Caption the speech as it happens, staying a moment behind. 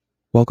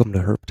Welcome to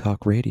Herp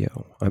Talk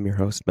Radio. I'm your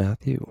host,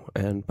 Matthew,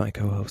 and my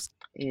co-host,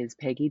 Is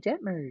Peggy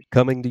Detmers.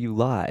 coming to you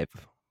live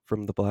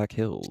from the Black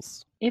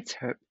Hills. It's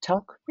Herp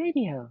Talk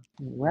Radio.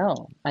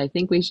 Well, I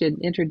think we should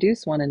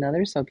introduce one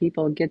another so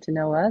people get to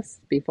know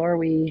us before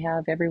we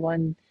have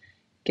everyone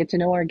get to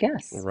know our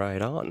guests.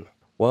 Right on.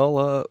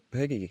 Well,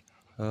 Peggy,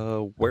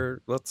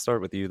 let's start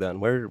with you then.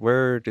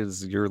 Where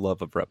does your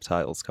love of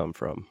reptiles come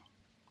from?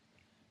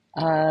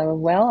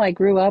 Well, I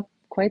grew up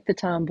quite the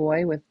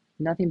tomboy with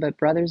nothing but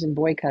brothers and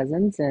boy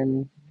cousins,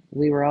 and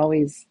we were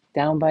always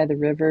down by the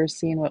river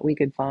seeing what we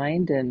could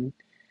find,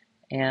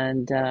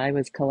 and I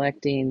was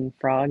collecting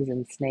frogs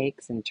and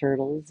snakes and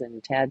turtles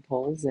and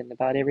tadpoles and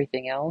about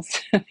everything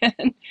else.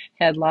 And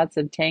had lots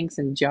of tanks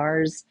and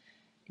jars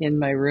in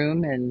my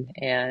room,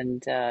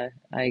 and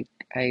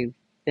I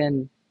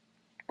then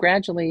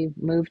gradually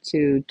moved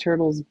to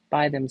turtles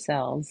by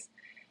themselves,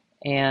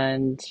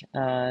 and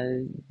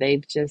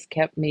they've just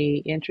kept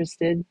me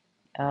interested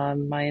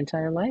my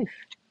entire life.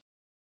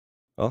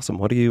 Awesome.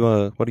 What are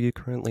you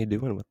currently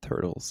doing with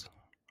turtles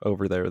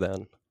over there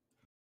then?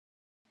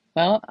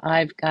 Well,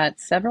 I've got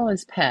several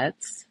as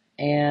pets,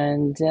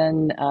 and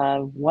then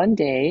one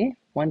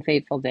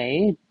fateful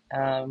day,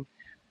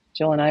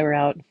 Joel and I were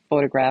out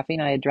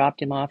photographing. I had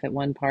dropped him off at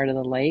one part of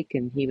the lake,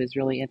 and he was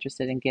really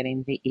interested in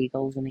getting the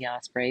eagles and the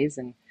ospreys.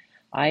 And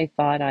I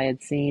thought I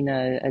had seen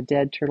a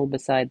dead turtle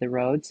beside the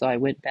road, so I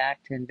went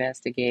back to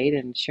investigate.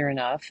 And sure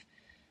enough,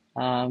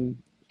 um,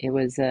 it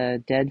was a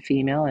dead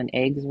female, and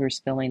eggs were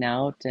spilling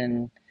out.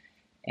 And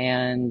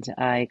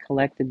I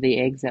collected the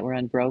eggs that were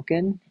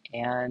unbroken,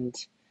 and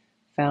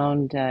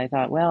found. I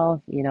thought,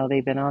 well,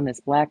 they've been on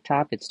this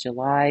blacktop. It's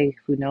July.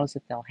 Who knows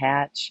if they'll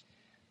hatch?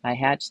 I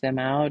hatched them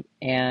out,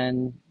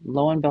 and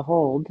lo and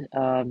behold,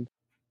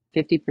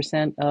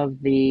 50%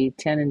 of the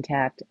 10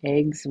 intact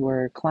eggs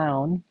were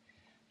clown.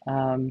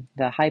 The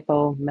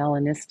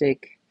hypomelanistic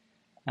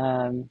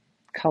um,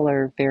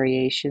 color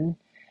variation,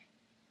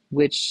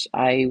 which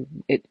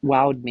it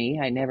wowed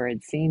me. I never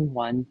had seen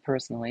one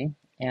personally.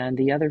 And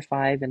the other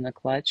five in the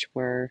clutch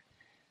were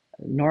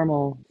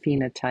normal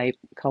phenotype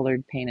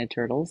colored painted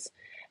turtles.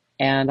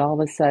 And all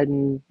of a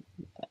sudden,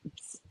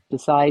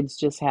 besides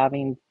just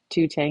having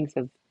two tanks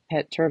of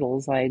pet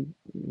turtles, I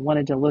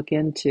wanted to look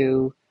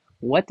into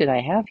what did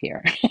I have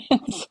here.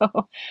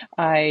 So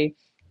I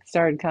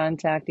started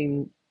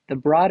contacting the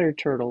broader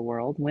turtle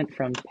world, went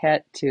from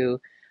pet to,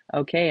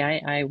 okay,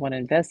 I want to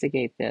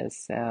investigate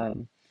this.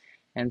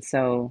 And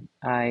so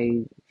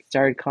I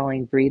started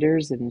calling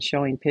breeders and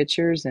showing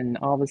pictures, and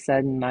all of a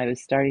sudden I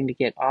was starting to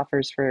get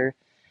offers for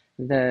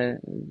the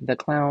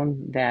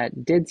clown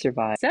that did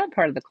survive. The sad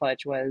part of the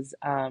clutch was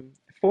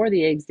four of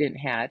the eggs didn't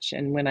hatch,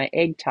 and when I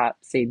egg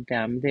topsied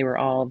them, they were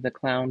all of the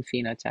clown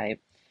phenotype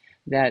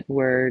that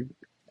were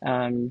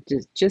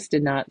just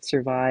did not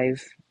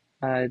survive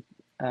uh,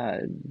 uh,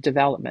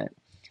 development.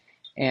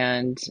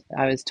 And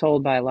I was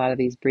told by a lot of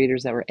these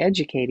breeders that were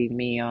educating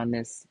me on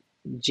this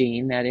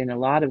gene that in a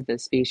lot of the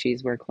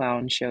species where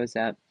clown shows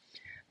up,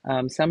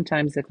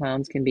 sometimes the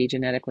clowns can be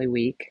genetically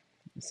weak.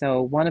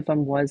 So one of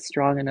them was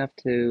strong enough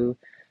to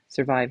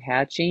survive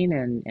hatching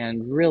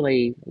and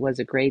really was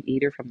a great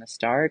eater from the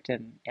start.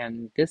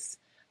 And this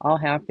all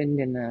happened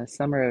in the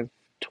summer of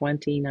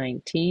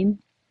 2019.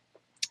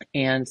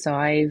 And so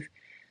I've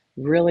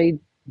really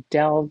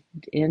delved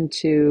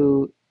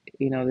into,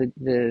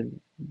 the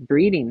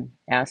breeding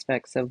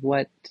aspects of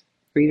what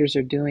breeders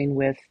are doing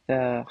with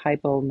the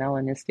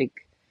hypomelanistic,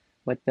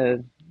 what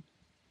the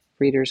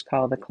breeders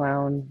call the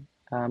clown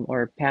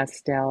or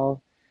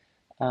pastel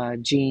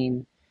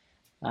gene,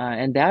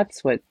 and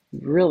that's what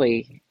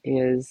really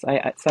is.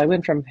 So I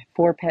went from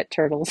four pet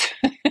turtles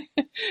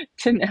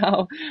to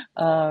now,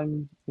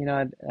 I've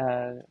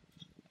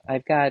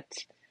got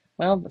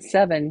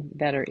seven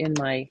that are in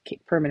my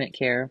permanent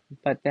care,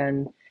 but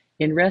then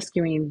in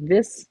rescuing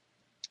this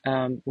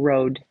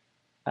road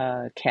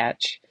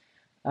catch,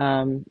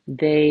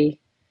 they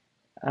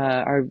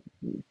are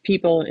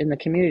people in the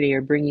community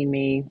are bringing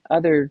me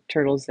other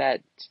turtles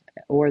that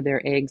or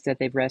their eggs that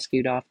they've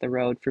rescued off the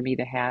road for me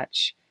to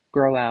hatch,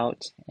 grow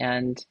out,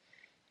 and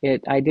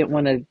it I didn't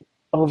want to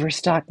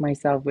overstock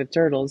myself with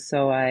turtles,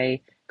 so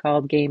I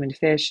called Game and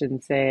Fish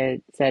and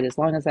said as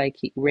long as I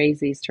raise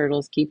these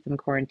turtles, keep them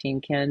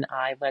quarantined, can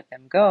I let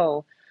them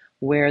go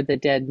where the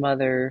dead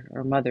mother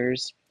or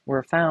mothers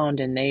were found?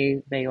 And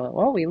they go,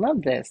 oh, we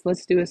love this.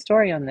 Let's do a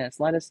story on this.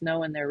 Let us know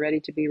when they're ready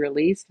to be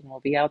released, and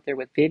we'll be out there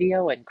with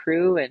video and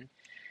crew and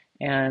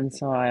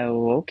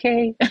so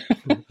okay.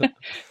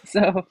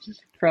 So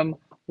from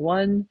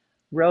one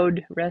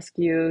road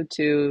rescue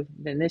to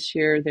then this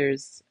year,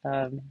 there's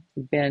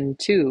been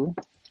two.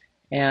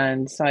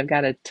 And so I've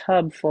got a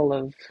tub full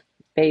of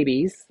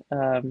babies,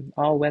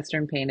 all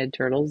Western painted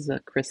turtles,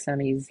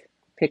 Cressemes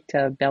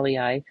picta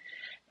bellii.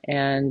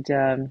 And,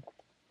 um,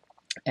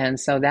 and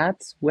so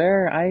that's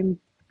where I'm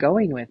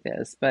going with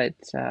this. But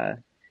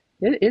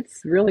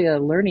it's really a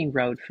learning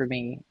road for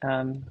me,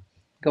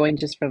 going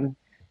just from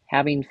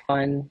having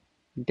fun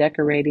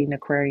decorating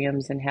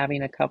aquariums and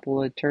having a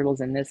couple of turtles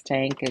in this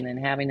tank and then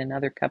having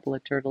another couple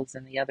of turtles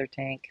in the other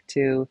tank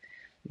to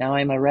Now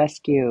I'm a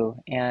rescue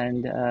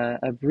and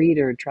a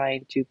breeder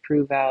trying to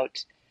prove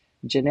out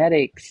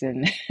genetics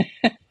and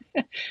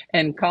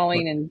and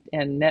Are, calling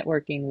and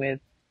networking with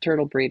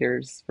turtle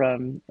breeders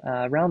from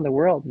around the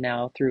world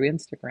now through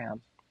Instagram.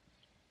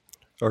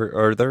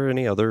 are there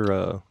any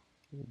other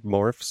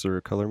morphs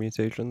or color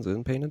mutations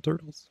in painted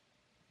turtles?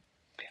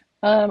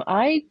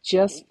 I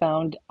just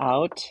found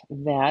out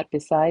that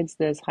besides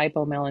this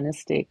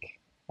hypomelanistic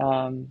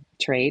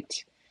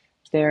trait,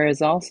 there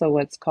is also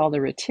what's called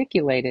a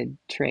reticulated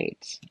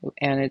trait,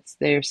 and it's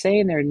they're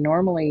saying they're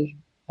normally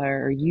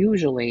or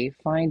usually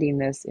finding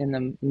this in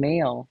the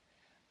male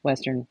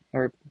Western,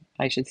 or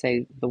I should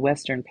say, the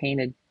Western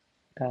painted,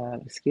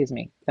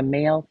 the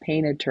male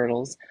painted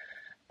turtles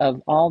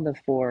of all the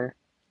four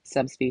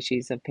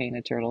subspecies of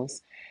painted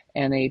turtles,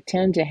 and they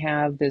tend to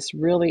have this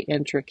really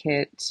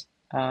intricate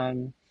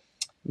um,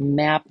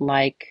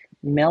 map-like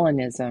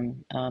melanism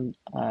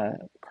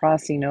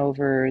crossing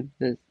over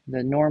the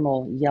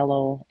normal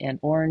yellow and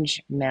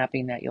orange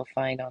mapping that you'll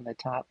find on the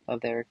top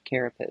of their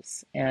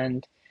carapace.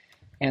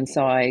 And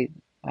so I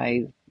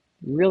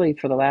really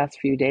for the last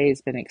few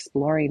days been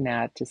exploring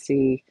that to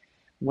see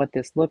what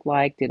this looked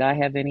like. Did I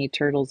have any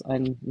turtles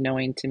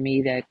unknowing to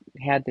me that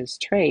had this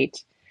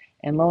trait?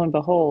 And lo and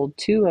behold,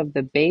 two of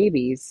the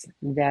babies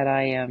that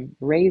I am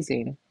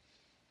raising,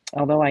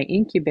 although I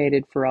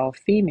incubated for all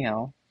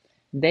female,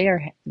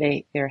 they're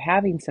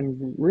having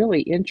some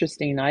really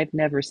interesting, I've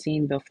never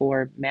seen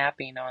before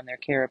mapping on their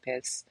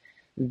carapace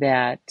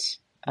that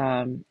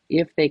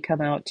if they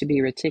come out to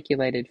be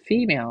reticulated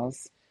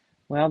females,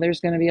 well,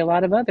 there's going to be a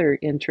lot of other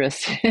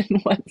interest in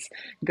what's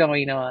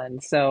going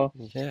on. So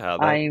Yeah,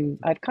 that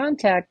I've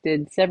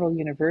contacted several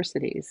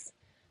universities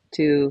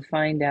to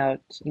find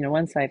out,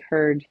 once I've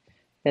heard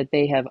that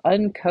they have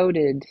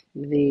uncoded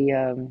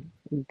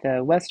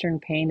the Western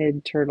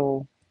painted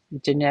turtle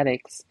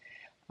genetics,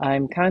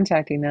 I'm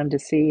contacting them to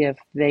see if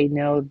they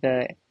know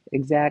the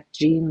exact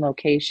gene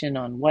location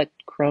on what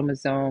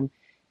chromosome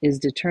is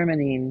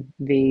determining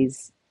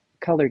these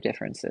color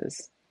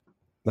differences.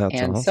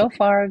 that's And so awesome.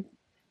 far,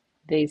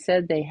 they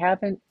said they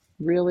haven't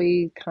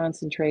really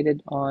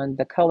concentrated on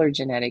the color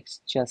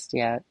genetics just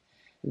yet.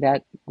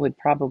 That would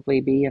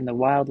probably be in the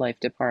wildlife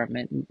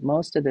department.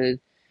 Most of the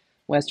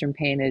Western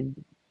painted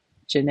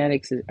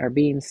genetics are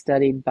being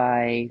studied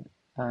by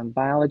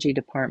biology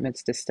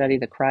departments to study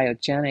the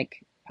cryogenic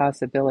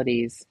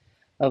possibilities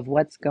of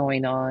what's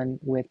going on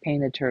with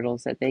painted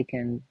turtles that they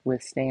can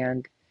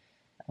withstand,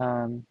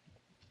 um,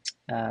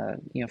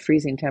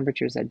 freezing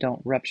temperatures that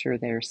don't rupture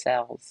their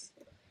cells,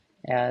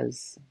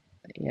 as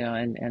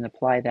and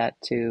apply that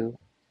to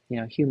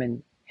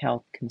human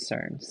health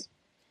concerns.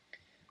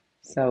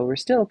 So we're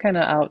still kind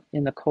of out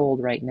in the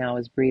cold right now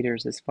as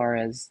breeders, as far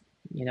as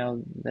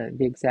the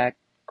exact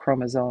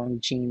chromosome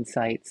gene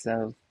sites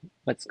of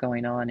what's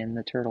going on in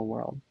the turtle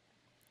world.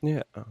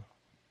 Yeah,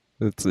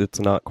 it's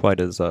not quite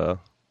as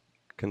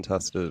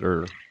contested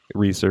or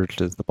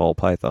researched as the ball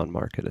python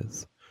market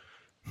is.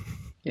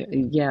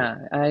 Yeah,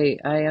 I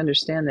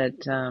understand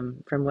that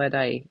from what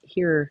I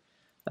hear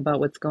about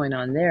what's going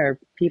on there,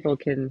 people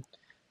can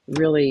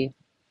really,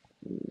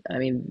 I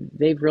mean,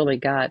 they've really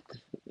got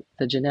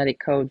the genetic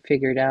code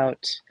figured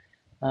out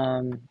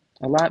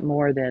a lot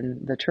more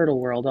than the turtle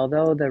world,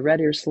 although the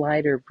red ear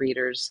slider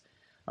breeders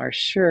are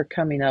sure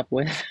coming up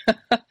with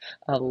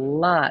a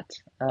lot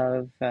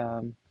of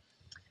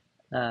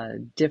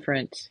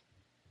different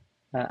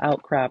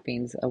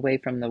outcroppings away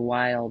from the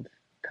wild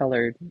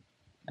colored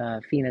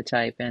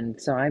phenotype,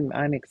 and so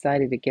I'm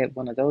excited to get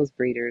one of those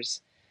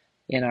breeders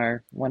in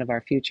our one of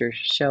our future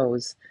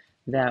shows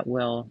that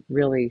will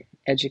really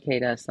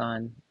educate us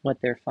on what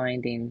they're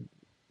finding,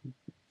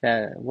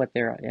 what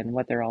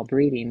they're all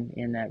breeding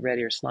in that red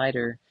ear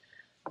slider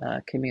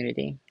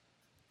community.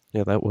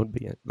 Yeah, that will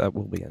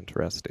be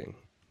interesting.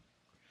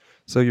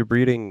 So you're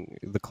breeding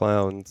the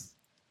clowns,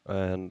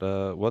 and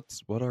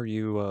what's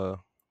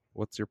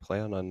your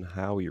plan on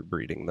how you're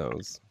breeding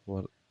those?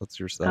 What's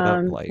your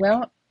setup like?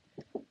 Well,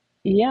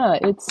 yeah,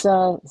 it's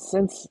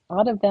since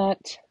out of that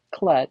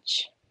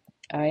clutch,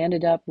 I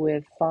ended up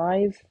with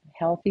five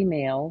healthy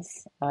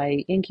males.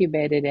 I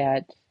incubated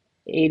at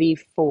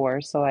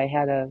 84, so I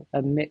had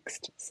a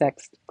mixed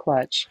sex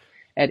clutch.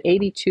 At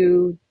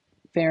 82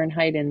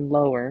 Fahrenheit and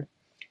lower,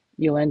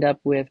 you'll end up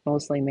with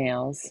mostly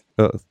males.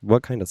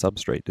 What kind of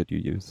substrate did you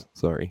use?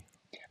 Sorry.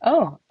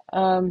 Oh,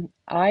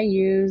 I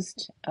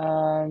used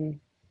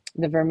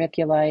the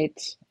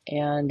vermiculite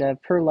and a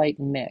perlite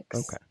Okay.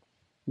 mix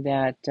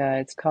that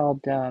it's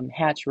called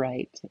Hatch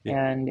Right, Yeah.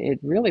 and it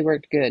really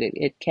worked good.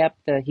 It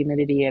kept the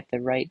humidity at the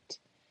right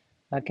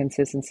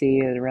consistency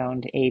at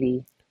around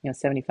 80,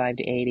 75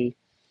 to 80,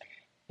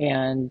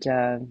 and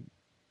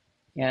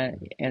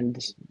and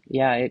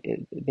yeah,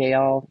 they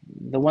all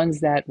the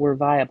ones that were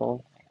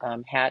viable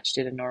hatched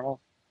at a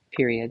normal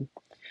period.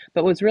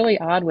 But what's really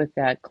odd with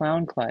that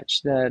clown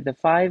clutch, the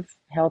five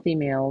healthy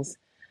males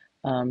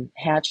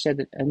hatched at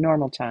a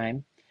normal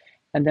time,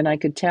 and then I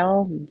could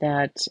tell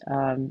that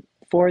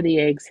four of the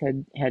eggs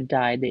had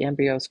died. The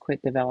embryos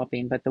quit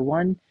developing, but the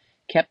one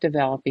kept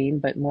developing,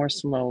 but more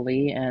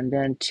slowly. And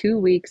then 2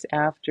 weeks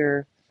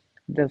after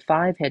the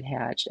five had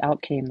hatched,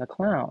 out came the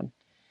clown.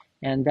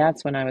 And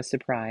that's when I was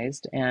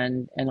surprised.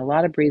 And a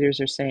lot of breeders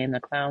are saying the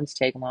clowns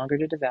take longer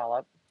to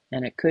develop,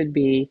 and it could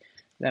be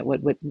that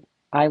what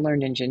I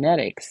learned in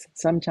genetics,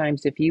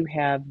 sometimes if you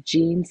have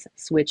genes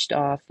switched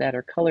off that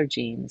are color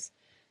genes,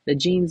 the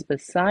genes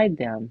beside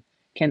them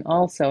can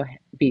also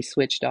be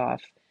switched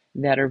off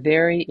that are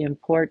very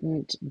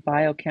important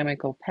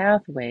biochemical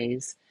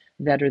pathways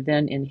that are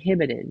then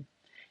inhibited.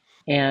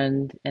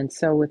 And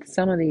so with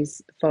some of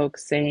these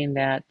folks saying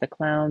that the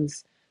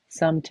clowns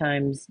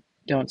sometimes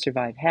don't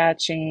survive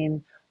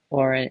hatching,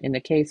 or in the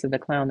case of the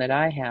clown that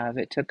I have,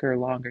 it took her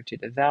longer to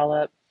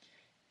develop,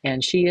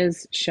 and she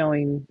is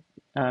showing,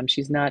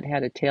 she's not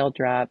had a tail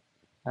drop.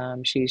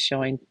 She's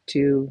showing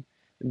to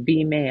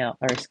be male,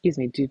 or excuse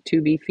me,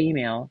 to be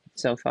female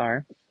so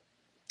far.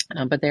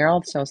 But they're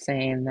also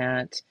saying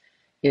that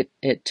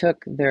it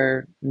took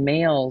their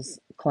males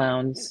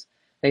clowns,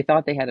 they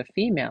thought they had a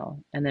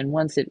female, and then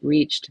once it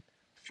reached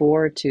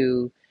 4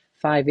 to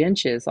 5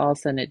 inches, all of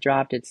a sudden it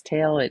dropped its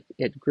tail,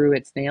 it grew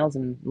its nails,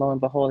 and lo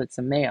and behold, it's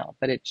a male.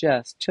 But it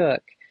just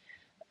took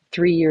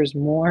 3 years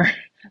more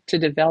to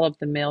develop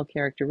the male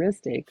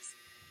characteristics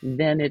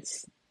than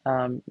its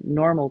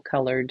normal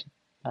colored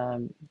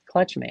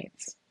clutch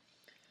mates.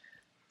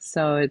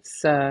 So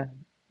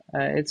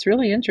it's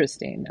really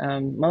interesting.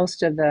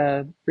 Most of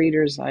the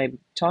breeders I'm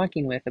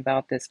talking with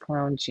about this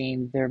clown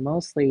gene, they're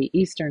mostly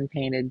eastern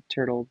painted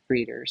turtle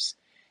breeders,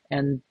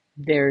 and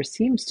there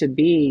seems to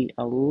be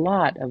a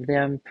lot of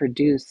them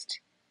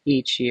produced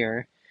each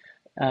year.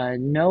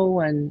 No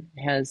one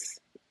has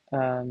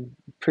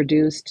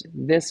produced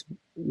this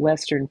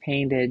western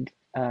painted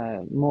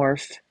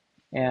morph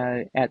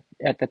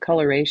at the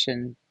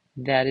coloration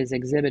that is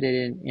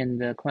exhibited in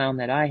the clown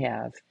that I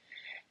have.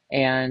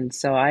 And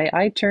so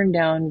I turn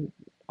down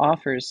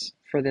offers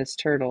for this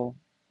turtle,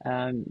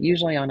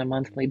 usually on a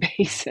monthly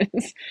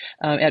basis.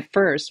 At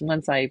first,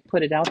 once I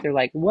put it out there,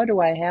 like, what do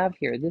I have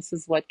here? This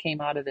is what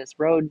came out of this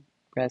road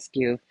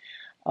rescue.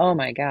 Oh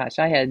my gosh,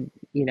 I had,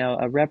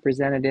 a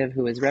representative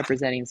who was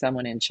representing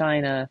someone in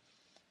China,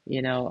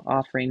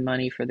 offering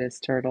money for this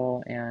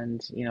turtle,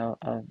 and, you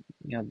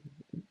know,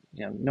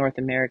 North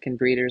American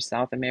breeders,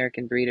 South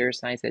American breeders.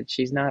 And I said,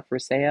 she's not for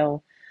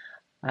sale.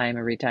 I'm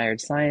a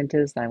retired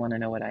scientist. I want to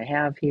know what I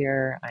have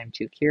here. I'm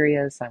too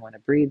curious. I want to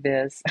breed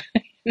this,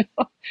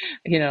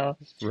 you know.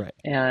 Right.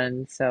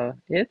 And so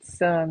it's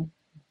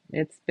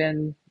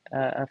been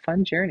a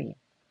fun journey.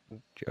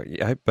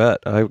 Yeah, I bet.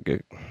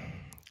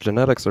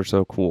 Genetics are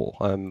so cool.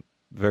 I'm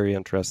very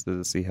interested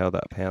to see how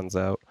that pans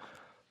out.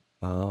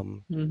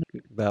 Um, Mhm.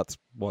 that's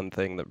one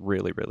thing that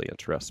really, really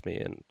interests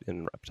me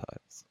in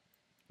reptiles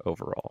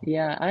overall.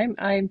 Yeah,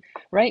 I'm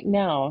right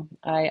now.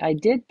 I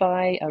did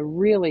buy a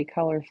really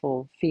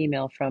colorful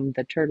female from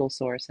the turtle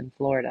source in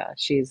Florida.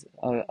 She's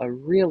a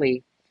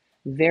really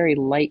very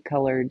light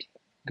colored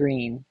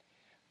green.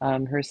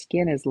 Her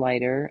skin is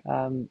lighter.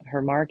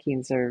 Her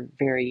markings are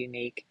very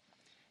unique.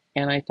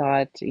 And I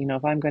thought,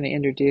 if I'm going to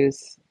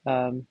introduce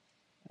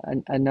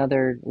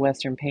another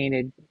Western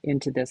painted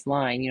into this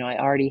line, I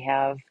already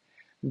have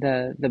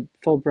the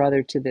full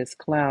brother to this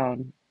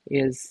clown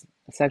is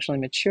sexually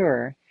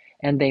mature,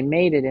 and they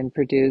mated and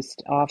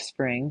produced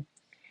offspring.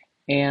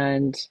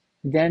 And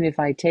then if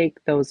I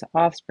take those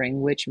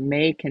offspring, which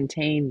may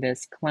contain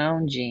this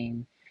clown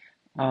gene,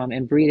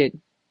 and breed it,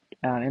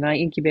 and I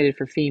incubated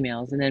for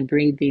females, and then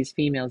breed these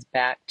females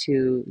back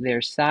to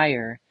their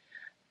sire,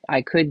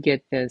 I could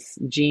get this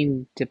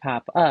gene to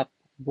pop up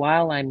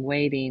while I'm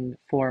waiting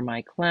for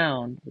my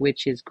clown,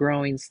 which is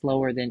growing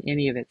slower than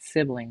any of its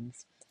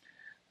siblings.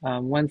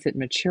 Once it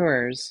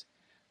matures,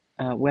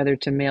 whether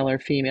to male or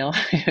female,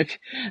 I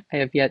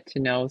have yet to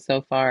know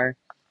so far.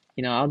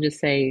 I'll just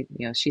say,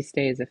 she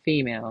stays a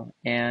female,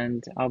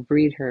 and I'll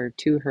breed her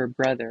to her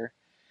brother.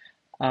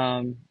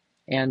 Um,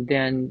 and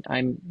then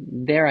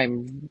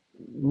I'm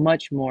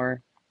much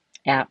more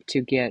apt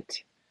to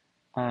get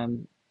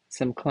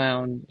some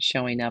clown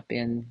showing up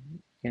in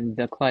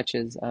the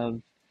clutches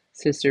of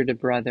sister to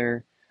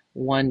brother,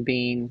 one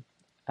being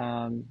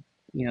um,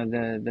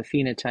 the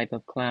phenotype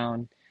of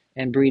clown,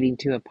 and breeding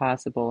to a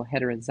possible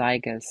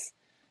heterozygous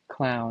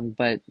clown,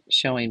 but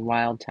showing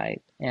wild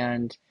type.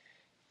 And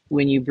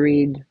when you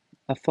breed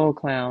a full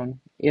clown,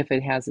 if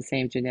it has the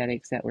same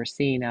genetics that we're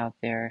seeing out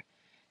there,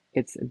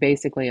 it's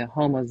basically a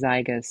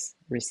homozygous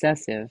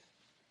recessive,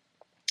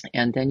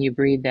 and then you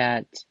breed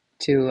that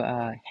to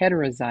a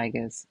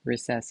heterozygous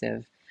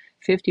recessive,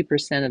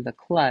 50% of the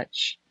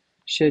clutch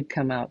should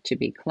come out to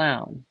be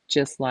clown,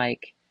 just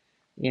like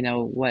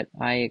what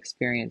I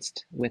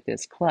experienced with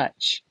this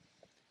clutch.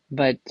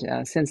 But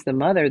since the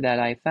mother that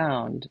I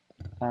found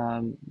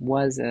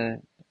was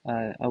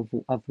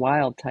of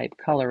wild type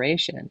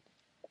coloration,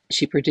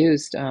 she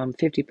produced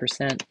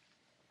 50%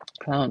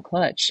 clown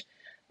clutch.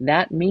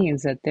 That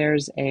means that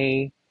there's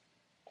a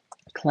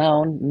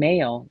clown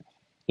male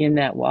in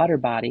that water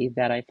body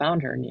that I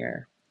found her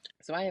near.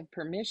 So I have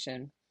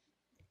permission.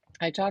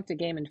 I talked to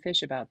Game and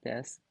Fish about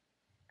this.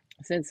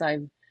 Since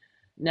I've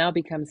now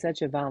become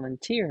such a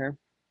volunteer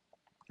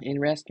in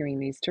rescuing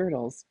these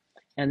turtles,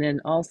 and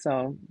then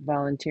also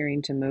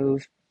volunteering to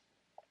move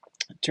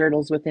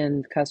turtles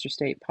within Custer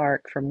State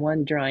Park from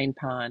one drying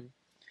pond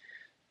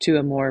to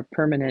a more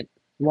permanent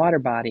water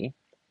body.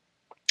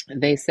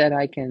 They said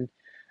I can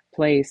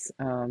place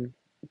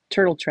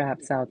turtle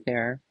traps out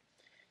there,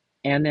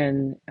 and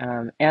then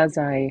as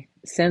I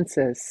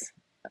census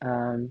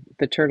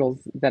the turtles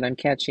that I'm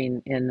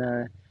catching in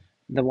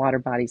the water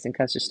bodies in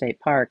Custer State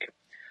Park,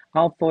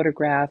 I'll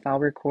photograph, I'll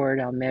record,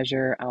 I'll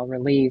measure, I'll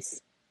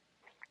release.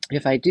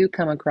 If I do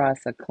come across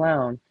a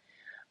clown,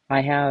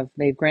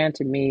 they've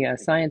granted me a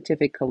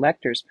scientific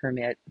collector's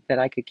permit that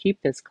I could keep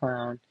this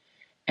clown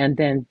and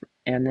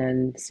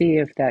then see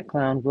if that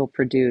clown will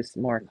produce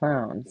more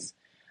clowns.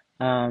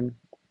 Um,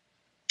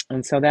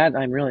 and so that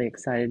I'm really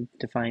excited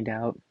to find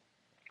out.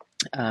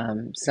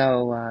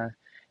 So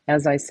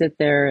as I sit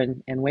there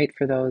and wait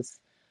for those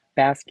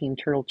basking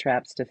turtle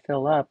traps to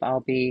fill up, I'll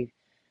be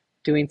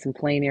doing some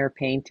plein air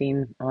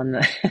painting on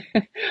the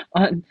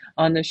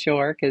on the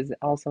shore, because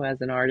also as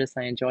an artist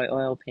I enjoy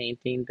oil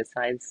painting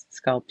besides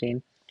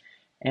sculpting.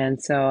 And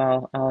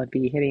so I'll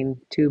be hitting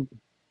two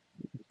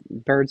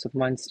birds with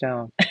one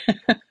stone.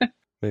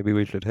 Maybe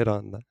we should hit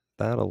on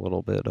that a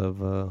little bit of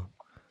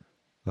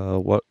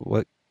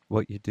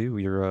what you do.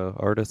 You're a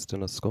artist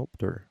and a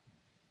sculptor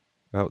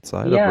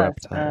outside of Yes,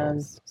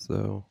 reptiles.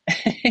 So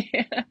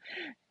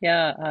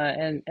yeah,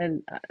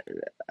 and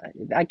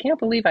I can't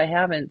believe I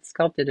haven't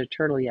sculpted a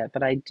turtle yet,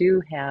 but I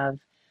do have.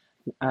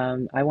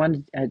 I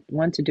want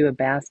to do a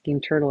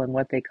basking turtle in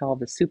what they call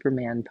the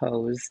Superman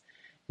pose.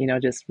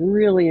 Just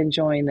really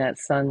enjoying that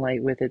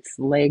sunlight with its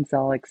legs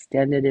all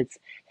extended, its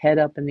head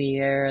up in the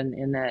air,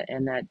 and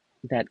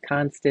that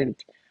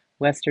constant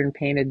Western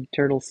painted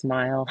turtle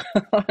smile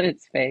on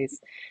its face,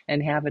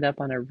 and have it up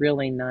on a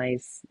really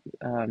nice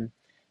um,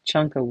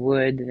 chunk of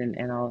wood,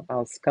 and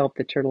I'll sculpt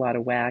the turtle out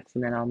of wax,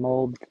 and then I'll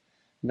mold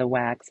the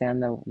wax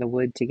and the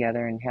wood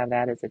together and have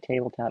that as a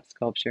tabletop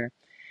sculpture.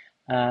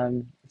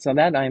 So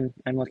that I'm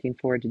looking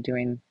forward to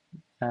doing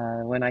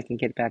when I can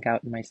get back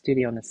out in my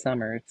studio in the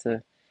summer. It's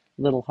a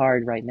little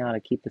hard right now to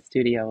keep the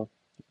studio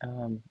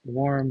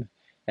warm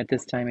at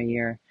this time of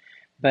year.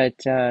 But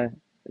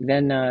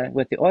then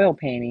with the oil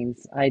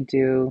paintings, I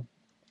do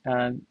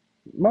um,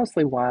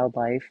 mostly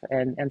wildlife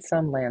and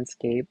some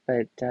landscape,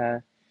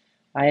 but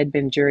I had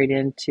been juried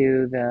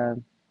into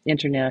the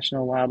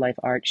International Wildlife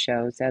Art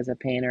Shows as a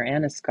painter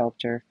and a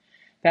sculptor.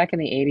 Back in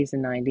the 80s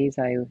and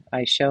 90s,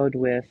 I showed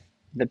with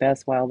the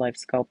best wildlife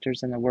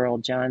sculptors in the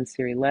world: John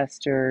Seary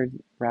Lester,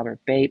 Robert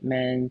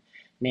Bateman,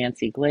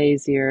 Nancy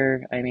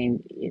Glazier. I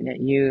mean,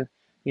 the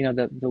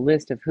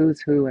list of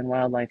who's who in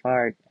wildlife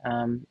art.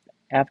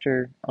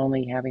 After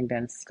only having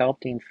been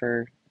sculpting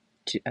for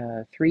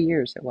 3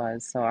 years, it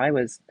was. So I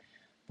was,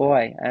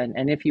 boy,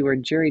 and if you were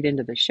juried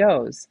into the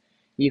shows,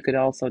 you could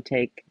also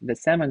take the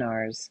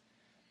seminars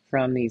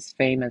from these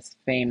famous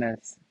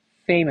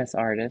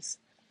artists.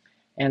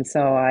 And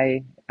so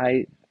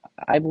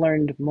I've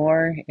learned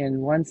more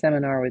in one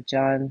seminar with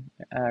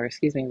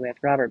with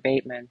Robert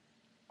Bateman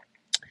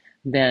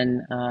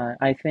than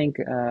I think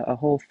a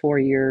whole 4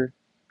 year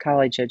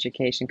college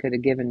education could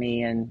have given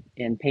me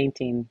in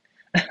painting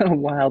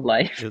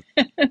wildlife.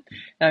 it,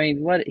 I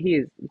mean, what he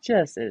is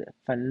just a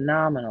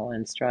phenomenal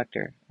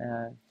instructor.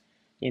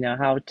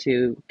 How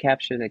to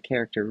capture the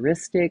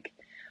characteristic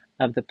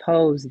of the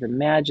pose, the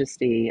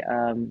majesty,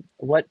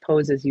 what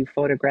poses you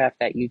photograph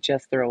that you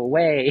just throw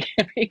away.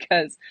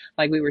 Because,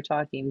 like we were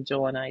talking,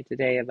 Joel and I,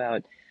 today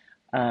about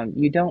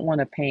you don't want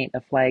to paint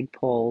a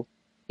flagpole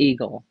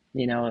eagle.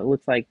 It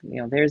looks like,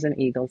 there's an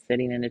eagle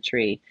sitting in a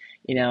tree.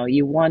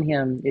 You want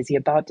him, is he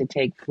about to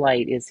take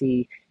flight? Is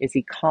he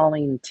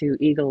calling to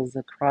eagles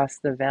across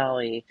the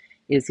valley?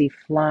 Is he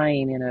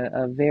flying in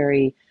a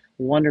very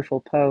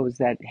wonderful pose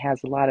that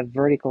has a lot of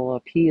vertical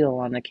appeal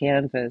on the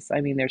canvas?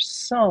 I mean, there's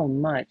so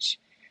much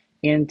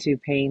into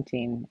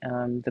painting,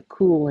 the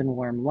cool and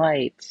warm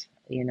light,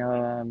 and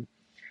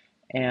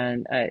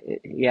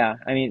yeah,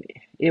 I mean,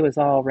 it was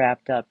all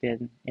wrapped up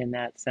in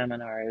that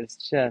seminar. It was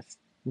just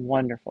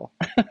wonderful.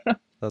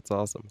 that's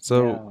awesome.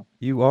 So Yeah.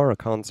 you are a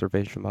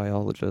conservation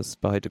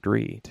biologist by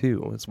degree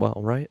too, as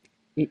well, right?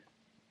 Yes,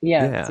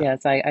 Yeah.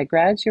 yes. I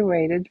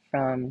graduated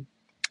from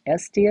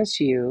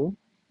SDSU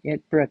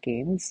at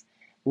Brookings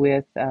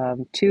with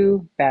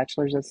two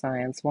bachelors of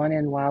science, one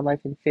in wildlife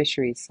and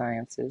fisheries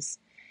sciences,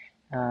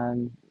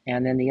 and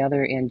then the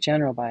other in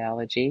general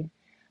biology.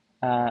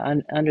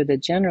 Under the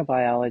general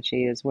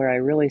biology is where I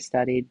really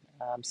studied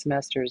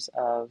semesters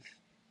of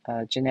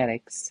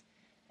genetics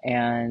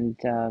and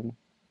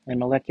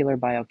molecular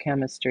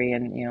biochemistry,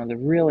 and the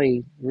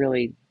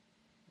really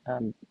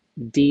um,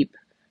 deep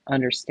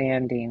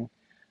understanding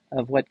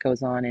of what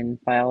goes on in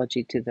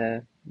biology to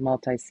the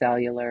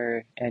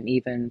multicellular and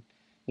even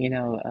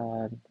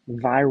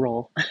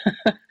viral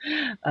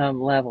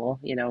level.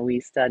 We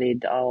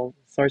studied all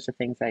sorts of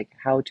things like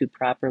how to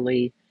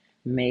properly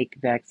make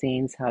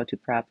vaccines, how to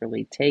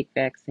properly take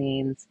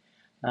vaccines.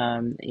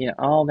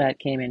 All that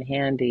came in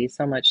handy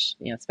so much,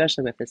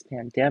 especially with this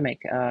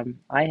pandemic.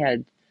 I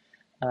had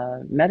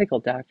medical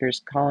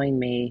doctors calling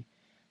me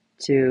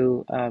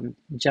to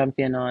jump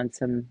in on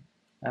some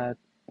uh,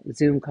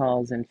 Zoom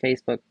calls and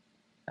Facebook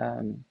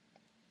um,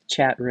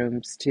 chat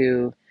rooms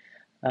to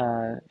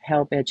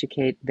help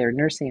educate their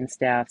nursing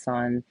staffs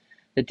on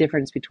the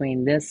difference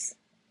between this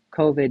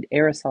COVID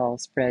aerosol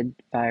spread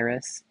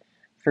virus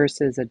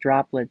versus a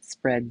droplet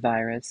spread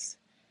virus.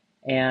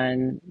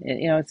 And,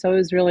 so it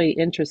was really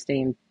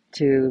interesting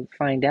to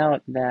find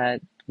out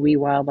that we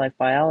wildlife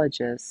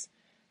biologists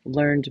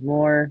learned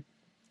more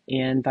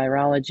in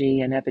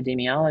virology and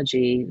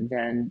epidemiology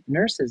than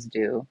nurses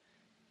do,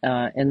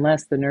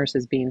 unless the nurse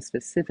is being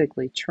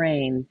specifically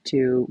trained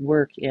to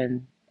work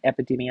in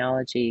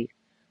epidemiology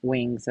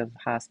wings of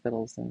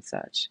hospitals and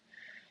such.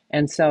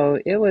 And so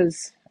it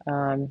was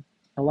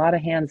a lot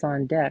of hands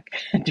on deck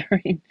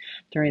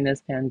during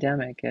this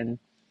pandemic, and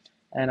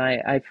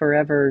I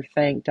forever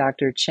thank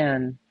Dr.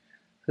 Chen,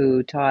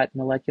 who taught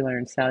molecular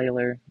and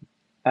cellular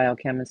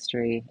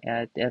biochemistry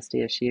at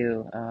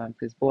SDSU,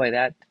 because boy,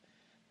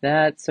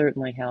 that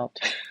certainly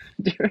helped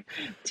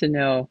to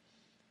know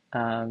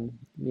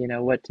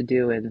what to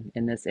do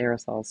in this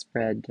aerosol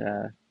spread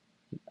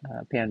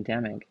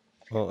pandemic.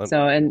 Well,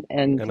 So and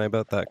and I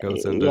bet that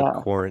goes into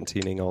yeah,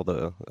 quarantining all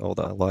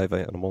the live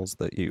animals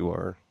that you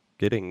are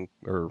getting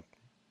or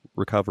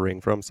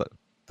recovering from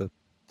the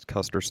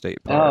Custer State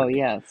oh Park,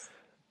 yes,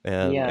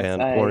 yes,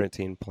 and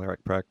quarantine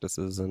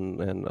practices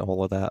and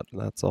all of that.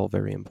 That's all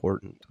very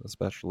important,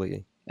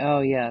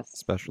 oh yes,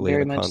 especially in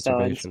very a much so. And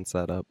conservation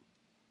setup.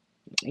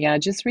 yeah,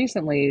 just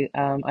recently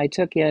I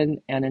took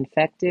in an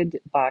infected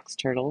box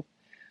turtle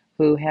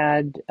who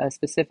had a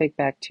specific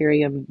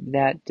bacterium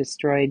that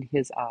destroyed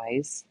his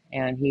eyes,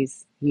 and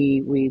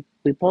we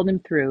pulled him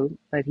through,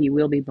 but he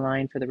will be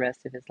blind for the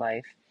rest of his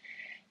life.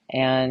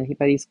 And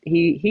but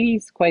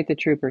he's quite the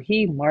trooper.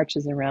 He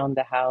marches around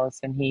the house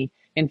and he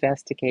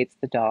investigates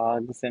the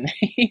dogs, and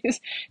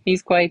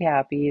he's quite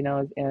happy,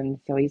 And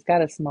so he's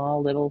got a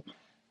small little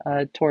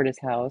tortoise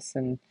house,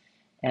 and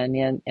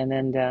then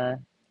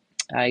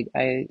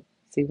I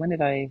see, when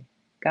did I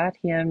got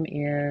him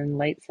in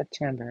late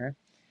September,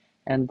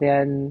 and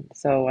then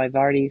so I've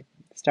already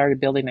started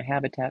building a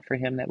habitat for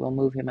him that we'll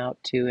move him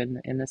out to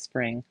in the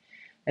spring.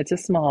 It's a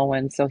small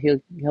one, so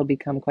he'll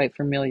become quite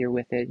familiar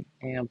with it.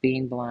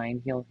 Being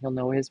blind, he'll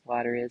know where his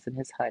water is and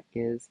his hut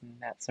is and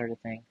that sort of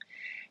thing.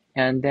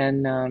 And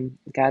then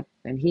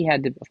he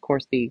had to, of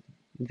course, be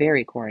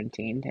very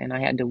quarantined, and I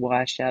had to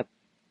wash up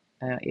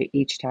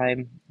each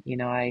time.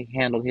 I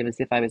handled him as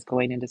if I was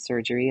going into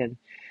surgery, and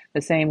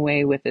the same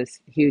way with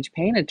this huge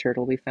painted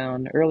turtle we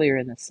found earlier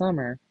in the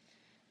summer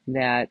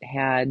that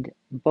had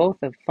both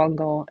a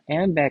fungal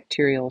and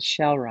bacterial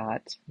shell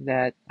rot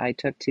that I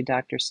took to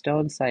Dr.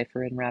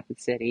 Stonecipher in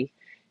Rapid City.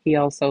 He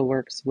also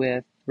works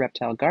with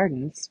Reptile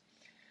Gardens.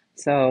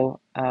 So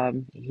I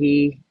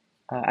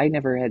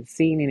never had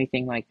seen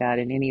anything like that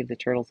in any of the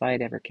turtles I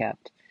had ever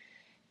kept.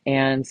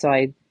 And so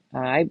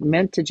I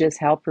meant to just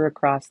help her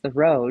across the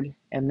road.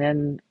 And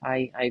then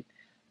I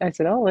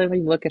said, oh, let me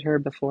look at her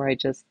before I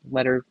just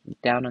let her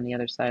down on the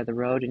other side of the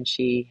road. And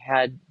she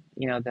had,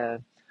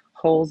 the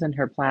holes in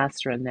her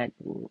plastron that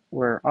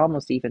were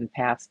almost even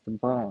past the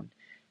bone.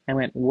 I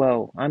went,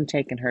 whoa, I'm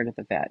taking her to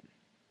the vet.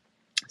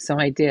 So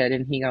I did.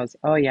 And he goes,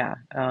 oh, yeah,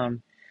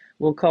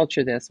 we'll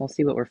culture this. We'll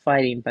see what we're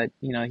fighting. But,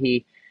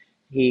 he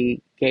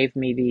gave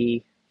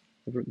me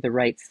the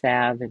right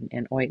salve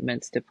and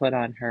ointments to put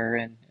on her.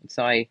 And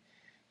so I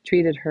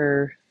treated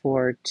her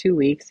for 2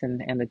 weeks,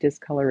 and the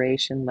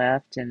discoloration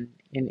left. And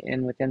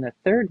within the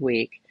third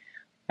week,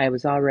 I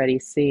was already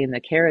seeing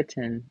the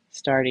keratin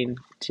starting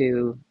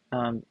to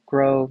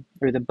grow,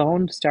 or the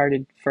bone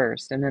started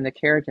first, and then the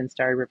keratin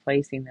started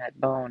replacing that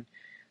bone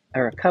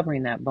or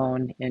covering that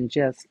bone in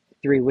just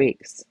 3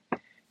 weeks.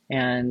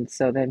 And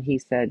so then he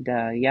said,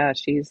 yeah,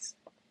 she's,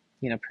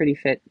 pretty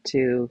fit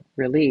to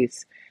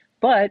release.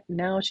 But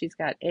now she's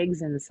got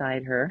eggs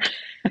inside her.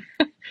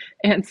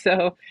 And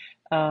so,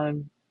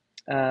 um,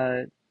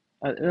 uh,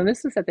 and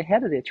this was at the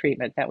head of the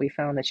treatment that we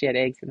found that she had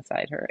eggs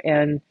inside her.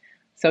 And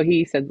so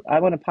he said, I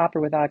want to pop her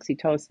with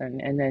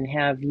oxytocin and then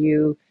have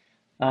you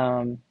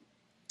um,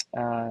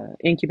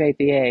 incubate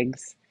the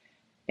eggs.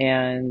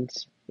 And,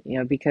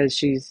 because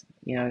she's,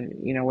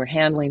 we're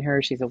handling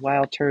her, she's a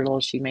wild turtle.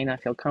 She may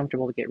not feel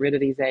comfortable to get rid of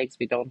these eggs.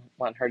 We don't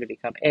want her to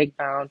become egg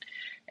bound.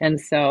 And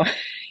so,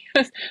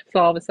 so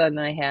all of a sudden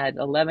I had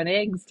 11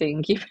 eggs to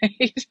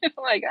incubate.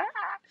 Like,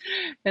 ah.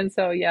 And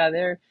so, yeah,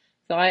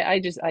 so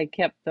I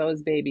kept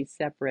those babies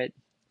separate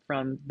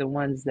from the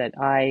ones that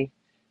I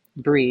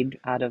breed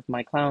out of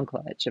my clown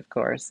clutch, of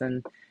course.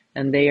 And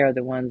they are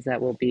the ones that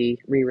will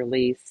be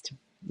re-released,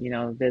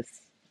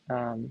 this,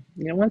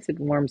 once it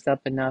warms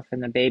up enough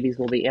and the babies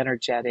will be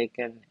energetic,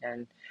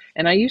 and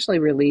I usually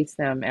release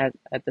them at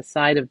the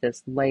side of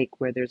this lake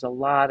where there's a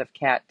lot of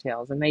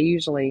cattails, and they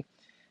usually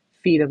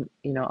feed them,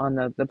 on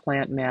the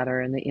plant matter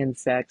and the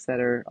insects that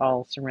are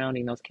all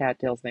surrounding those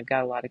cattails. And they've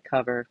got a lot of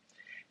cover.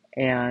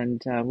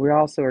 And we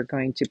also are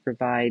going to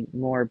provide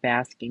more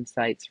basking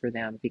sites for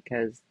them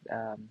because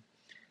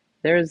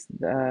there's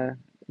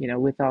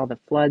with all the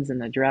floods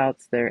and the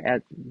droughts, they're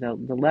at the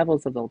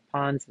levels of the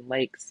ponds and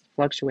lakes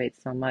fluctuate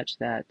so much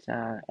that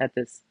at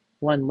this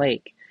one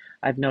lake,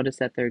 I've noticed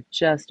that there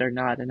just are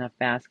not enough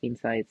basking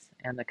sites,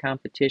 and the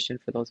competition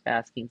for those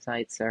basking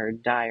sites are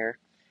dire,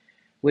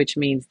 which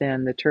means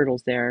then the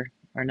turtles there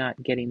are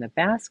not getting the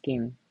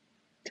basking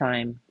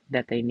time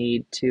that they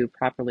need to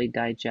properly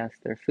digest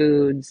their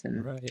foods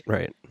Right.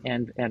 Right.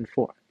 and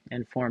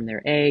form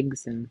their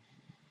eggs,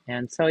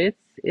 and so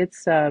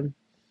it's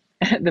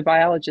the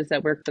biologists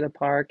that work for the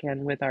park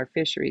and with our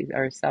fisheries,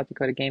 our South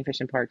Dakota Game Fish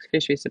and Parks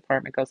fisheries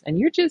department goes, and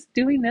you're just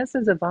doing this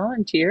as a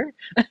volunteer?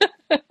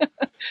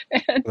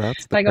 And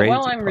That's the I go,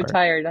 well, crazy I'm part.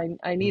 retired.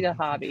 I need a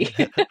hobby.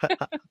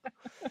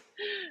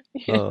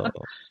 Yeah.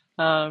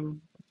 Oh,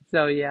 Um,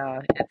 so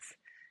yeah,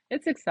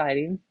 it's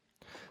exciting.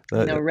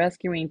 that,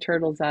 Rescuing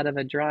turtles out of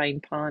a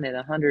drying pond at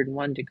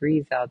 101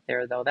 degrees out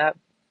there, though, that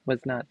was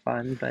not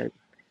fun. But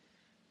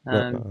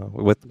um,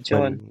 with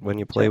Joe and when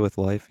you play Joe, with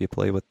life, you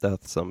play with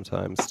death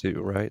sometimes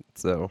too, right?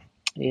 So,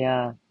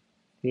 yeah,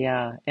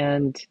 yeah,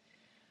 and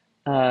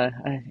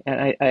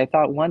I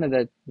thought one of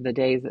the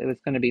days it was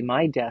going to be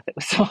my death. It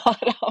was so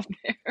hot out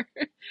there.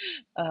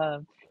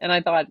 And I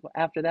thought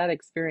after that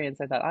experience,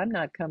 I thought I'm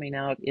not coming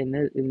out in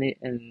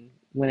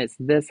when it's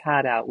this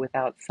hot out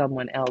without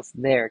someone else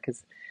there,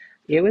 because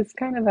it was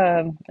kind of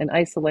an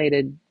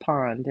isolated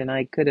pond, and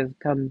I could have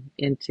come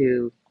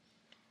into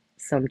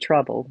some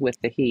trouble with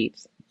the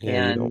heat.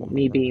 yeah, you don't And want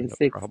to run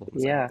into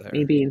problems out me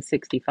there. being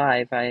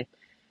 65, I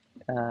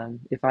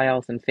if I all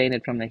of a sudden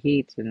fainted from the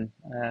heat, and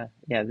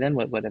yeah, then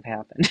what would have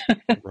happened?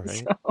 Right?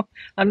 So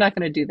I'm not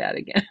going to do that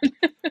again.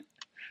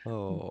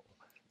 Oh,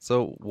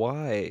 so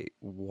why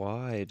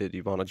did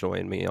you want to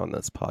join me on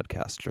this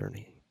podcast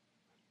journey?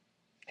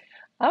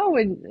 Oh,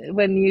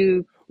 when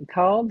you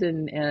called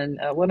and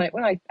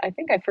I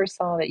think I first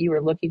saw that you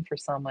were looking for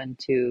someone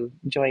to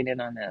join in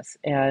on this,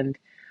 and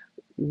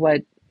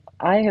what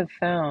I have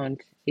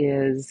found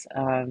is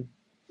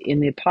in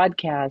the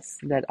podcasts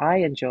that I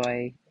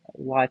enjoy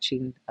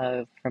watching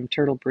from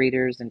turtle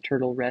breeders and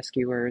turtle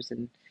rescuers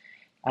and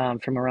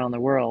from around the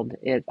world,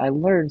 I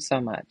learn so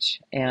much,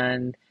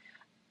 and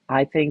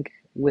I think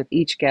with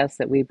each guest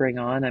that we bring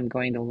on, I'm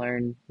going to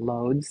learn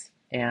loads.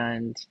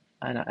 And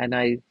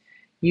I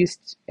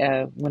used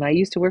when I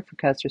used to work for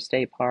Custer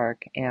State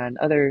Park and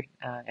other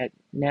at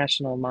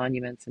national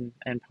monuments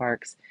and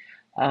parks,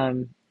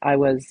 I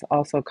was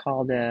also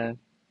called an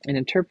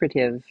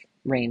interpretive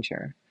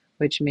ranger,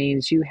 which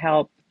means you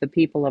help the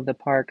people of the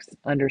parks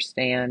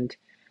understand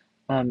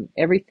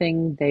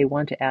everything they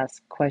want to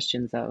ask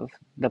questions of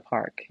the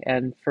park.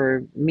 And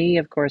for me,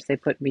 of course, they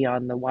put me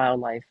on the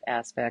wildlife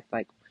aspect,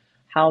 like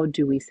how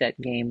do we set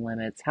game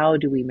limits? How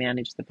do we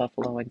manage the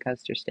buffalo in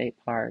Custer State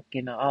Park?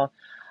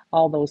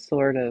 All those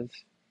sort of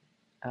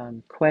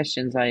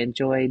questions. I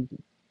enjoyed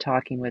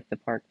talking with the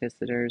park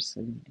visitors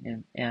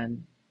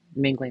and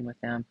mingling with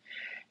them.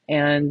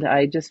 And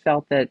I just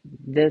felt that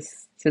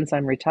since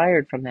I'm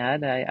retired from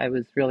that, I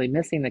was really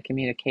missing the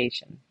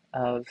communication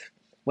of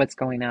what's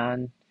going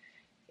on,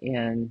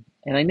 and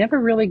I never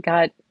really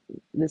got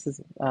this is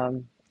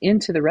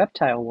into the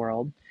reptile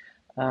world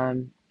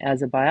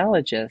as a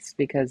biologist,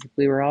 because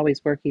we were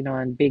always working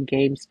on big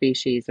game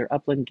species or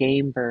upland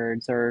game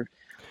birds or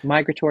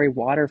migratory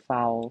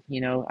waterfowl.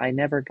 I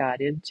never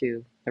got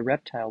into the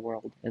reptile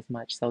world as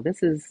much. So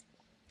this is,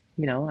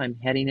 I'm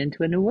heading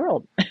into a new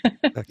world.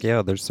 Heck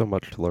yeah, there's so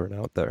much to learn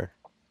out there.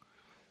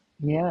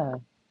 Yeah.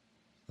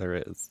 There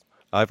is.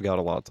 I've got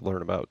a lot to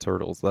learn about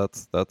turtles.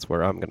 That's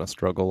where I'm gonna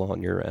struggle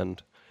on your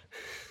end,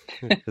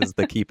 is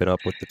the keeping up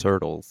with the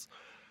turtles.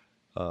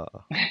 Uh,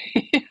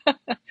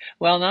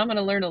 Well, now I'm going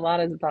to learn a lot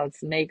about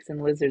snakes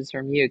and lizards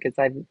from you, because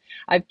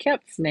I've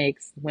kept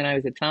snakes when I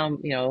was a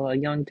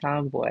young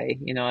tomboy.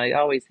 I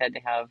always had to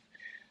have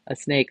a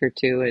snake or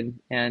two,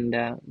 and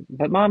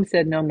but Mom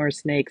said no more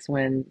snakes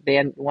when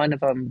one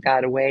of them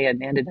got away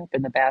and ended up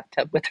in the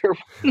bathtub with her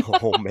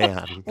oh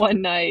man.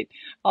 one night.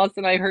 All of a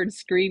sudden, I heard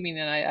screaming,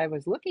 and I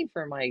was looking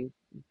for my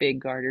big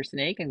garter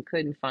snake and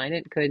couldn't find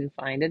it,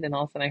 and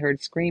all of a sudden, I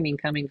heard screaming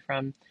coming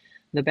from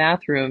the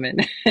bathroom,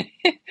 and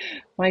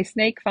my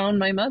snake found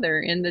my mother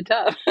in the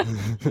tub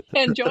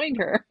and joined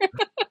her.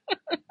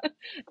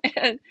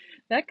 And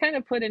that kind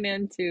of put an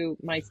end to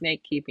my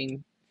snake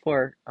keeping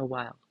for a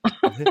while.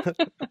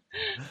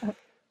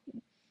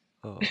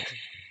 Oh,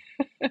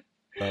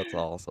 that's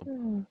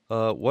awesome.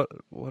 What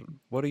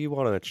do you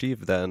want to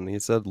achieve then? You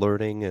said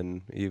learning,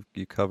 and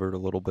you covered a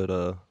little bit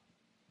of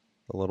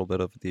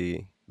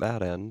the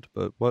that end,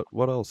 but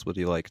what else would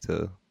you like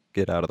to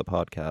get out of the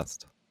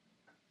podcast?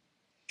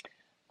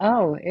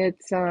 Oh,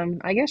 it's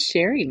I guess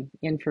sharing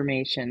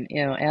information.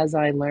 As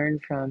I learn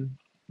from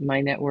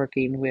my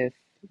networking with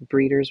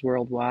breeders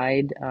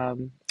worldwide,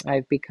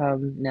 I've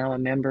become now a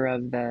member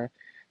of the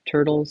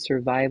Turtle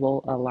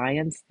Survival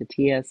Alliance, the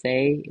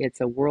TSA.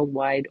 It's a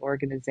worldwide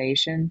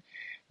organization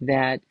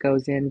that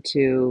goes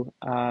into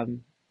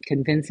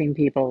convincing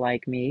people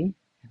like me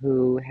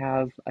who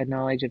have a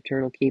knowledge of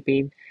turtle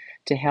keeping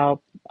to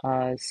help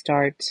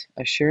start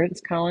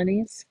assurance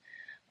colonies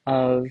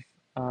of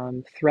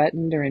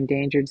threatened or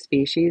endangered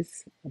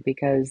species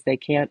because they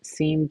can't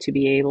seem to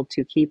be able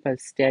to keep a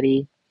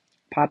steady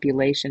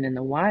population in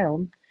the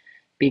wild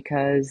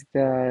because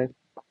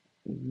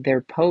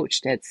they're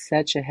poached at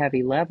such a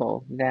heavy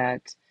level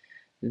that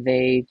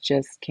they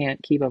just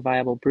can't keep a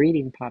viable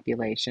breeding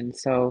population.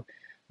 So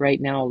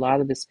right now, a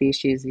lot of the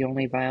species, the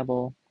only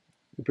viable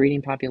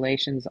breeding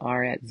populations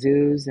are at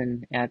zoos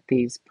and at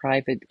these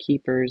private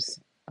keepers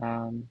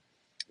um,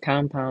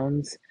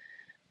 compounds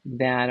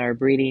that are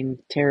breeding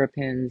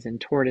terrapins and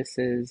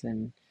tortoises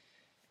and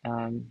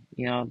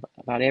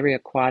about every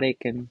aquatic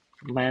and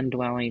land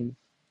dwelling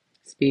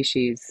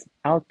species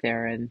out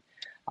there. And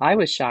I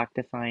was shocked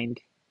to find,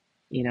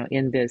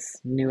 in this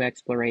new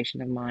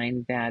exploration of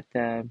mine that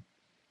the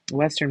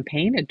western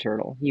painted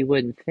turtle, you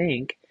wouldn't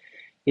think,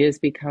 is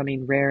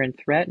becoming rare and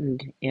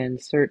threatened in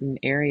certain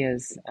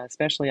areas,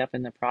 especially up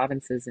in the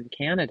provinces in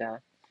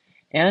Canada.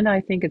 And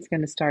I think it's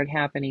going to start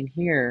happening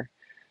here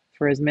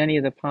for as many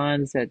of the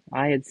ponds that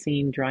I had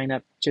seen drying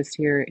up just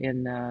here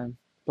in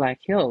Black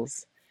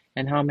Hills,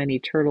 and how many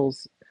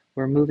turtles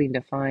were moving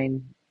to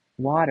find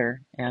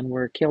water and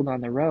were killed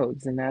on the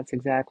roads. And that's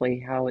exactly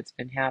how it's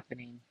been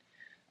happening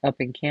up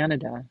in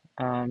Canada.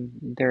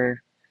 The,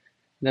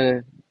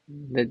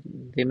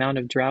 the amount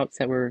of droughts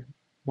that we're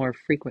more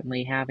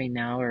frequently having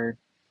now are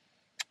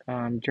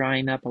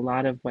drying up a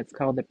lot of what's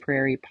called the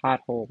prairie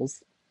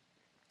potholes.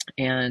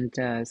 And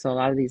so a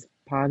lot of these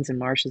ponds and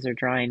marshes are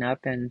drying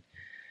up, and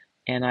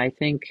I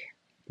think,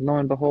 lo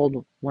and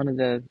behold, one of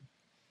the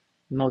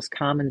most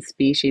common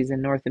species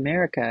in North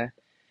America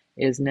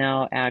is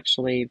now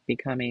actually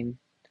becoming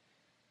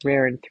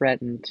rare and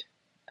threatened.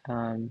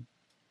 Um,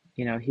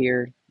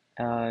 here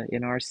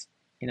in our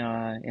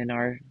in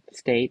our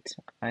state,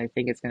 I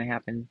think it's going to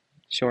happen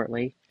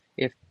shortly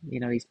if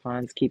these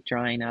ponds keep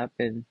drying up,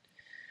 and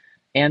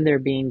they're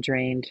being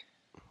drained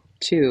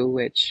too,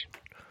 which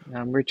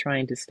we're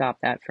trying to stop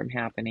that from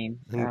happening.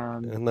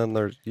 And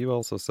then you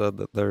also said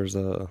that there's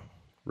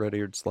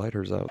red-eared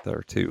sliders out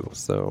there too.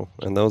 So,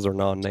 and those are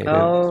non-native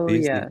Oh,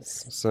 species.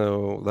 yes.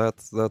 So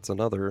that's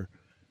another,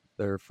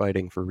 they're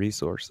fighting for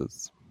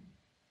resources,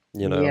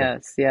 you know.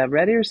 Yes, yeah.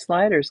 Red ear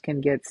sliders can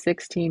get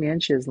 16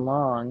 inches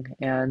long,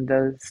 and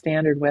the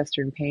standard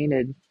Western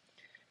painted,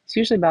 it's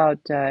usually about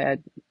at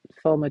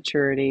full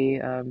maturity,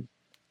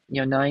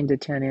 9 to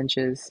 10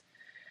 inches,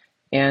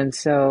 and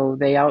so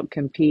they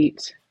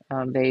outcompete.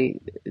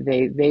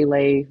 They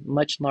lay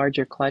much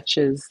larger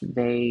clutches.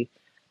 They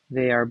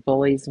are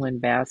bullies when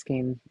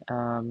basking,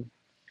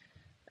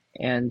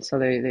 and so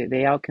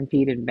they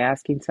outcompete in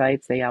basking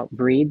sites. They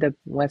outbreed the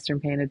Western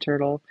painted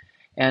turtle,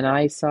 and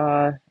I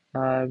saw.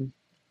 Um,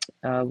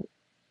 uh,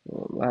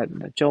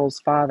 Joel's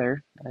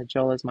father.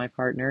 Joel is my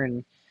partner,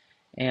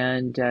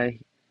 and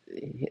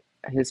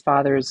his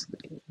father's,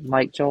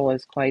 like Joel,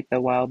 is quite the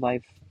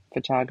wildlife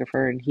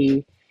photographer, and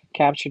he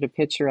captured a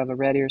picture of a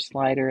red ear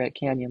slider at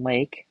Canyon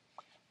Lake.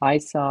 I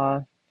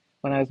saw,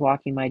 when I was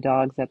walking my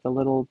dogs at the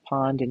little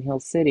pond in Hill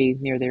City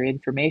near their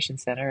information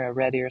center, a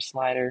red ear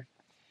slider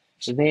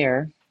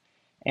there,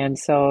 and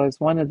so it's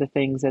one of the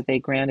things that they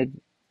granted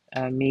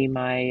me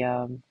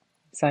my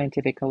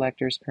scientific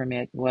collector's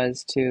permit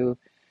was to,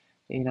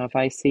 if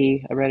I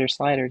see a red ear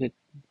slider, to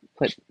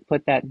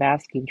put that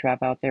basking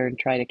trap out there and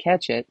try to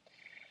catch it.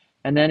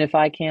 And then if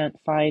I can't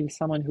find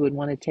someone who would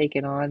want to take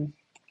it on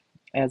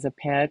as a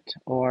pet,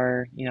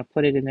 or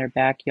put it in their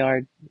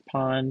backyard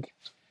pond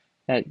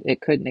that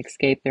it couldn't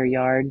escape their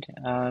yard,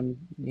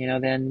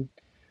 then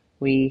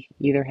we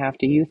either have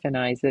to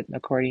euthanize it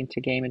according to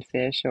Game and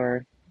Fish,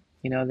 or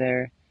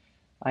there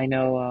I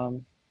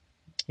know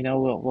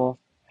we'll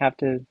have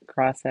to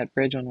cross that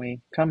bridge when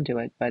we come to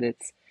it. But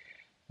it's,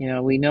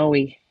 we know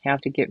we have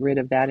to get rid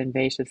of that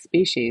invasive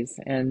species.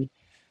 And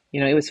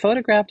it was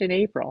photographed in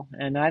April,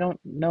 and I don't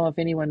know if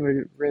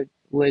anyone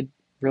would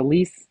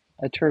release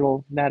a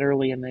turtle that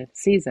early in the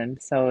season.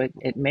 So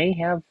it may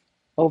have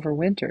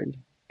overwintered,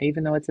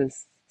 even though it's a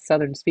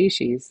southern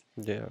species.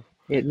 Yeah.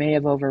 It may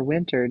have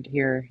overwintered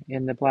here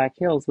in the Black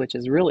Hills, which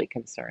is really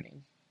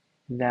concerning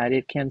that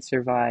it can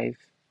survive.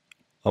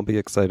 I'll be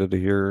excited to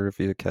hear if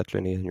you catch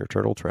any in your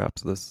turtle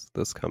traps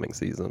this coming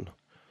season.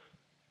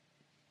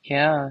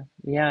 Yeah,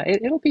 yeah,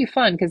 it'll be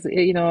fun because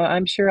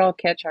I'm sure I'll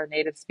catch our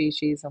native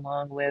species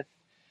along with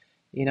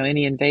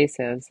any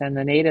invasives. And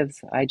the natives,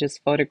 I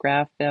just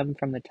photograph them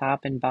from the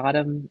top and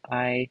bottom.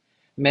 I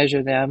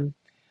measure them.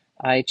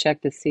 I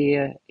check to see,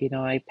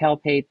 I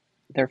palpate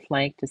their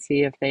flank to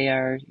see if they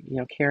are,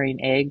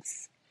 carrying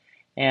eggs.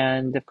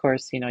 And of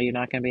course, you're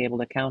not going to be able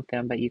to count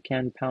them, but you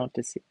can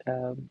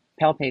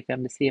palpate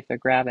them to see if they're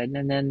gravid,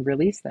 and then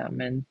release them.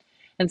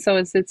 And so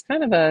it's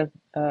kind of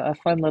a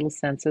fun little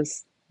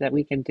census that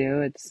we can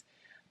do. It's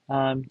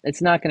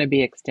not going to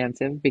be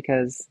extensive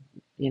because,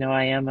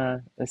 I am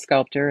a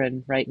sculptor,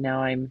 and right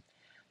now I'm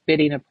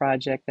bidding a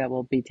project that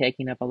will be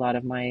taking up a lot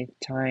of my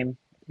time.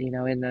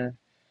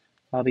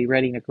 I'll be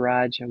renting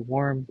a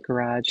warm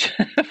garage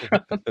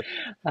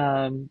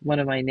from one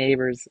of my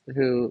neighbors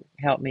who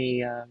helped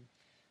me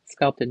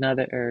sculpt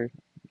another, or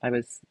I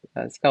was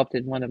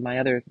sculpted one of my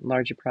other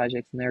larger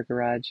projects in their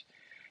garage.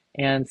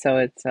 And so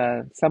it's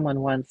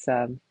someone wants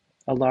a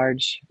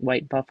large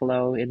white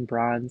buffalo in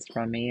bronze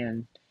from me,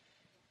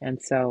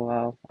 and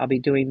so I'll be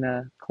doing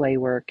the clay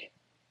work.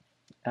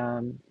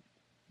 Um,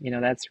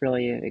 that's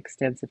really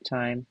extensive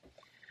time,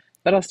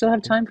 but I'll still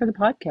have time for the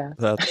podcast.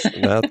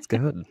 That's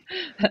good.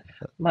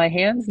 My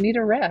hands need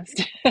a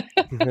rest,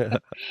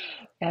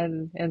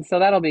 and so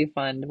that'll be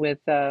fun with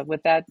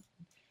that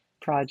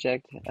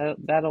project.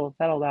 That'll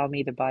allow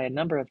me to buy a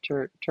number of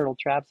turtle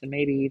traps and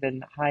maybe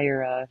even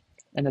hire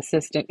an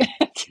assistant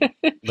to,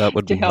 That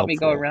would to be help me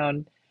go helpful.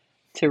 around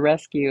to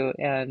rescue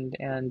and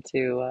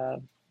to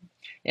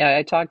yeah,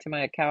 I talked to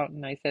my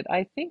accountant. I said,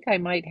 I think I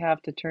might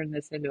have to turn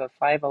this into a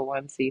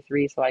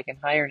 501(c)(3) so I can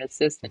hire an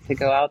assistant to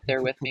go out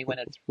there with me when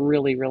it's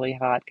really, really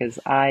hot because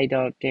I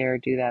don't dare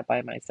do that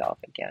by myself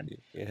again.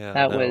 Yeah,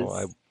 That no,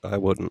 was, I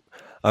wouldn't.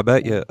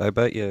 yeah, I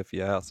bet you if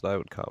you asked, I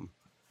would come,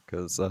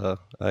 because I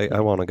yeah.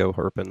 want to go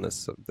herping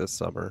this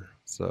summer.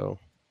 So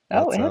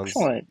Oh,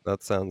 excellent.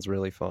 that sounds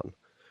really fun.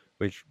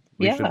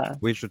 Yeah.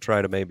 We should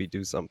try to maybe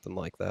do something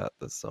like that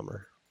this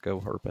summer. Go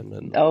herping,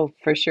 and Oh,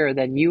 for sure.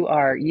 Then you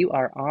are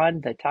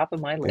on the top of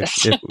my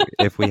list.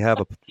 if we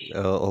have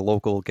a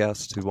local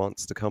guest who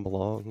wants to come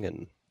along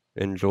and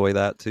enjoy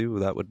that too,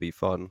 that would be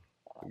fun.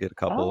 Get a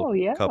Oh, couple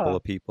yeah.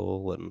 of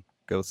people and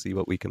go see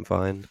what we can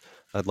find.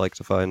 I'd like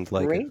to find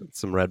like Great.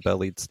 some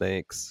red-bellied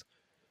snakes,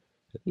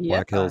 Yeah.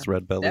 Black Hills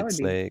That red-bellied would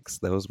be, snakes.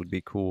 Those would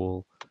be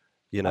cool.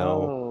 You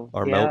know,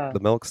 oh, yeah. the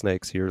milk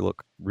snakes here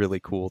look really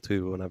cool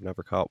too, and I've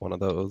never caught one of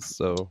those.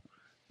 So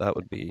that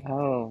would be,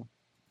 Oh,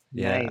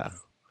 yeah,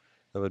 nice.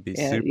 that would be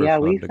Yeah, super yeah,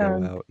 we fun to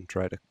go found out and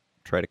try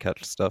to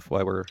catch stuff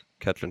while we're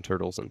catching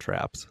turtles and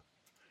traps.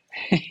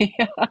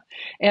 yeah.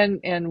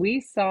 And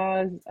we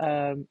saw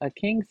a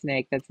king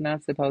snake that's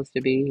not supposed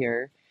to be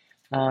here.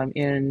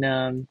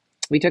 In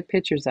We took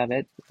pictures of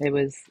it. It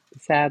was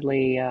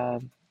sadly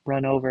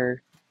run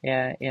over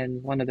in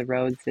one of the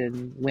roads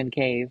in Wind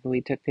Cave.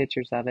 We took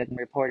pictures of it and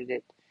reported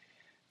it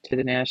to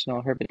the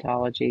National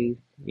Herpetology,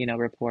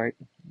 report,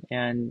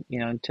 and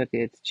took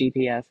its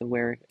GPS of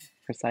where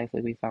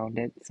precisely we found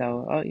it.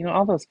 So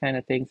all those kind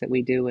of things that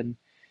we do, and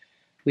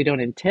we don't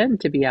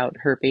intend to be out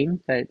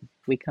herping, but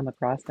we come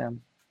across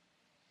them.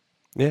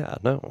 Yeah,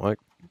 no, like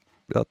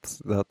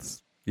that's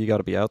you got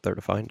to be out there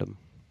to find them.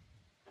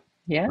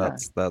 Yeah,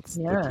 That's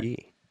the yeah,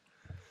 key.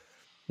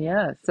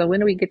 yeah. So when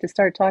do we get to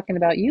start talking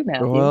about you,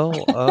 Matthew?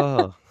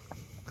 Well,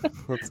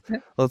 let's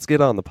let's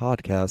get on the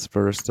podcast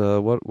first.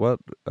 What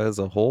as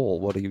a whole,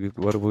 what do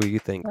you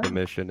think the Oh,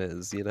 mission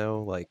is? You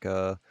know, like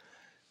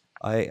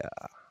I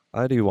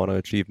I do want to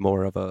achieve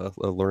more of a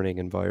learning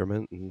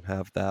environment and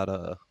have that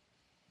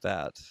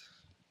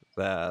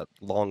that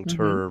long mm-hmm,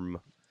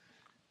 term.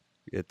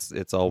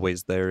 It's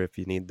always there if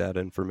you need that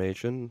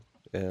information,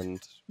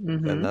 and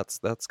mm-hmm.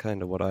 that's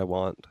kind of what I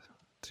want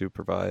to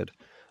provide.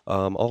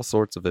 All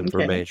sorts of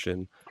Okay.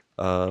 information,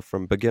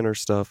 from beginner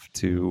stuff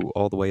to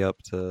all the way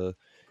up to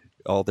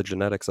all the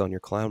genetics on your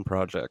clown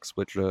projects,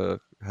 which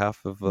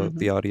half of Mm-hmm,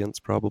 the audience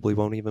probably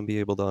won't even be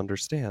able to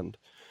understand.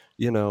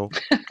 You know,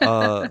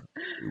 uh,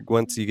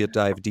 once you get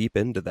dive deep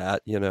into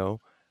that, you know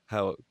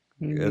how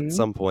at mm-hmm,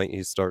 some point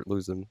you start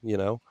losing. You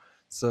know,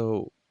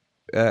 so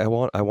I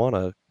want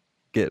to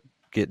get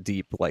get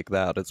deep like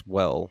that as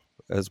well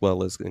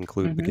as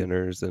include mm-hmm,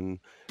 beginners and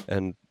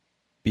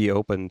be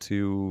open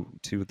to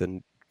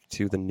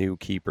the new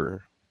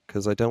keeper,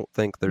 because I don't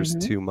think there's mm-hmm.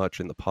 too much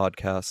in the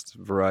podcast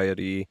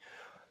variety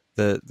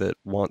that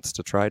wants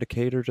to try to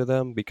cater to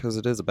them, because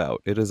it is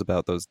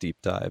about those deep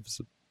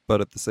dives.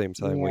 But at the same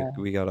time, Yeah.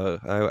 we gotta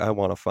I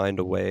want to find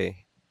a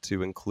way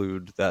to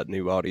include that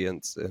new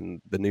audience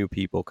and the new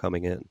people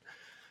coming in.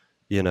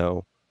 You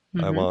know,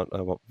 Mm-hmm.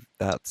 I want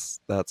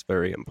that's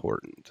very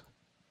important.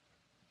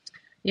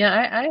 Yeah,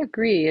 I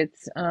agree.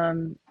 It's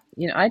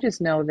I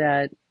just know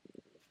that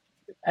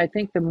I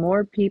think the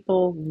more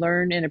people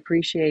learn and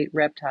appreciate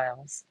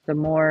reptiles, the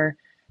more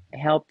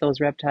help those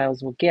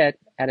reptiles will get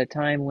at a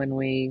time when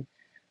we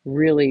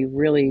really,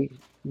 really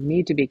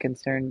need to be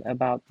concerned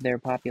about their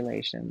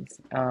populations,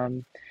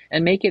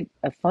 and make it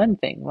a fun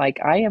thing. Like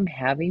I am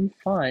having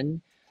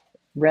fun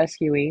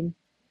rescuing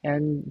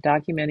and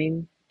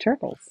documenting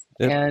turtles.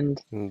 It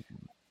And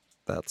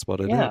That's what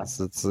it yeah, is.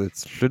 It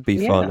should be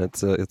fun. yeah.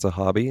 It's a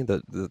hobby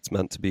that's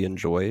meant to be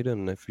enjoyed,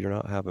 and if you're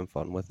not having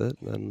fun with it,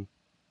 then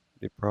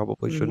you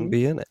probably shouldn't Hmm.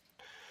 be in it.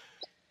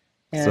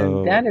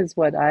 And So that is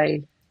what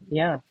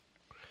yeah.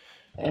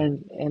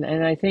 And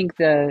I think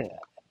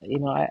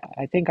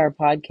I think our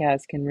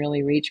podcast can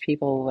really reach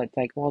people that's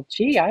like, well,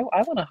 gee, I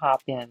want to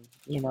hop in,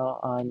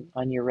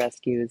 on your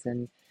rescues,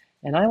 and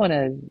I want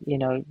to,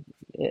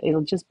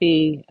 it'll just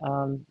be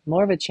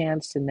more of a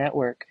chance to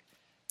network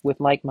with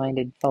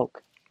like-minded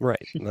folk.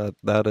 right,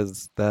 that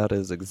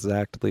is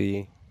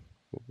exactly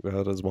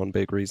that is one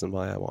big reason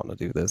why I want to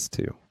do this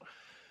too.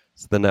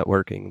 It's the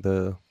networking,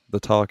 the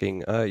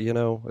talking. You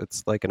know,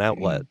 it's like an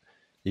outlet.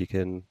 You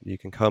can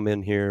come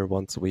in here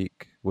once a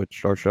week,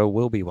 which our show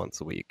will be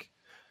once a week,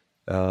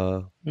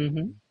 uh,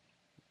 Hmm.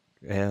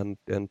 and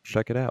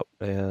check it out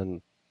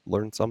and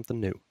learn something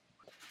new.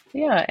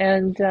 Yeah,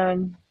 and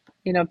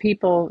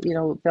people,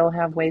 they'll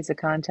have ways of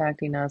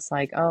contacting us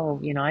like,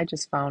 oh, I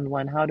just found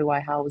one. How do I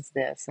house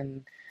this?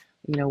 And,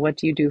 what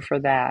do you do for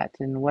that?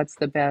 And what's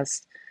the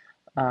best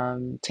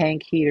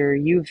tank heater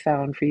you've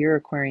found for your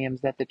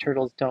aquariums that the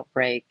turtles don't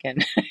break?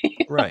 And,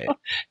 Right.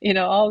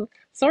 all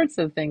sorts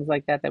of things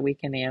like that that we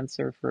can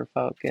answer for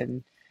folk.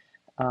 And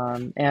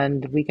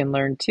we can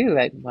learn too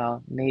that,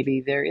 well,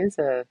 maybe there is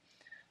a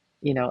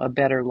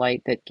better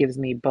light that gives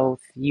me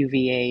both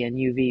UVA and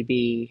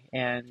UVB.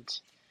 And,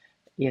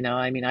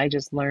 I mean, I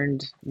just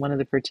learned one of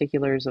the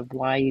particulars of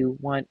why you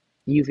want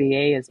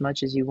UVA as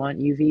much as you want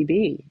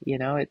UVB.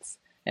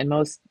 And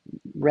most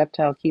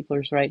reptile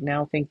keepers right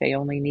now think they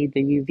only need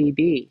the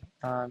UVB.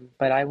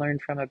 But I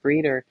learned from a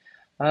breeder,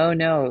 oh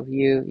no,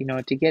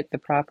 to get the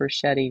proper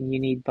shedding, you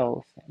need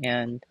both.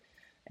 And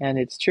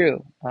it's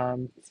true.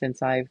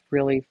 Since and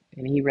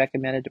he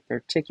recommended a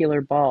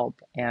particular bulb,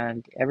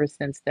 and ever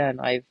since then,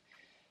 I'm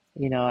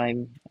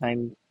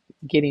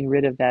getting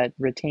rid of that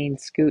retained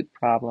scoot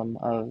problem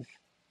of,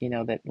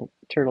 that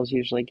turtles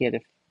usually get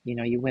if,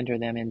 you winter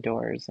them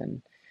indoors.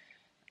 And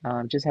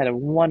just had a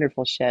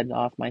wonderful shed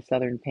off my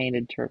southern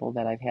painted turtle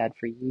that I've had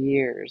for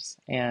years.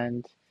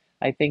 And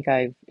I think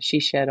she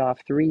shed off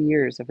 3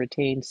 years of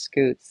retained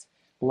scoots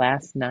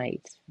last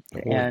night.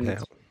 Holy And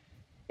cow.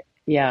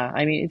 yeah,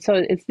 I mean, so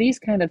it's these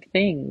kind of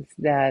things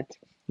that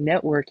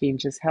networking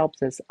just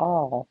helps us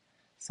all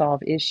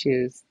solve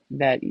issues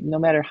that no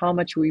matter how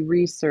much we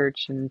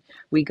research and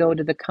we go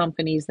to the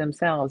companies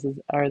themselves,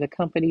 are the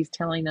companies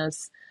telling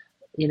us,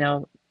 you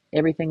know,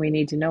 everything we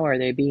need to know? Are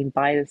they being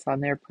biased on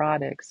their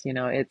products?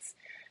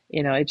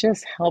 It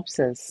just helps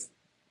us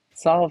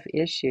solve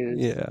issues,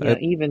 Yeah.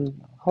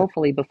 even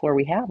hopefully before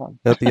we have them.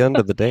 At the end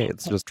of the day,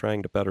 it's just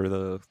trying to better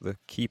the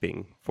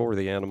keeping for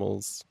the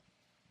animals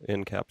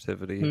in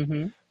captivity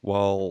Mm-hmm.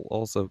 while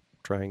also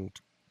trying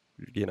to,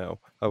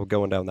 I would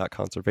going down that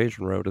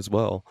conservation road as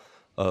well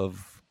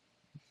of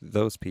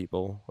those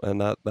people,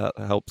 and that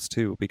helps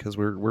too because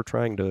we're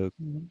trying to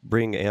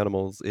bring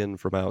animals in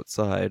from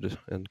outside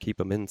and keep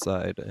them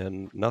inside,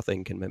 and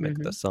nothing can mimic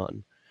the Mm-hmm.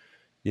 sun.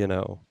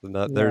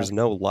 There's Yes.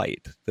 no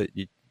light that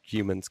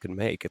humans can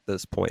make at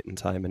this point in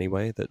time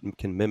anyway that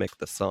can mimic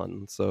the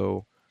sun.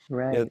 So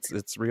Right.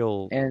 it's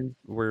real. And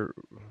We're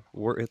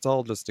it's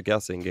all just a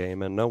guessing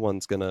game, and no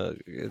one's gonna.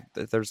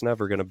 There's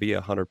never gonna be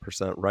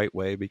 100% right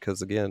way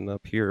because again,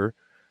 up here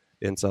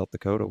in South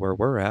Dakota where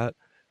we're at,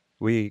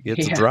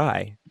 it's yeah,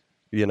 dry.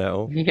 You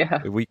know,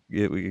 yeah. we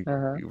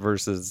Uh-huh.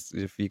 versus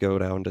if you go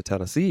down to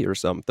Tennessee or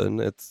something,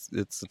 it's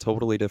a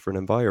totally different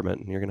environment,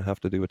 and you're gonna have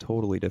to do a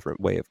totally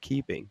different way of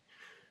keeping.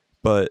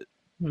 But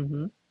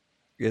Mm-hmm.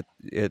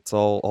 it's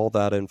all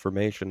that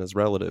information is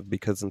relative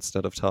because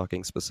instead of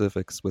talking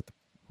specifics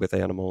with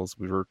animals,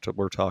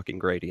 we're talking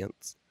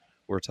gradients.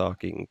 We're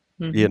talking,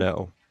 you Mm-hmm.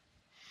 know,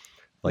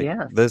 like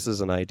Yes. this is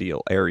an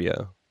ideal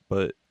area,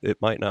 but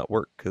it might not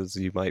work because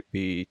you might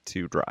be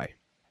too dry,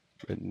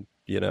 and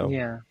Yeah.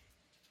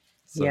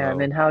 Yeah. And so.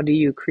 then how do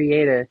you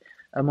create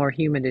a more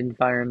humid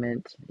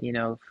environment,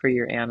 for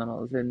your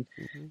animals? Mhm.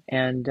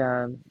 And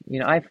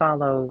I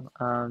follow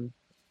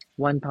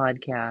one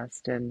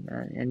podcast and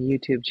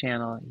YouTube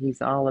channel.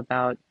 He's all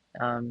about,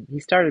 he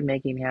started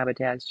making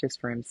habitats just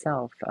for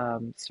himself,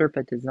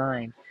 Serpa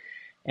Design.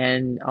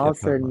 And all Yep, of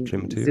a I watch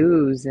him sudden, too.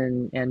 zoos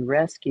and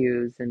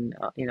rescues and,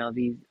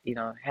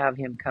 have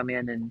him come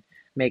in and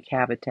make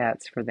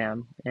habitats for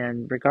them.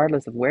 And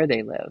regardless of where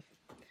they live,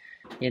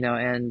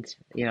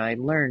 I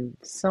learned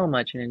so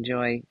much and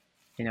enjoy,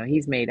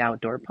 he's made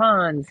outdoor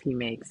ponds, he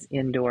makes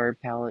indoor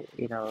pallet,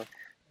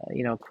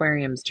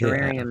 aquariums, Yeah,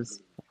 terrariums,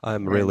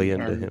 I'm really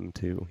into and him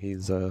too.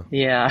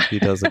 yeah, He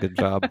does a good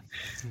job.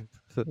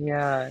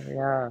 yeah,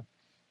 yeah.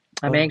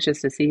 I'm Oh,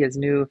 anxious to see his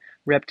new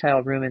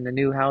reptile room in the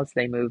new house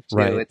they moved to.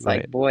 right, It's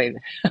like, right. boy,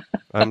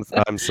 I'm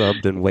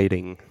subbed and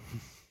waiting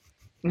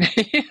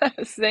yeah,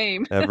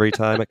 same. every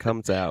time it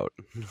comes out.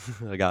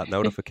 I got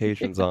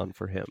notifications on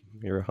for him.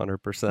 You're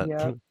 100%.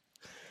 Yeah,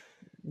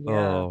 yeah,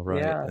 Oh,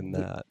 right, yeah. and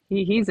that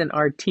He's an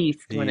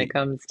artiste when it he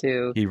comes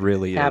to he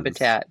really is.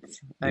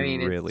 habitats. I He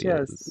mean, it's really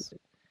just, is.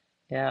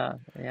 yeah,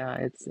 yeah,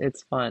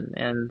 it's fun,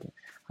 and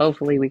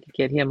hopefully we could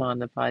get him on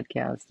the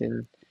podcast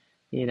and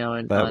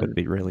and That would on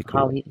be really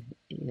how cool.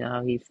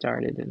 he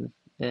started, and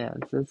yeah,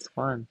 it's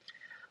fun.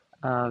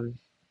 Um,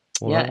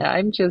 yeah, Well,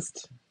 I'm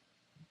just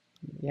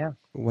yeah,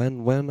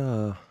 when when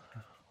uh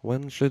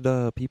when should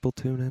people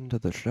tune into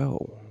the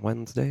show?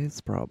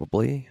 Wednesdays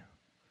probably.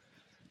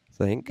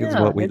 Think is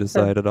yeah, what we it's a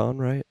decided on,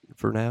 right?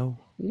 For now.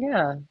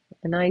 yeah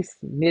a nice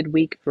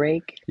midweek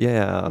break,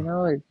 Yeah,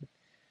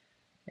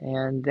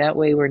 and that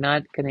way we're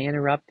not going to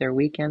interrupt their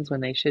weekends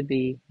when they should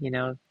be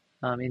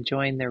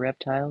enjoying their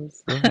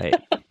reptiles right.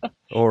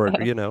 Or, or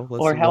listen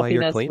while helping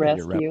you're us cleaning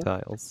your rescue.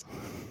 reptiles.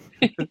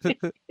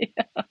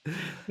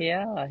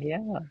 Yeah,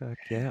 yeah, Heck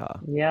yeah.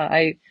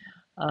 yeah.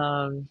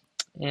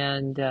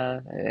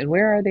 And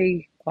where are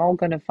they all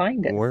going to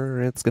find us?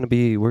 We're gonna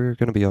be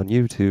on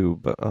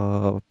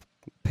YouTube,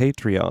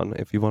 Patreon.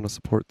 If you want to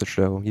support the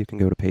show, you can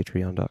go to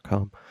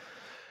patreon.com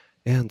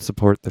and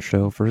support the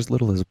show for as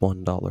little as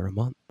 $1 a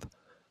month.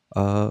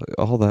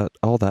 all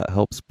that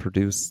helps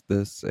produce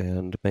this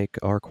and make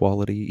our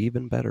quality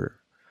even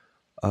better.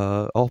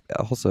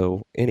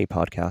 Also, any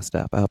podcast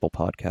app, Apple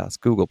Podcasts,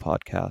 Google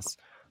Podcasts,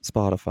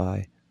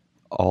 Spotify,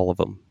 all of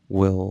them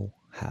will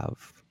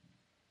have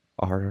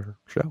our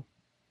show.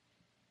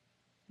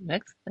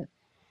 Excellent.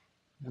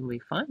 It'll be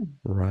fun.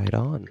 Right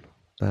on.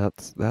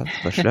 That's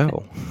the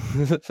show.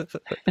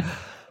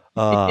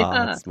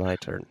 Yeah. It's my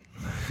turn.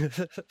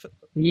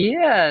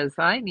 Yes,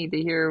 I need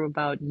to hear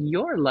about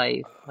your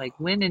life. Like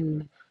when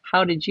and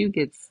how did you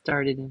get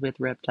started with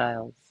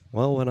reptiles?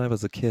 Well, when I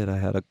was a kid, I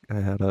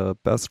had a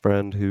best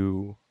friend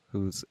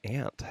whose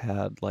aunt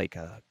had like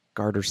a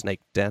garter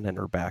snake den in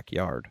her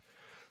backyard.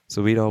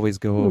 So we'd always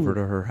go over Ooh.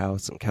 to her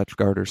house and catch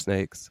garter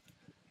snakes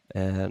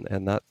and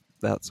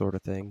that sort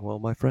of thing. Well,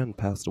 my friend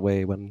passed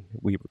away when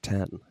we were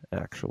 10,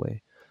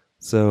 actually.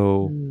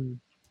 So Mm.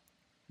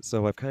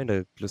 so I've kind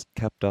of just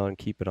kept on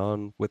keeping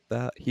on with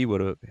that. He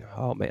would have,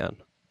 oh man,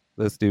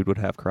 this dude would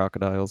have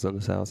crocodiles in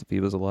his house if he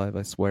was alive,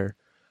 I swear.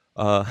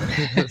 Uh,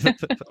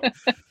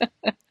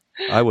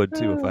 I would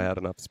too if I Oh, had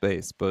enough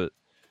space, but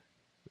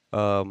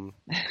um,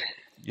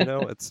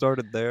 it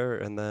started there,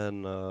 and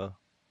then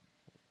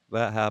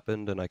that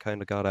happened, and I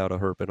kind of got out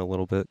of herping a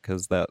little bit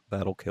because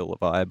that'll kill a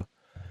vibe.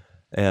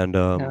 And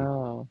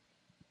oh,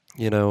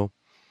 you know,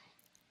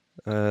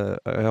 I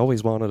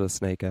always wanted a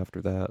snake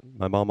after that.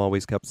 My mom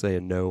always kept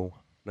saying no,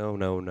 no,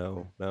 no,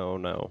 no, no,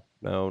 no,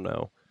 no,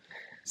 no.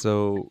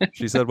 So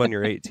she said when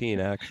you're 18,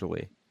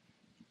 actually.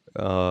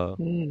 Uh,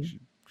 mm.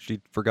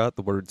 she forgot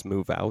the words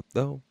move out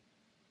though.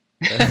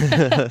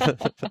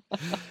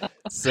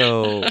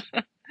 so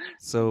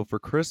so for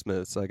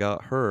Christmas, I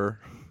got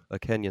her a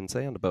Kenyan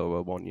sand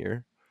boa one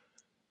year.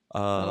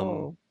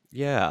 Um, Oh,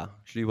 yeah,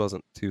 she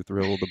wasn't too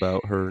thrilled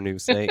about her new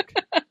snake.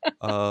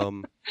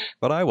 Um,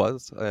 but I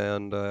was,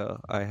 and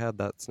I had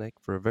that snake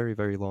for a very,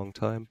 very long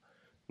time.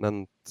 And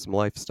then some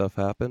life stuff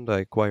happened. I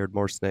acquired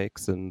more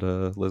snakes and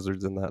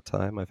lizards in that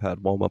time. I've had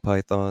Woma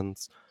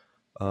pythons,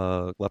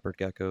 leopard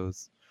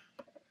geckos,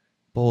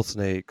 bull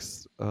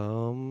snakes,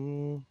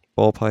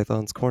 ball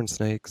pythons, corn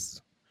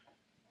snakes.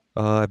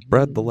 I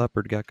bred the mm.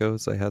 leopard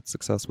geckos. I had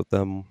success with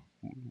them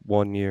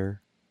one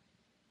year.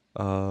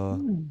 Uh,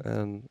 Mm.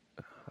 and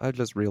I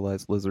just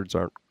realized lizards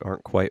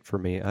aren't quite for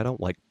me. I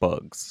don't like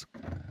bugs.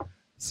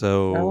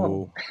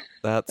 Oh, So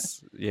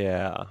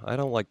yeah, I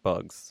don't like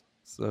bugs.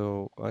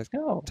 So I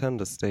oh. tend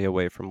to stay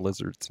away from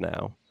lizards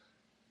now.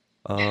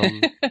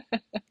 Um,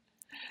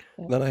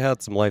 then I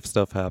had some life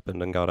stuff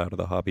happen and got out of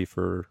the hobby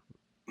for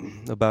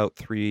about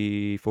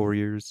 3, 4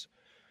 years,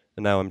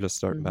 and now I'm just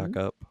starting Mm-hmm. back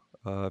up.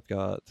 I've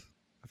got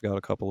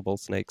a couple of bull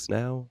snakes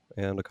now,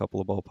 and a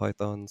couple of ball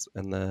pythons,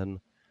 and then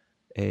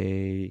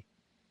a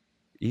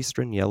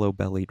eastern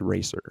yellow-bellied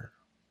racer.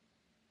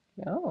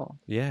 Oh.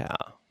 Yeah.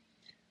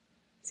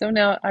 So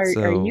now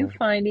are you So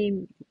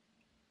finding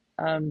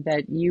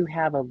that you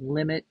have a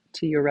limit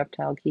to your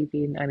reptile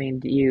keeping? I mean,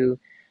 do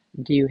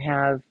you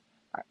have,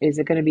 is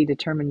it going to be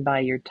determined by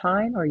your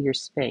time or your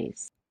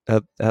space?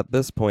 at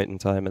this point in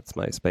time, it's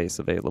my space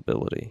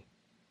availability.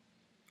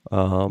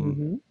 Um,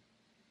 Mm-hmm.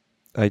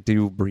 I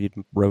do breed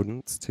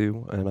rodents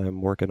too, and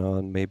I'm working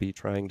on maybe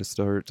trying to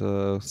start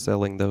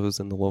selling those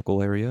in the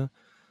local area.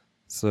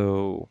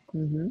 So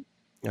Mm-hmm.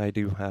 I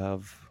do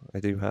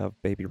have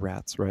baby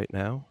rats right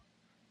now,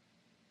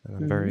 and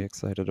I'm Mm-hmm. very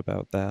excited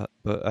about that.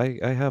 But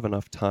I have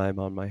enough time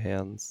on my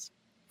hands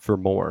for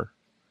more.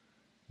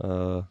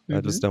 I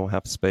Mm-hmm. just don't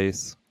have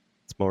space.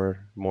 It's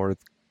more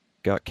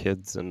got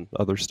kids and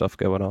other stuff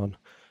going on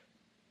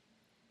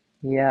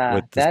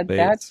Yeah, with the that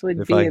space.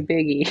 would If be a I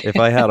biggie. if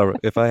I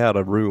had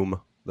a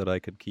room that I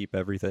could keep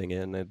everything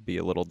in, it'd be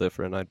a little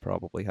different. I'd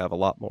probably have a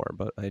lot more,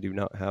 but I do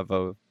not have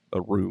a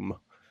room.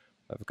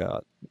 I've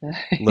got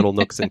little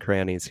nooks and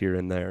crannies here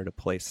and there to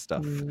place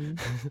stuff. Mm.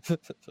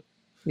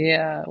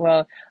 Yeah,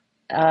 well,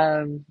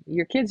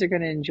 your kids are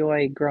going to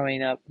enjoy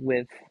growing up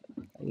with,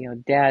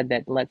 dad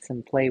that lets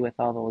them play with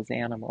all those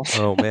animals.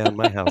 Oh man,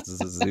 my house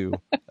is a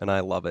zoo, and I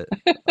love it.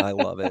 I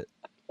love it.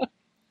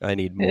 I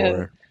need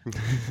Yeah, more.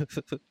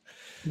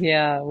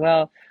 yeah,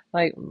 well,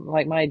 like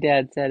my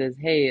dad said is,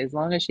 hey, as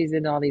long as she's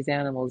in all these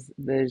animals,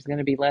 there's going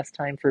to be less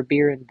time for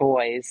beer and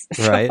boys.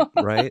 So, Right,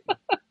 right.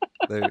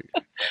 There,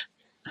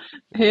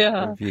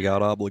 yeah. if you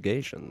got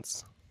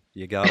obligations,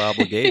 you got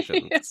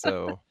obligations.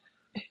 So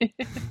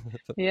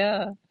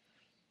Yeah.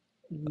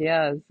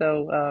 Yeah,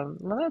 so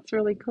well, that's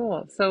really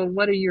cool. So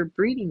what are your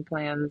breeding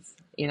plans,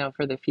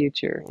 for the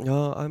future?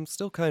 I'm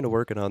still kind of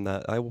working on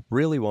that. I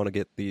really want to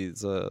get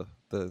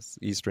this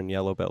eastern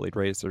yellow-bellied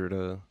racer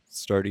to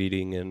start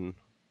eating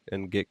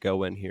and get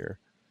going here.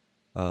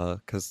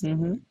 'Cause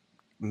Mm-hmm.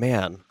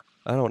 man,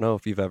 I don't know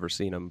if you've ever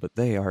seen them, but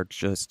they are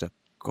just a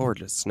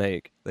gorgeous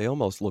snake. They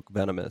almost look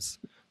venomous.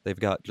 They've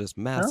got just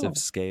massive Oh,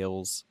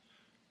 scales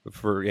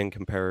for in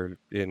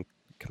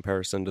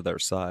comparison to their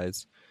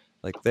size.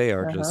 Like they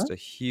are uh-huh. just a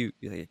huge,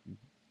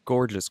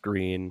 gorgeous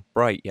green,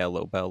 bright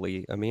yellow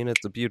belly. I mean,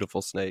 it's a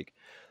beautiful snake.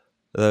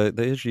 The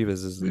issue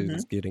is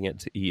Mm-hmm. getting it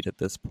to eat at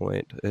this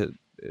point.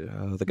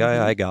 The guy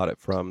Mm-hmm. I got it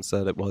from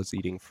said it was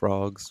eating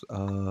frogs.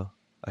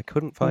 I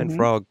couldn't find Mm-hmm.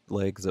 frog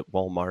legs at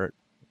Walmart.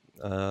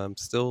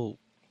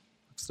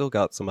 Still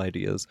got some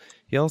ideas.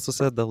 He also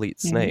said they'll eat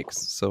Mm-hmm. snakes,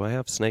 so I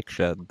have snake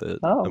shed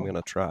that I'm Oh,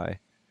 gonna try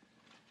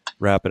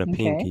wrapping a okay.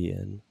 pinky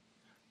in.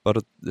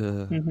 But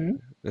Mm-hmm.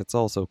 it's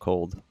also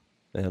cold,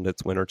 and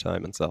it's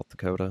wintertime in South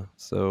Dakota,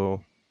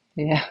 so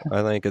Yeah.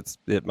 I think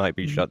it might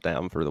be Mhm. shut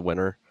down for the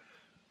winter.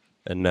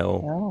 And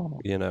no,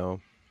 Oh. you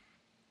know,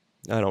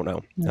 I don't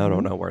know. I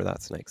don't Mm-hmm. know where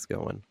that snake's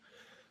going.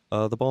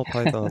 The ball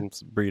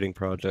python's breeding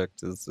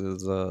project is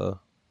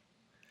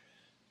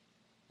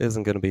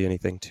isn't going to be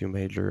anything too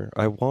major.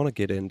 I want to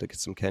get into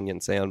some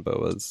Kenyan sand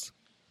boas.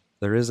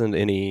 There isn't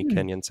any Hmm.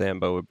 Kenyan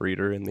sand boa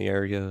breeder in the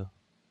area.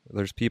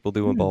 There's people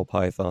doing Hmm. ball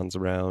pythons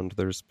around.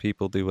 There's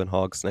people doing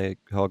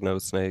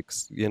hognose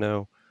snakes.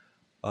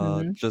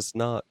 Mm-hmm. Just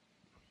not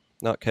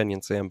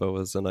Kenyan sand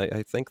boas, and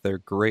I think they're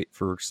great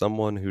for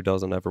someone who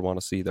doesn't ever want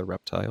to see their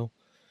reptile.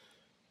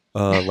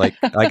 Like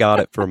I got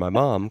it for my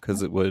mom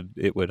because it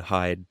would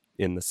hide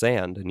in the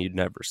sand and you'd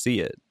never see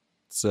it.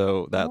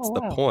 So Oh that's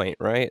the wow. point,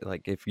 right?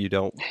 Like if you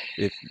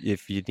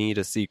need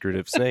a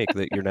secretive snake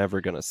that you're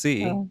never gonna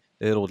see, Oh.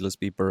 it'll just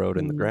be burrowed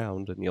in the Mm.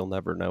 ground and you'll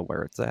never know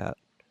where it's at.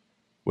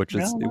 Which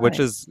is Oh which my.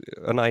 is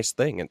a nice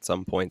thing at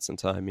some points in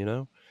time, you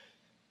know?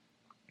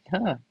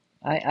 Huh.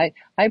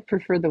 I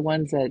prefer the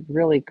ones that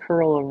really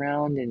curl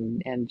around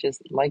and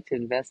just like to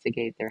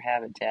investigate their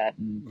habitat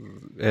and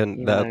And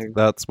you know that they're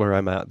that's where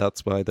I'm at.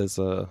 That's why this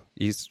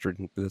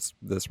eastern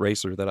this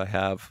racer that I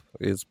have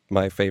is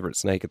my favorite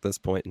snake at this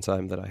point in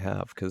time that I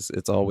have because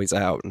it's always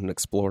out and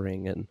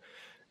exploring and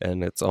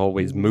it's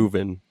always mm-hmm.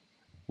 moving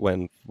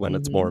when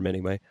it's Mm-hmm. warm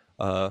anyway.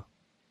 Uh,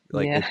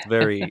 like Yeah.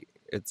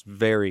 it's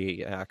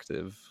very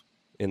active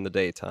in the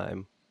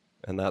daytime,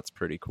 and that's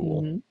pretty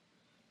cool. Mm-hmm.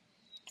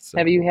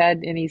 Have you So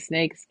had any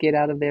snakes get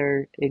out of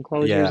their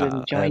enclosures yeah,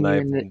 and join and you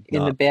I've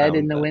in the not bed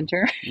in found the them.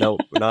 winter?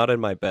 No, not in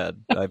my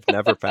bed. I've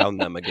never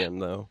found them again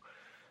though.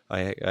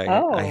 I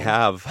Oh.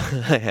 have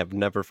I have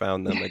never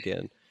found them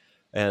again.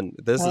 And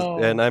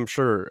Oh. I'm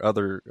sure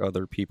other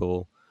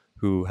people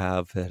who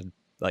have had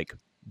like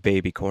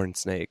baby corn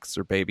snakes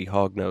or baby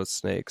hognose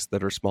snakes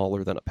that are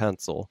smaller than a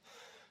pencil.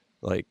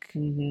 Like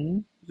Mm-hmm.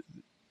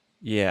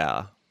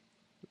 yeah,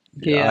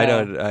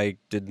 Yeah. I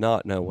did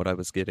not know what I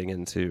was getting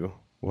into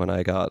when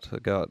I got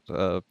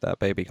that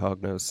baby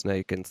hognose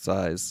snake in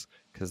size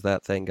because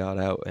that thing got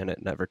out and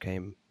it never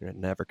came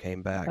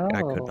back.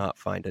 I could Oh. not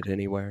find it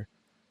anywhere.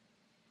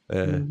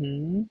 Uh,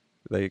 Mm-hmm.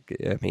 I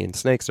mean,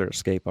 snakes are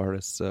escape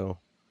artists, so.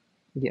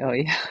 Oh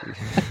yeah.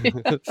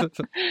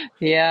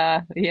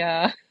 Yeah,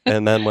 yeah.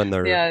 And then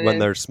Yeah, when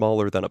they're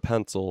smaller than a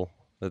pencil,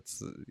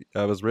 it's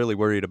I was really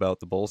worried about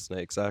the bull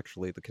snakes.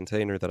 Actually, the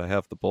container that I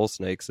have the bull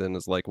snakes in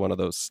is like one of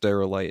those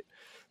sterilite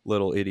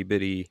little itty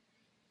bitty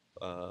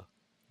uh,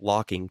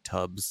 locking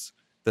tubs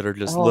that are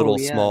just oh little,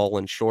 yeah. small,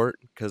 and short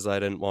because I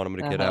didn't want them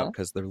to get out Uh-huh.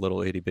 because they're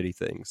little itty bitty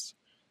things.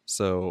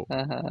 So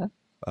Uh-huh.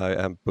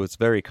 I was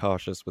very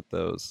cautious with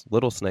those.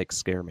 Little snakes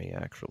scare me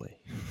actually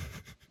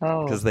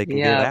because Oh, they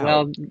can get yeah.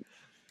 out. Well,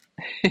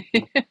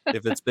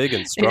 If it's big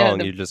and yeah,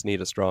 strong, you just need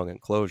a strong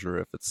enclosure.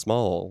 If it's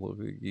small,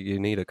 you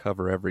need to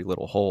cover every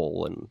little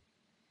hole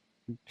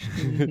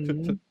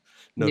hmm and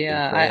nook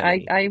and Yeah,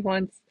 cranny.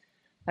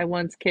 I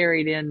once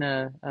carried in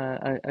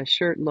a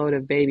shirt load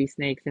of baby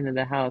snakes into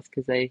the house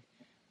because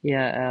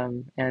yeah,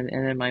 and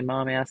then my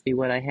mom asked me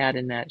what I had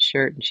in that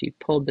shirt, and she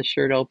pulled the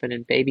shirt open,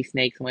 and baby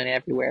snakes went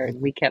everywhere,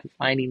 and we kept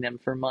finding them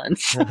for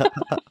months.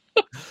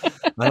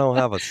 I don't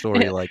have a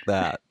story like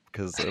that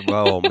because,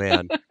 oh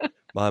man,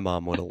 my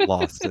mom would have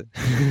lost it.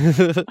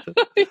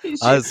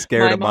 I was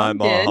scared My of my mom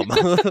did. mom.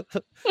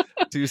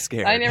 Too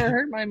I scared. never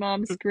heard my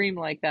mom scream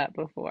like that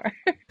before.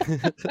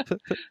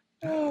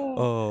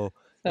 Oh, Oh,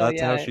 so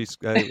that's how yeah.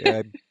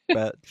 I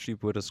bet she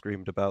would have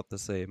screamed about the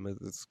same.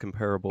 It's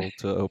comparable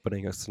to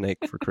opening a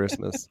snake for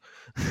Christmas.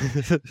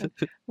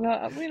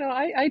 Well,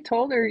 I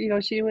told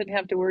her, she wouldn't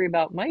have to worry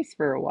about mice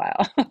for a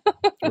while.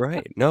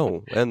 Right.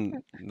 No, and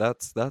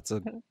that's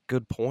a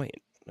good point.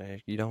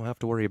 You don't have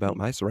to worry about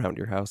mice around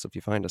your house if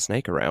you find a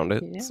snake around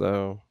it. Yeah,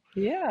 So,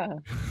 yeah.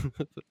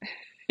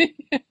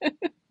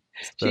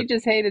 so She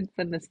just hated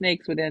when the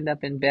snakes would end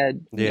up in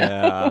bed,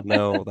 yeah,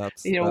 no,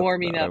 that's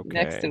warming not up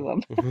next okay. to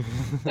them.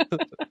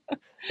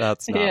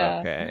 That's not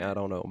Yeah, okay. I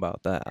don't know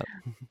about that.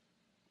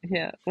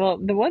 yeah. Well,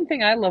 the one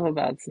thing I love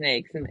about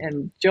snakes,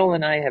 and Joel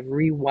and I have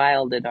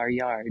rewilded our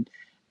yard,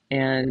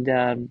 and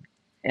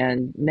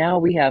now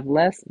we have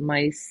less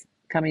mice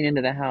coming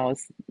into the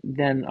house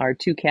than our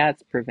two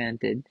cats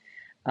prevented.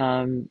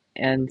 And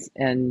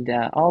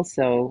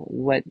also,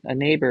 what a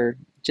neighbor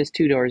just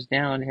two doors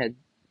down had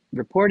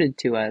reported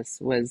to us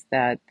was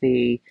that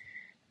the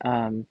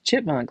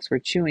chipmunks were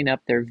chewing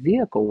up their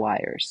vehicle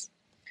wires.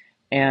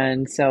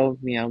 And so,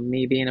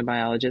 me being a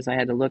biologist, I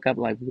had to look up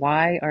like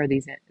why are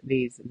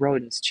these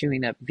rodents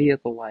chewing up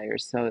vehicle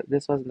wires? So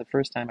this wasn't the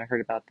first time I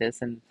heard about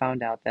this, and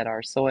found out that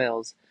our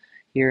soils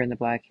here in the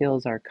Black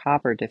Hills are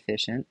copper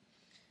deficient.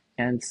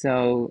 And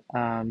so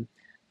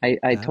I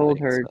That told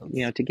makes her,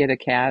 sense. to get a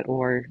cat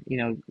or,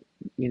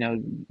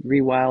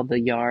 rewild the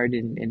yard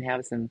and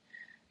have some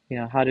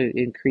how to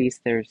increase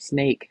their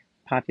snake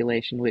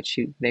population, which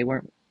they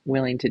weren't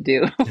willing to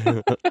do.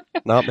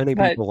 Not many But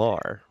people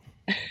are.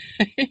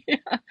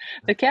 yeah,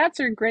 the cats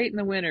are great in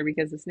the winter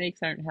because the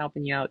snakes aren't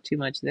helping you out too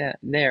much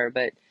there.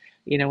 But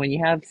when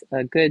you have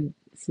a good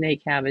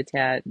snake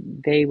habitat,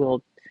 they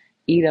will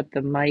eat up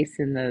the mice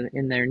in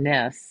their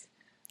nests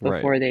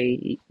Right. before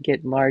they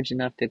get large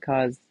enough to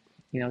cause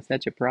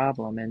such a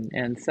problem.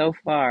 And so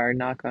far,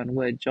 knock on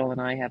wood, Joel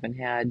and I haven't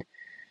had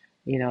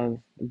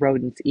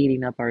rodents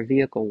eating up our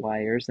vehicle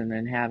wires and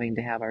then having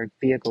to have our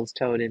vehicles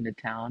towed into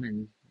town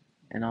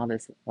and all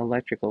this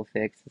electrical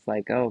fix. It's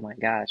like, oh my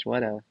gosh,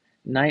 what a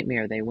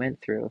nightmare they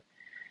went through.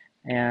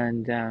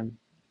 And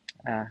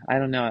I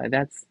don't know.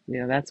 That's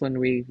when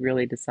we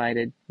really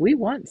decided we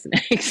want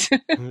snakes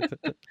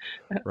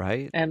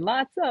Right? and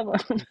lots of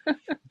them.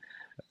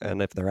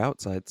 And if they're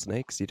outside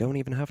snakes, you don't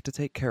even have to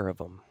take care of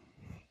them.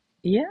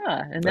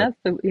 Yeah, and That that's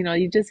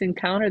you just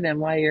encounter them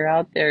while you're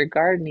out there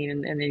gardening,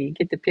 and then you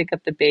get to pick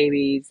up the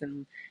babies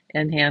and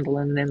handle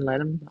them, and then let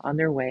them on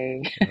their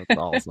way. that's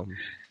awesome.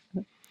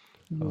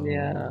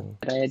 Yeah. Oh,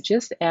 I had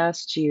just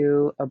asked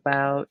you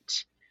about,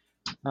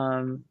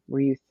 were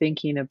you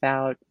thinking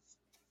about,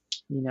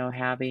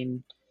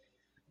 having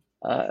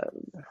uh,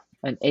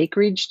 an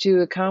acreage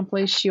to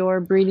accomplish your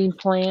breeding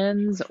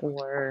plans,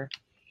 or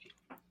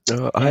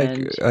uh, I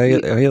and I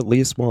you, I at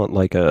least want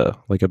like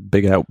a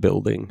big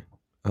outbuilding.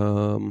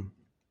 Um,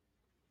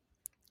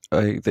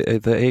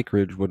 the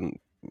acreage wouldn't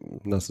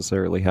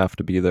necessarily have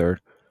to be there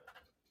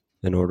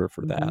in order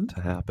for that hmm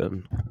to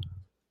happen.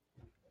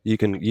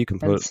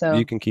 and You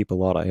so can keep a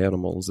lot of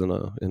animals in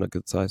a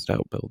good sized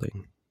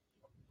outbuilding.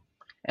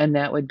 and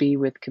that would be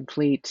with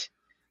complete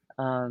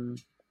um,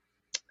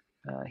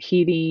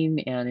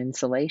 heating and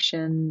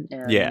insulation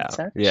and Yeah,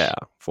 yeah, such.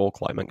 full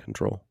climate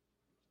control.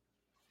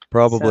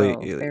 Probably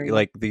So very,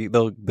 like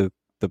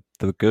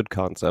the good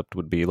concept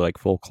would be like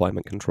full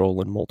climate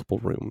control in multiple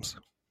rooms.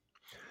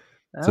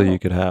 oh,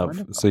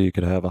 wonderful. So you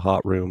could have a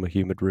hot room, a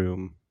humid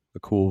room, a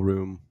cool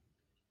room,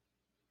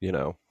 you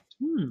know.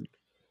 Hmm.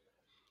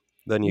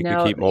 Then you could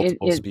Now keep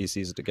multiple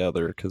species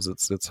together because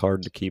it's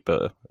hard to keep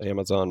a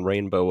Amazon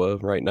rainboa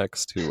right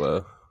next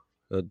to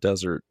a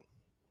desert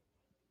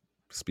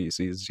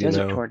species, you desert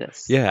know.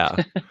 tortoise. Yeah,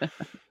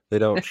 they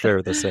don't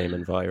share the same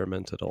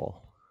environment at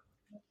all.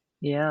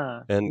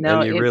 Yeah. And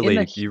Now in the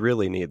you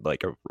really need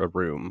like a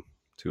room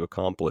to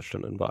accomplish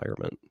an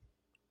environment.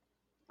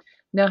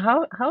 now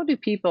how do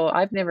people?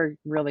 I've never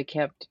really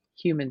kept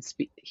humid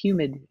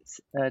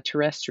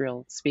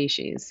terrestrial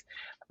species.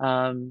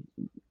 Um,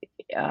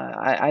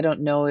 I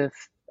don't know if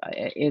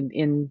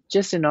in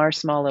just in our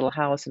small little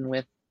house and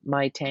with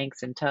my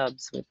tanks and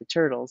tubs with the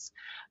turtles,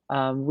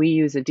 we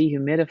use a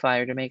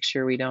dehumidifier to make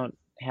sure we don't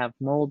have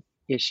mold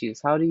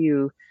issues. How do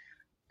you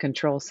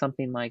control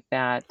something like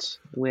that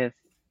with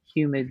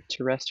humid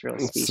terrestrial So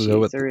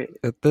species? Or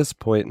at this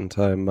point in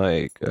time,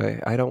 I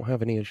don't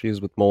have any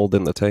issues with mold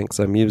in the tanks.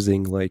 I'm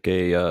using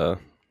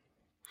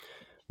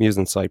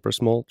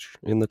cypress mulch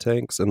in the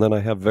tanks, and then I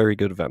have very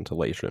good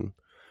ventilation.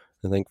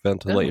 I think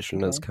oh,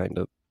 ventilation is okay. kind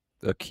of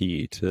a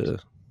key to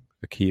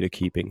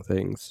keeping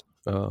things.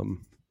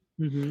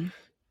 Mm-hmm.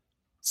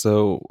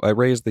 So I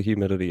raise the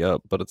humidity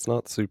up, but it's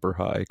not super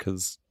high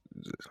because,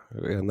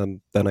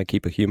 and then I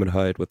keep a humid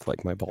hide with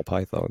like my ball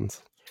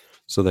pythons,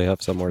 so they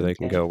have somewhere they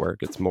can Okay. go where it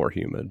gets more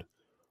humid.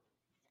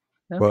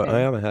 But I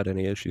Okay. haven't had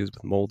any issues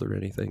with mold or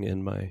anything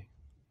in my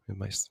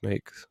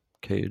snake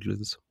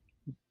cages.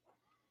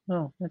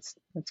 Oh, that's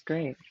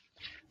great.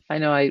 I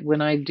know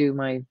when I do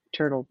my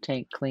turtle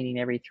tank cleaning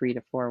every 3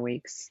 to 4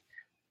 weeks,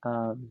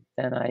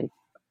 then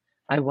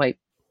I wipe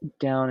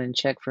down and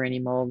check for any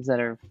molds that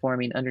are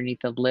forming underneath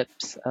the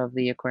lips of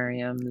the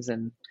aquariums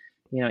and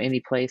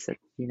any place that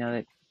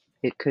that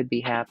it could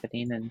be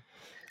happening, and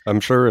I'm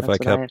sure if I that's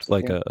what I have kept to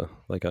do.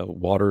 like a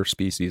water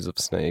species of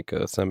snake,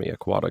 a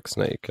semi-aquatic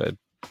snake, I'd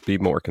be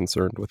more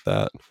concerned with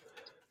that,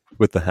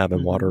 with the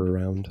having water hmm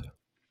around.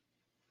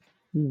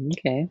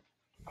 Okay.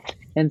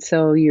 And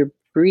so your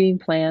breeding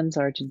plans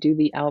are to do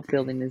the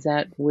outbuilding. Is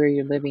that where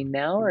you're living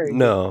now, or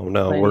you're No,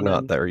 no, we're planning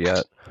not on? there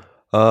yet.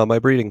 My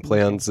breeding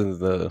Okay. plans in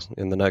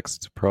the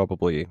next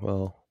probably,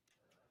 well,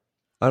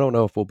 I don't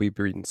know if we'll be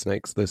breeding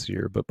snakes this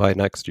year, but by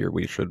next year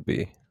we should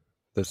be.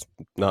 This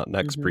not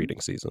next hmm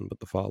breeding season, but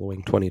the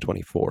following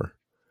 2024.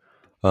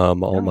 All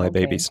Oh, my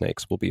baby okay.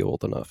 snakes will be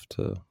old enough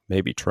to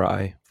maybe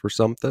try for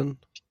something.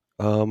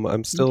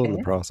 I'm still in the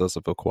Okay. process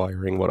of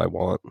acquiring what I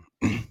want.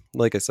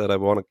 Like I said, I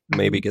want to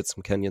maybe hmm get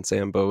some Kenyan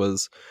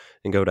Samboas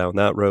and go down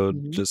that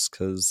road hmm just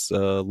because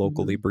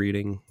locally hmm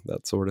breeding,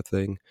 that sort of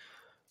thing.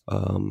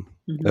 Um,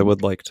 I hmm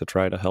would like to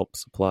try to help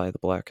supply the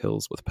Black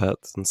Hills with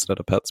pets instead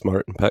of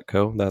PetSmart and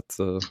Petco.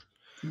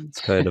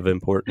 It's kind of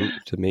important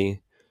to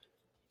me.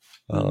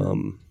 hmm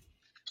Um,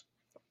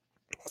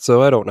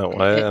 so I don't know.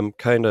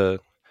 Eh,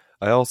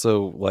 I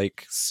also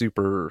like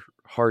super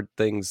hard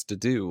things to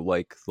do,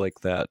 like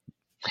that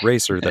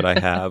racer that I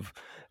have,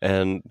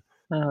 and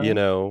you uh,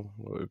 know,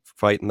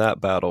 fighting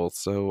that battle.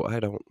 So I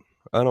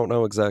don't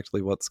know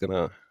exactly what's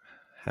gonna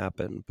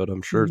happen, but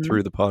I'm sure Mm-hmm.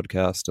 through the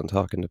podcast and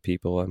talking to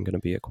people, I'm going to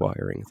be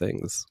acquiring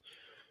things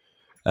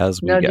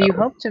as we Now, do you go.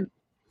 hope to?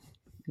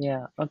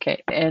 Yeah,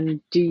 okay.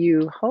 And do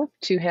you hope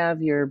to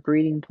have your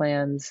breeding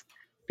plans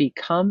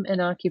become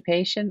an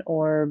occupation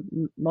or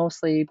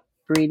mostly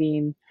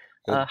breeding,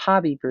 Uh,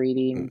 hobby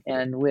breeding,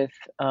 and with,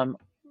 um,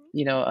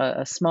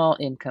 a small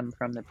income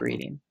from the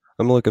breeding?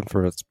 I'm looking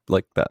for it's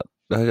like that.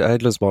 I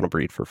just want to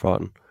breed for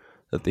fun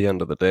at the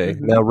end of the day.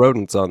 Mm-hmm. Now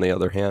rodents on the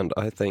other hand,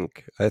 I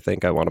think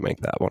I want to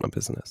make that one a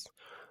business.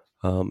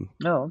 Um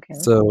Oh, okay.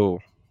 so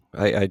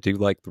I do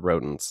like the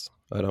rodents.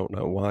 I don't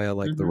know why I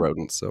like the Mm-hmm.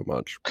 rodents so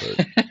much, but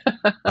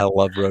I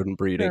love rodent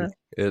breeding.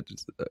 It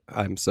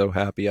I'm so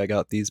happy I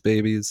got these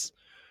babies.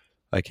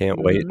 I can't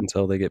wait Mm-hmm.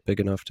 until they get big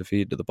enough to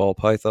feed to the ball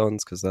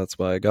pythons because that's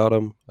why I got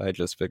them. I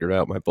just figured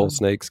out my bull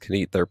snakes can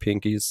eat their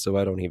pinkies, so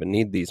I don't even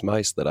need these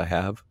mice that I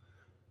have.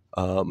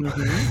 Um,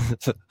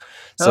 Mm-hmm.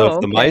 so if Oh,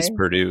 the mice okay.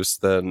 produce,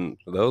 then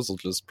those will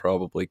just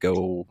probably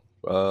go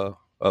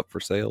up for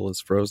sale as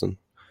frozen,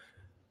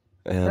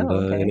 and Oh,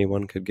 okay.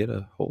 anyone could get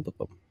a hold of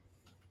them.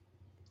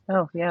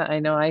 Oh, yeah, I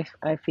know. I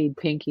feed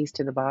pinkies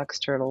to the box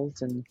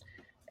turtles and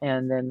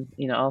then,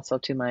 also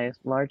to my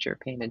larger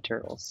painted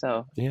turtles.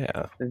 So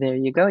Yeah, there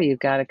you go. You've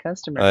got a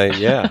customer.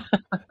 yeah,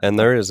 and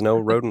there is no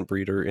rodent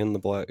breeder in the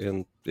black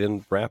in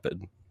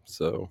Rapid,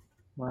 so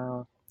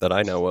Wow. that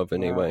I know of Wow.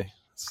 anyway.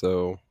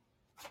 So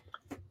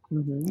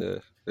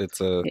Mhm.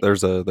 it's a Y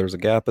there's a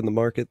gap in the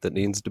market that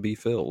needs to be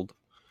filled,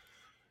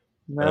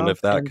 and Well,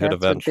 if that and could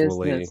that's what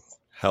eventually business.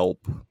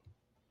 help,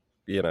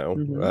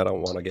 Mhm. I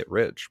don't want to get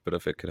rich, but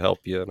if it could help,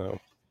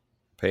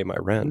 pay my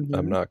rent,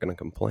 I'm Mhm. not going to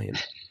complain.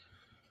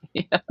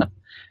 Yeah.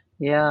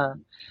 Yeah.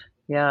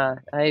 Yeah.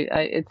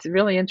 It's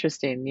really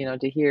interesting,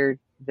 to hear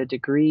the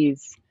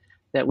degrees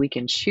that we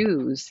can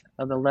choose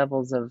of the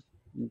levels of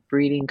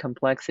breeding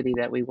complexity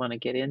that we wanna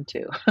get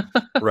into.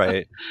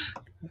 Right.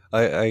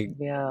 I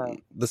Yeah.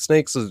 the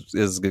snakes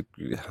is good.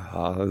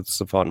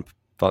 It's a fun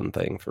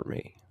thing for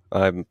me.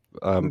 I'm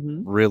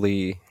Mhm.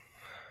 really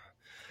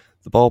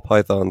the ball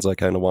pythons. I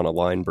kind of want to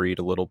line breed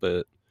a little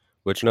bit,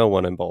 which no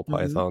one in ball Mhm.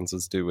 pythons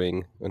is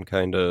doing, and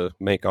kind of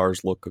make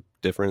ours look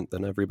different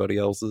than everybody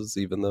else's,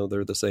 even though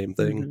they're the same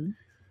thing. Mhm.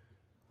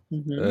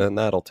 Mhm. And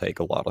that'll take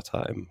a lot of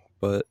time,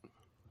 but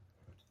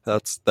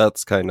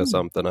that's kind of Hmm.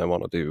 something I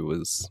want to do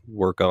is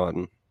work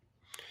on,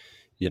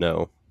 you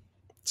know,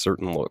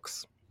 certain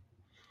looks,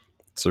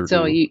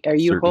 So certain are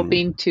you certain.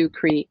 hoping to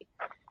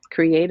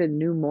create a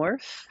new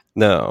morph?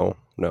 No,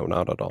 no,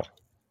 not at all.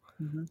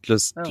 Mhm.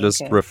 Just Oh,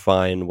 just okay.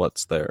 refine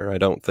what's there. I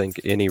don't think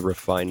any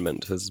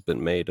refinement has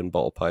been made in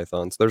ball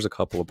pythons. There's a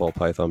couple of ball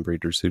python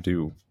breeders who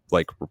do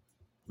like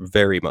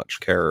very much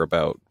care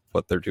about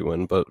what they're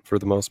doing, but for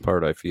the most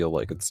part, I feel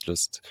like it's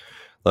just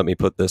let me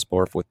put this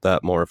morph with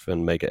that morph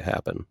and make it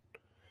happen.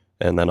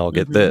 And then I'll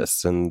get Mhm.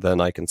 this, and then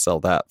I can sell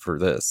that for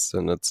this.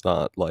 And it's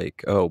not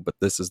like, oh, but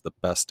this is the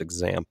best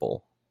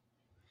example.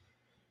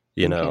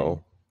 You Okay.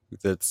 know,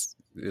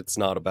 it's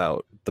not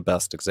about the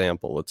best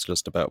example. It's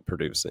just about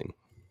producing.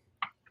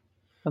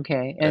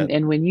 Okay. And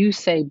And when you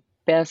say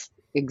best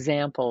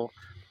example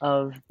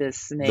of this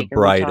the snake, are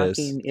we brightest,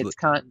 talking it's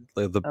con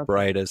the okay.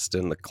 brightest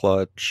in the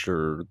clutch,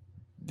 or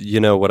you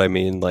know what I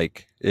mean?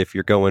 Like if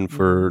you're going Mhm.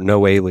 for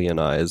no alien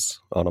eyes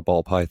on a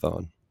ball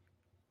python,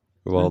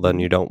 well, then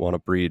Mhm. you don't want to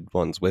breed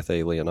ones with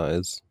alien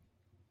eyes,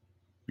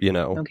 you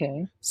know.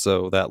 Okay.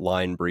 So that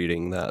line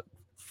breeding, that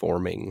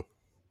forming,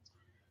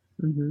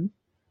 Mhm.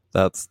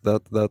 that's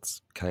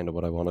kind of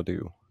what I want to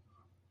do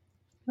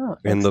Oh,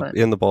 in the excellent.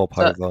 in the ball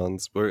So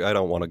pythons. But I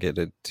don't want to get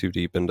it too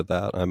deep into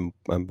that. I'm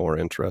more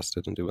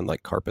interested in doing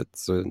like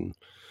carpets and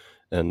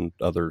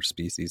other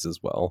species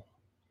as well.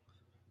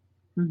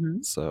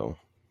 mhm. So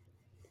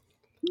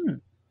Hmm.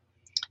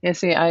 Yeah,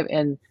 see,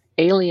 and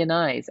alien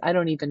eyes, I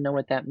don't even know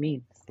what that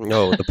means.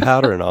 oh, the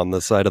pattern on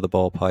the side of the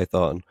ball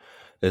python,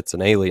 it's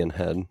an alien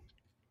head,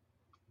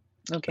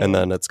 and Okay.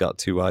 then it's got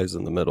two eyes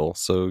in the middle.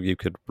 So you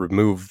could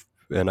remove,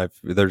 and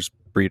there's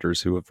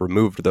breeders who have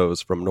removed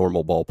those from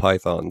normal ball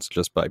pythons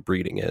just by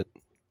breeding it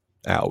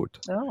out.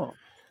 Oh.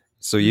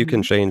 So you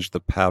can Mhm. change the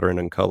pattern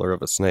and color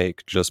of a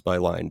snake just by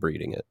line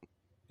breeding it.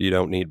 You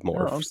don't need Oh,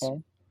 morphs,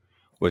 okay.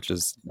 which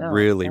is Oh,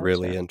 really,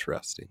 really gotcha.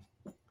 interesting.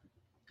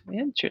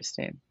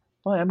 Interesting.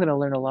 Boy, I'm gonna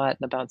learn a lot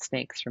about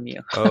snakes from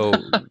you.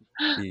 Oh,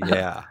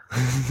 yeah.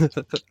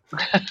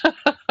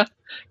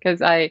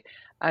 Because I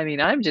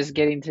mean, I'm just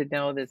getting to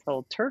know this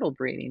whole turtle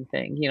breeding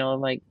thing,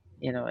 like,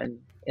 and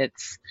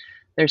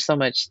there's so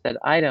much that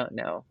I don't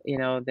know.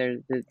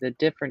 There's the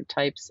different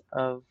types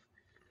of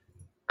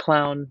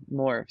clown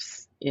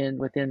morphs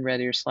within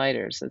Red Ear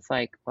Sliders. It's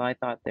like, well, I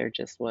thought there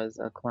just was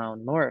a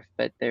clown morph,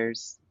 but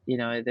there's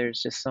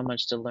just so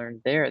much to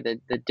learn there.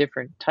 The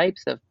different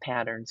types of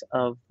patterns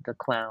of the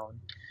clown.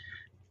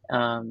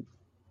 Um,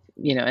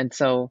 and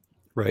so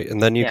Right,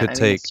 and then you yeah, could I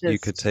mean, take it's you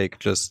could just take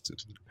just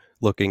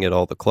looking at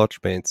all the clutch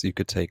mates, you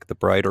could take the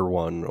brighter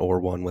one or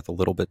one with a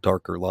little bit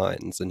darker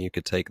lines, and you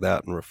could take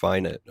that and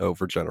refine it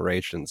over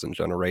generations and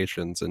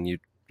generations, and you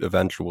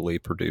eventually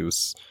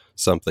produce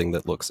something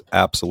that looks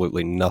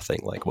absolutely nothing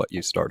like what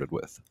you started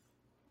with.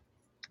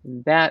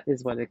 That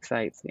is what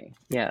excites me.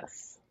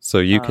 Yes. So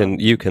you Um,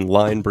 can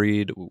line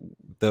breed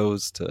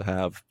those to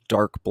have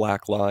dark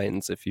black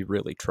lines if you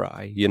really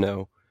try, you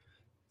know.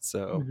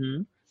 So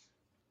hmm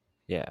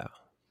yeah,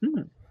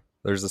 hmm.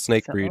 there's a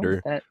snake So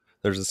breeder. that,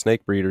 There's a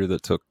snake breeder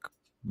that took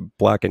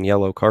black and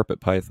yellow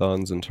carpet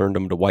pythons and turned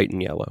them to white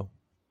and yellow.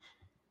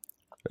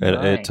 And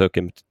it my, took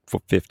him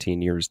for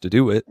 15 years to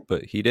do it,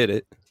 but he did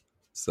it.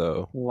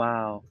 So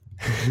wow,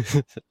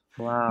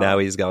 now wow.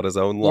 he's got his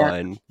own Yeah,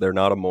 line. They're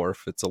not a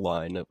morph, it's a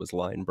line. It was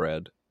line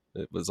bred.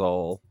 It was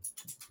all,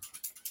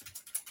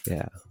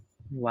 yeah.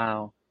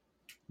 wow.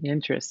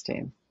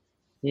 Interesting.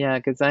 Yeah,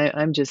 because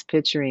I'm just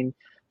picturing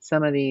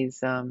some of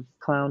these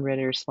clown red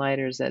ear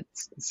sliders that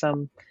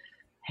some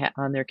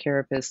on their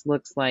carapace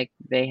looks like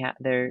they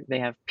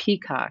have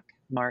peacock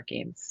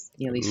markings,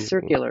 these Ooh,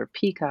 circular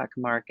peacock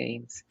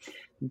markings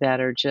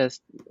that are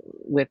just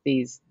with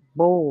these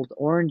bold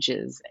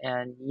oranges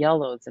and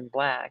yellows and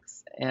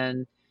blacks,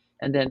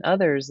 and then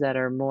others that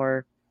are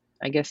more,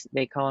 I guess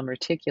they call them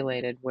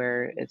reticulated,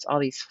 where it's all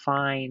these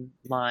fine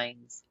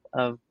lines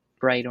of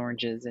bright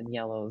oranges and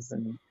yellows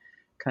and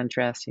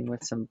contrasting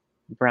with some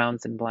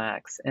browns and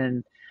blacks.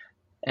 And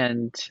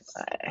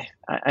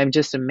I'm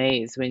just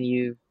amazed when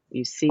you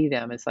see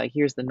them. It's like,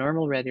 here's the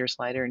normal red ear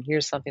slider, and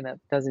here's something that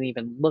doesn't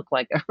even look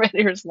like a red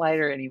ear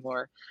slider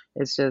anymore.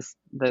 It's just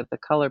the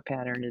color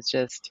pattern is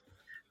just.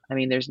 I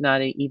mean, there's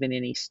not even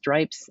any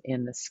stripes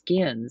in the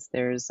skins.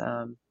 There's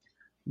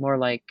more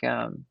like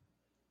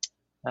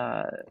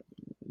uh,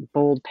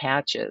 bold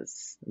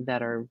patches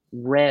that are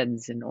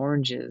reds and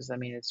oranges. I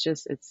mean,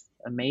 it's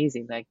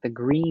amazing. Like the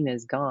green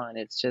is gone.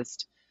 It's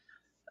just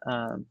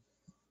um,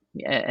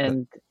 that,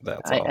 and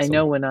that's I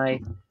know awesome. when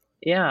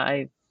yeah,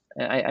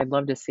 I'd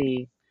love to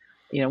see,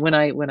 when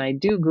I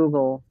do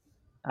Google,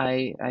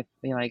 I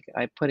like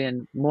I put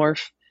in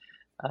morph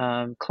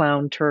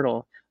clown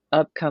turtle,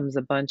 up comes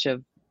a bunch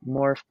of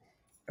morph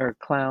or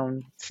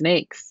clown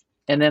snakes,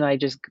 and then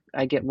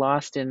I get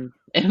lost in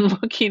in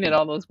looking at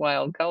all those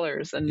wild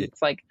colors, and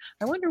it's like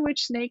I wonder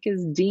which snake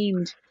is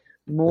deemed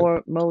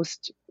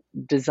most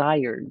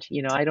desired.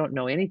 I don't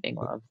know anything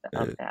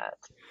of that.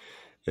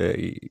 Uh,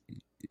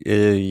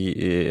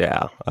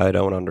 yeah, I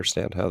don't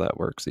understand how that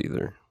works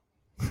either.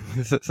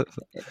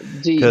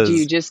 Do you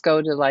Because just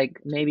go to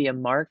like maybe a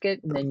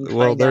market and then you well,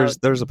 find out?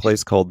 there's a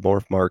place called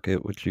Morph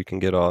Market which you can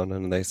get on,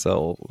 and they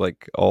sell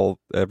like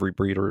every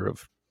breeder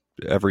of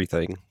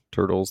everything: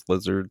 turtles,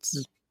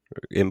 lizards,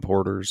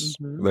 importers.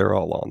 Mm-hmm, They're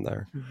all on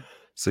there,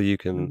 so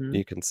mm-hmm,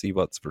 you can see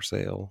what's for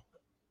sale.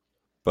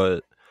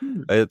 But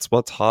mm-hmm, it's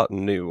what's hot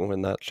and new,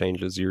 and that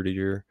changes year to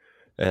year,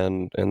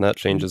 and that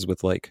changes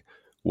with like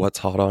what's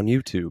hot on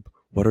YouTube.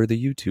 What are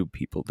the YouTube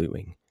people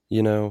doing?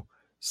 You know,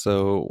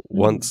 so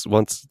mm-hmm.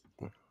 once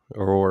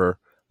or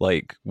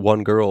like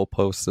one girl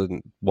posted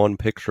one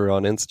picture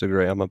on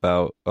Instagram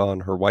about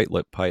on her white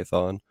lip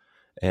python,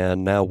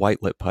 and now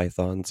white lip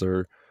pythons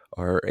are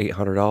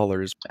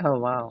 $800. Oh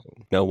wow,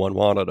 No one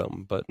wanted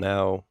them, but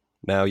now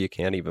you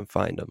can't even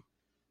find them.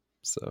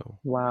 So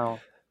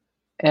wow.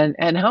 And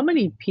how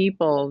many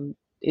people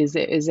is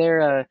there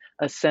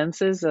a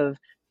census of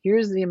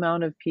here's the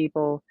amount of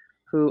people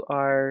who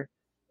are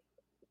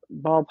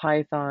ball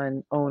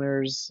python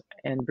owners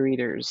and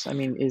breeders? I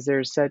mean, is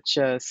there such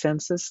a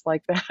census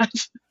like that?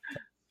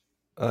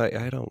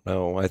 I don't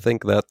know. I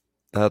think that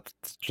that's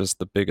just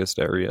the biggest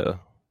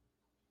area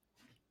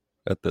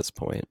at this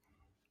point.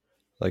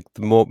 Like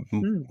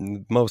Hmm.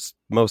 most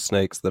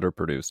snakes that are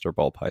produced are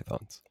ball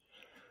pythons.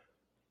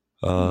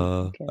 Hmm.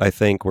 I Okay.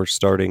 think we're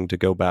starting to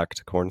go back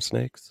to corn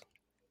snakes.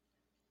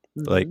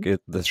 Mm-hmm.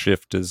 The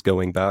shift is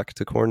going back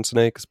to corn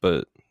snakes,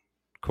 but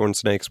corn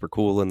snakes were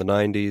cool in the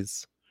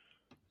 '90s,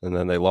 and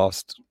then they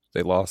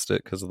lost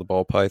it because of the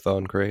ball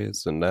python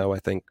craze, and now I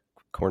think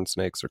corn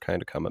snakes are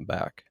kind of coming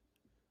back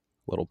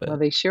a little Well, bit.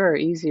 they sure are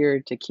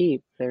easier to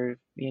keep. They're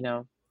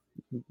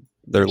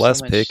They're so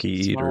less much picky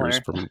eaters,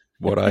 smaller. from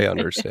what I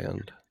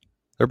understand.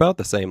 They're about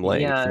the same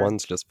length. Yeah.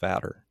 One's just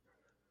fatter,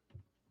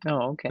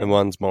 Oh, and okay.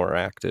 one's more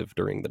active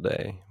during the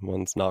day.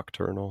 One's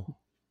nocturnal.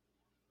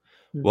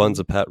 One's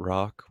Mm-hmm. a pet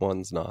rock.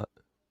 One's not.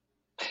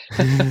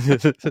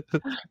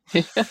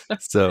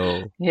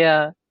 So,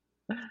 Yeah.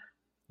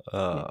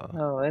 Yeah. uh,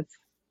 Oh, that's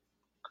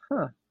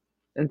huh.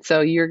 And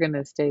so you're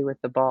gonna stay with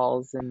the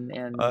balls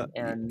uh,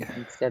 and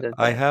instead of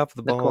I have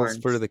the the balls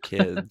for corns. the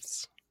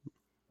kids,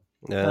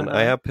 and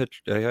Uh-huh.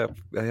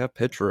 I have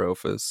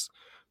Pitcherophis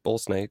bull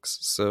snakes.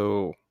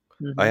 So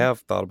I Mm-hmm.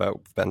 have thought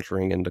about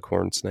venturing into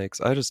corn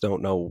snakes. I just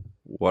don't know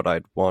what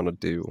I'd want to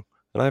do.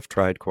 And I've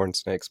tried corn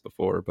snakes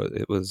before, but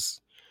it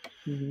was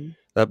Mm-hmm.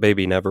 that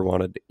baby never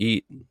wanted to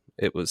eat.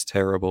 It was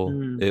terrible.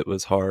 Mm. It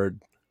was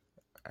hard,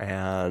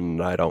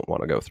 and I don't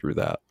want to go through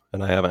that.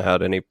 And I haven't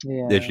had any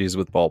Yeah. issues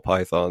with ball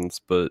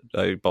pythons, but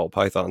ball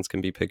pythons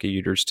can be picky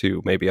eaters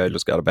too. Maybe I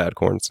just got a bad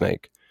corn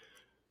snake.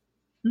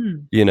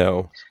 Mm. You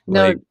know,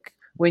 No, like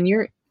when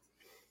you're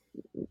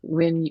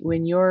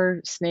when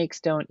your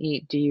snakes don't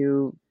eat, do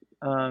you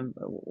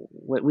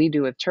what we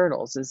do with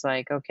turtles is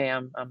like, okay,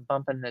 I'm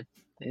bumping the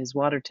his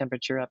water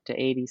temperature up to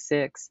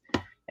 86,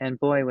 and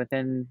boy,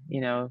 within,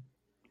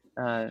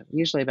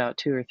 usually about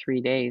 2 or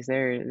 3 days,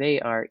 they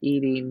are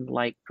eating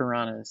like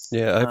piranhas.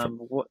 Yeah,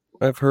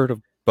 I've heard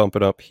of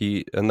bumping up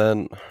heat, and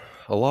then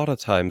a lot of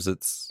times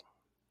it's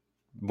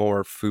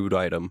more food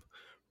item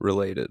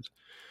related.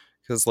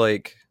 Because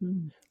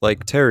Mm,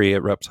 like Terry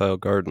at Reptile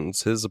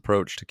Gardens, his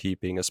approach to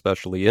keeping,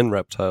 especially in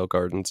Reptile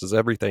Gardens, is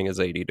everything is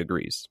 80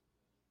 degrees.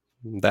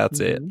 That's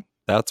it. mm-hmm,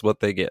 That's what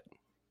they get.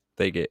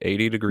 They get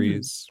 80 mm,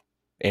 degrees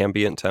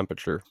ambient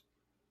temperature,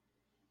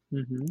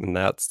 mm-hmm, and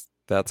that's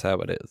how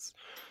it is.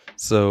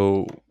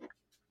 So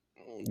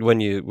when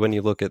you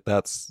look at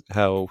that's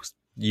how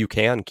you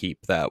can keep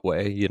that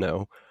way,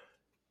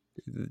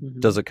 mm-hmm,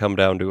 does it come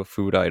down to a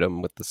food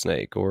item with the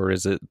snake, or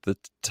is it the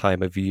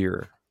time of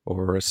year,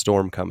 or a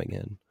storm coming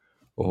in,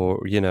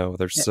 or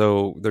yeah.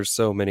 there's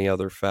so many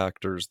other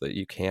factors that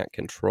you can't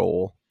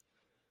control.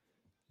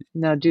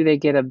 Now, do they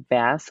get a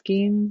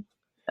basking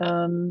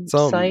some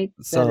site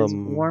that is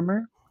some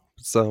warmer?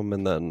 some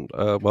and then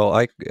well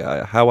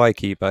how I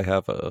keep, I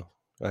have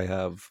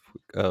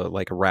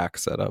like a rack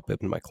set up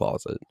in my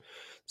closet,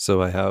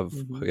 so I have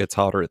Mm-hmm, it's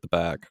hotter at the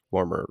back,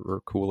 warmer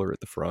or cooler at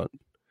the front,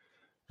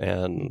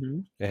 and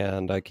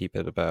mm-hmm, I keep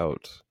it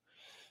about,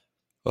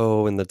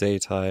 oh, in the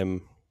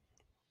daytime.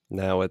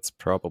 Now it's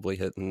probably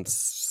hitting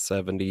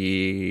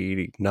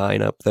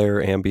 79 up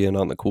there, ambient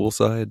on the cool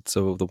side.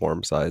 So the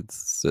warm side's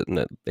sitting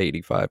at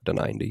 85 to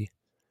 90.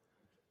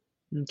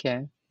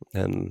 okay,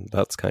 And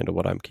that's kind of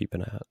what I'm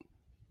keeping at.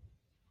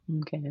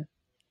 okay.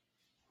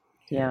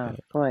 Yeah, Yeah.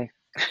 boy.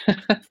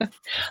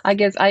 I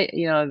guess I,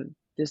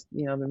 just,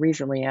 the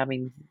recently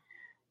having,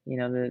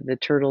 the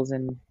turtles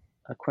in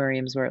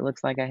aquariums where it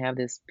looks like I have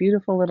this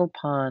beautiful little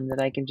pond that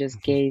I can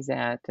just gaze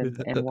at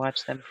and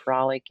watch them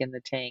frolic in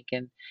the tank,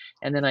 and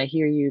then I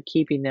hear you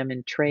keeping them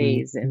in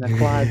trays in the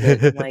closet.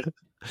 I'm like,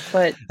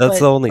 but That's but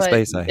the only but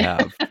space I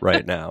have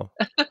right now.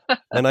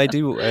 And I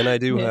do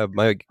yeah. have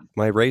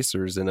my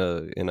racers in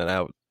an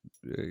out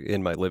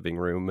in my living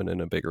room and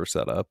in a bigger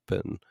setup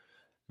and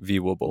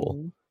viewable.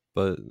 Hmm.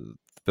 But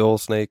bill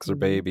snakes are Hmm.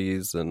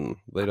 babies, and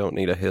they don't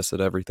need to hiss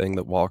at everything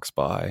that walks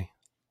by.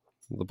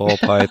 The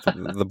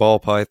ball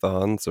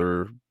pythons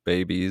are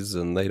babies,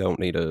 and they don't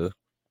need to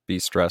be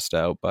stressed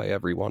out by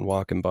everyone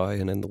walking by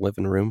and in the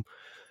living room.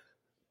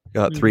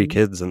 Got three Hmm.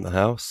 kids in the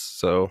house,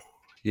 so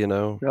you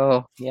know,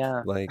 Oh,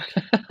 yeah. like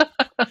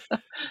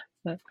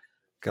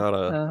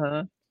gotta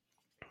Uh-huh.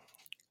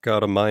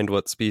 gotta mind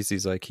what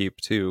species I keep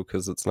too,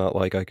 because it's not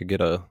like I could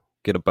get a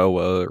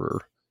boa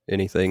or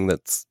anything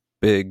that's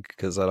big,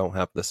 because I don't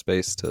have the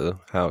space to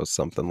house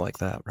something like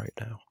that right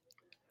now.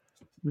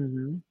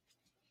 Hmm.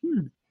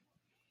 Hmm.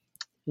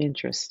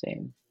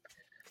 Interesting.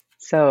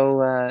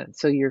 So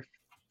your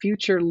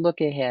future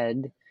look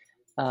ahead,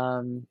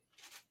 um,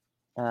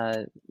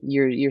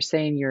 you're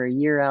saying you're a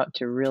year out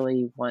to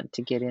really want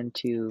to get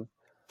into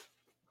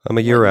I'm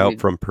a what year you out would.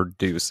 from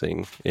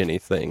producing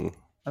anything,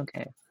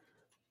 Okay,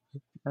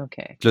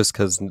 okay. just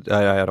because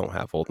I don't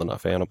have old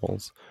enough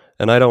animals,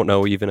 and I don't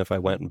know even if I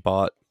went and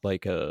bought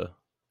like a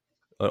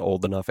an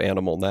old enough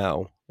animal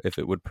now if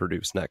it would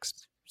produce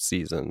next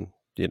season.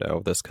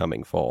 This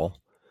coming fall.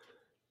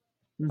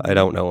 I Mm-hmm.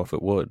 don't know if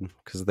it would,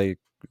 because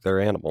they're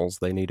animals.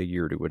 They need a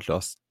year to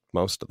adjust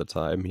most of the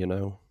time.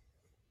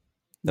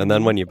 And then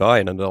Mm-hmm. when you buy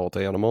an adult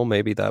animal,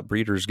 maybe that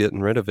breeder's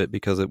getting rid of it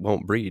because it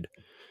won't breed.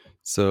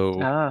 So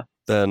Ah,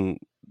 then,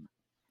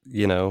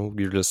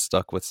 you're just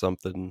stuck with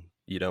something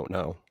you don't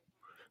know.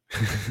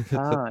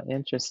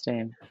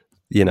 interesting.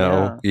 you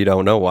know, Yeah. you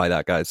don't know why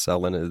that guy's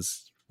selling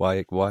his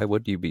why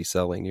would you be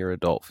selling your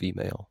adult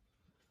female?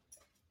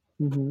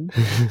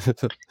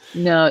 Mm-hmm.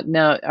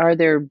 Now, are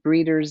there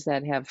breeders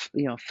that have,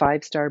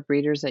 five-star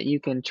breeders that you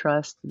can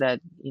trust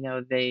that,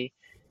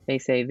 they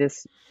say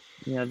this,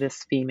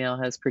 this female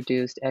has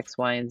produced X,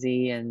 Y, and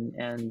Z,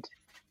 and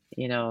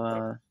you know,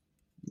 uh,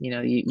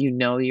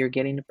 you're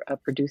getting a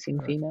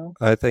producing female.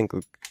 I think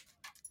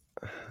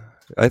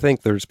I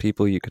think there's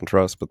people you can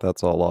trust, but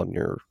that's all on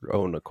your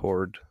own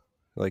accord.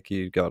 Like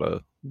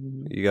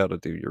Mm-hmm. you gotta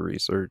do your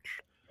research.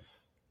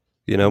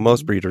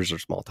 Most Mm-hmm. breeders are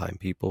small time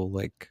people,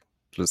 like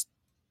just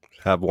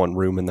have one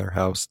room in their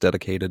house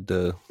dedicated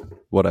to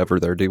whatever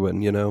they're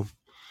doing.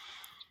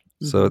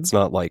 So Mm-hmm. it's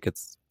not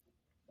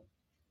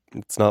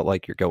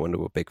like you're going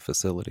to a big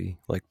facility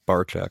like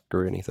Barcheck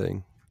or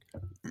anything.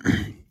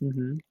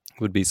 Mm-hmm.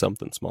 Would be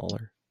something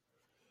smaller.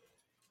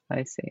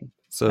 I see.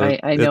 So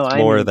I know it's I'm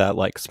more of in. that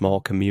like small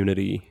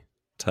community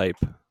type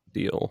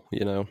deal.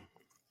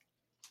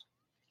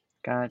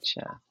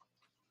 Gotcha.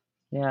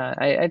 Yeah,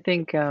 I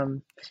think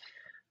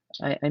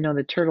I know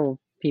the turtle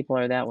people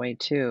are that way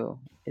too.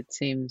 It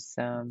seems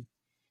that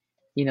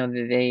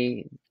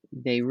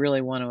they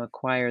really want to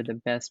acquire the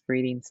best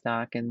breeding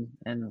stock, and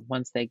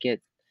once they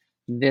get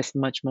this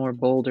much more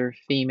bolder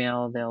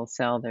female, they'll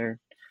sell their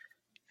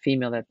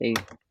female that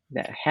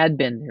had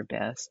been their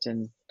best,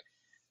 and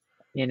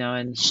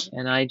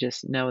I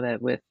just know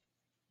that with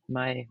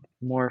my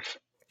morph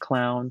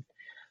clown,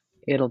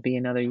 it'll be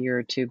another year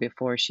or two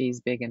before she's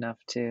big enough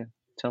to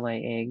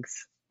lay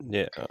eggs.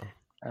 Yeah.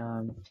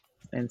 Um,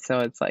 and so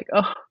it's like,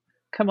 oh.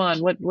 come on,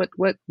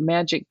 what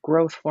magic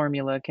growth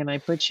formula can I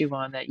put you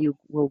on that you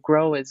will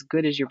grow as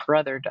good as your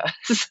brother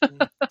does?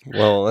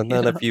 Well, and You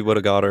then if know? you would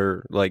have got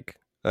her, like,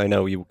 I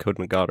know you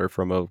couldn't have got her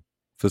from a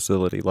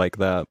facility like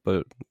that,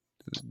 but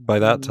by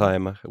that Hmm.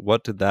 time,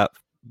 what did that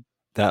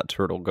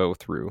turtle go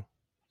through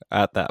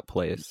at that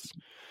place?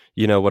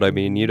 You know what I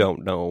mean? You Hmm.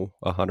 don't know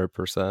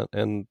 100%,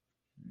 and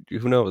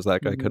who knows?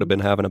 That guy could have Hmm. been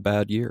having a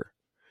bad year,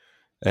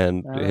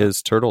 and Oh.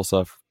 his turtle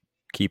stuff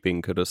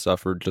keeping could have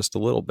suffered just a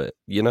little bit.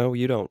 You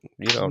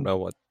don't know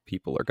what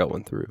people are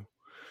going through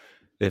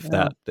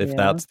Oh, if yeah.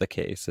 that's the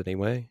case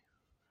anyway.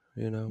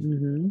 You know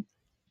Hmm.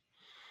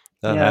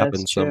 that Yeah,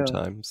 that's happens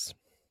true. sometimes.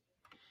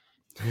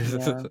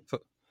 Yeah.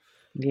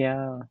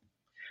 Yeah.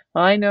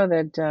 Well, I know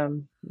that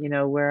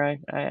where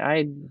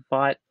I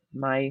bought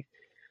my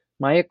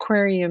my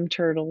aquarium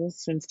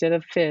turtles instead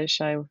of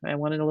fish. I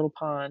wanted a little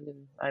pond,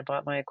 and I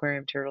bought my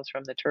aquarium turtles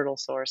from the turtle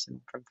source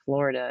and from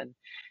Florida. And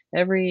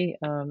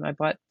I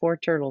bought four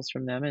turtles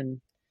from them,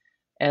 and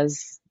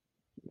as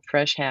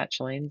fresh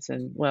hatchlings,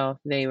 and well,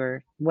 they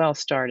were well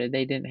started.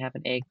 They didn't have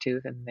an egg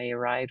tooth, and they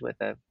arrived with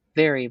a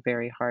very,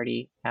 very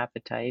hearty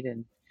appetite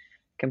and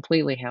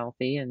completely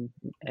healthy. And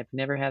I've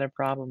never had a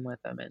problem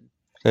with them. And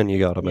And you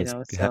got them you as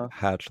know, so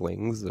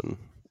hatchlings, and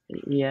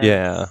yeah,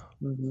 yes.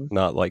 Hmm.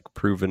 not like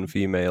proven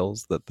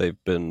females that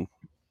they've been,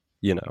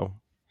 you know,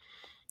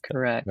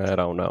 I Correct.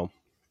 don't know.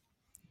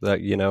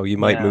 That, you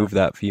might Yeah. move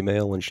that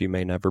female and she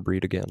may never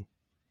breed again.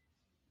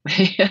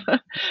 Yeah.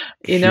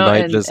 She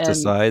might just And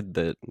decide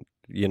that,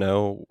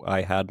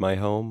 I had my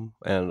home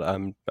and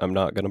I'm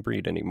not going to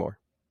breed anymore.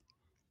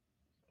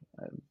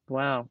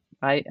 wow.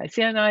 I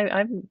see, and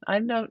I've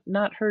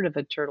not heard of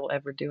a turtle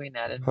ever doing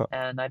that, Huh.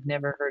 and I've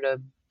never heard a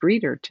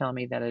breeder tell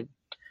me that a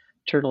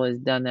turtle has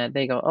done that.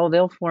 They go, oh,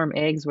 they'll form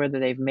eggs whether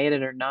they've made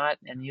it or not,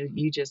 and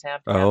you just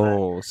have to have a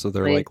Oh, so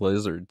they're place. like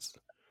lizards.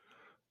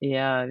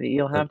 Yeah,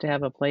 you'll That, have to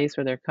have a place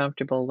where they're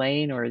comfortable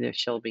laying, or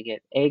she'll be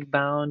get egg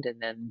bound,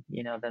 and then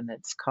then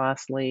it's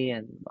costly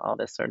and all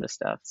this sort of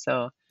stuff.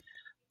 So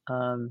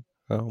um,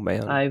 oh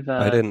man. I've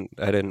I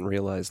didn't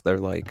realize they're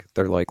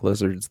like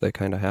lizards. They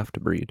kind of have to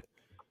breed.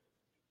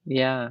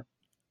 yeah,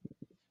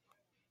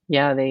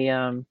 yeah,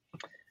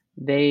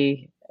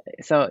 they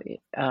so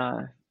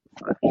uh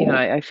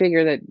I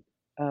figure that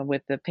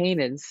with the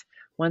painteds,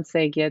 once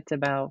they get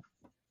about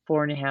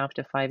 4.5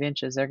 to 5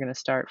 inches, they're going to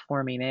start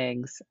forming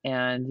eggs,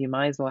 and you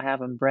might as well have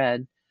them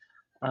bred.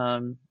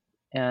 Um,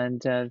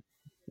 and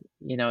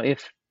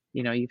if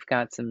you've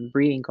got some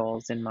breeding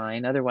goals in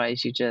mind.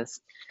 Otherwise,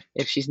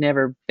 if she's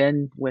never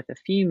been with a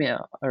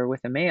female or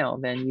with a male,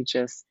 then you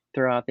just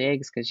throw out the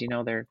eggs because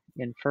they're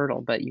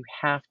infertile. But you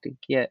have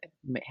to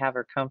have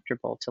her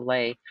comfortable to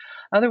lay.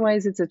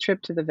 Otherwise, it's a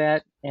trip to the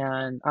vet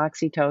and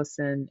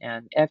oxytocin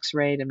and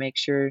X-ray to make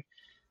sure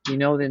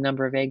the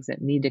number of eggs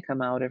that need to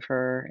come out of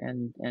her,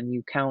 and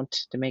you count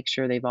to make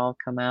sure they've all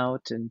come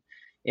out. And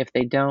if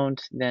they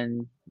don't,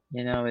 then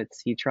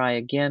it's you try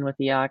again with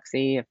the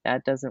oxy. If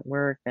that doesn't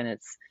work, then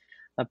it's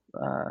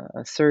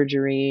a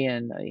surgery,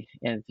 and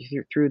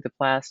through the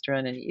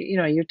plastron, and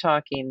you're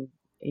talking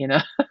you know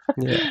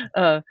Yeah,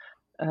 a,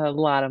 a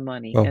lot of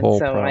money. a And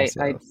whole so I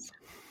process.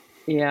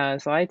 yeah,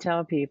 so I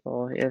tell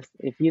people,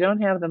 if you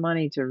don't have the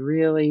money to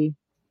really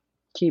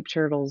keep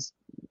turtles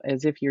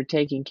as if you're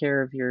taking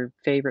care of your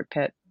favorite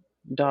pet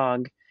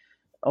dog,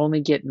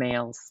 only get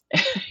males.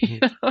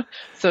 Mhm.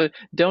 So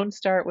don't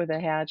start with a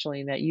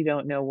hatchling that you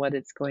don't know what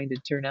it's going to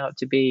turn out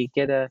to be.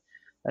 Get a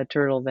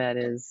turtle that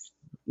is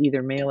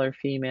either male or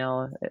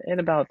female. In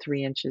about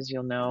 3 inches,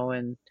 you'll know.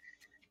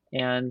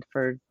 And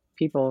for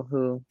people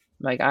who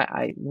like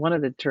I one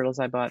of the turtles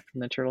I bought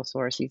from the turtle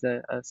source, he's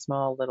a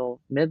small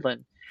little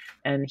midland,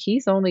 and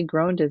he's only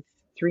grown to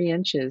 3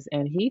 inches,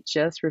 and he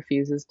just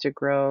refuses to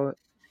grow.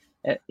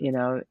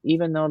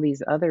 Even though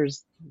these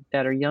others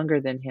that are younger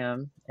than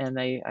him, and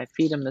I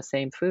feed him the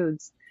same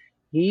foods,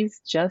 he's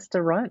just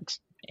a runt.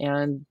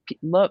 And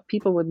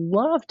people would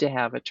love to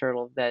have a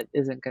turtle that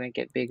isn't going to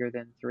get bigger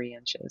than 3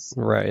 inches.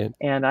 Right.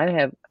 And I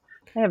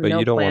have But no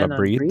you don't want to plan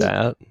on breed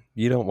breeding. that.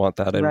 You don't want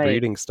that in Right.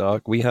 breeding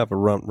stock. We have a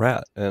runt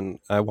rat and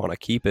I want to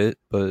keep it,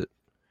 but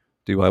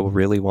do I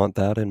really want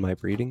that in my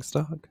breeding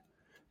stock?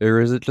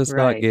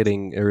 Right.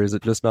 Or is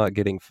it just not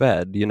getting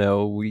fed? You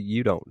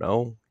don't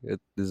know.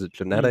 Is it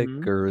genetic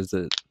Hmm. or is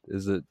it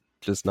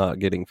just not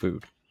getting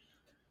food?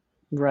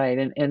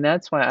 Right. And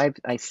that's why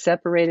I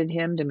separated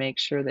him to make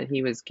sure that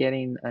he was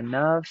getting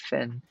enough.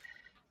 And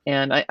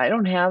I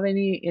don't have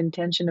any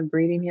intention of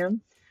breeding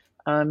him.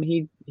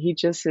 He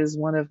just is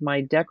one of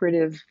my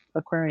decorative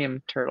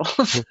aquarium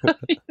turtles,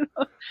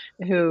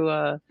 who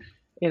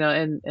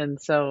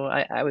and so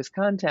I was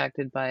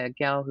contacted by a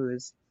gal who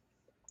has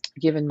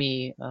given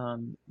me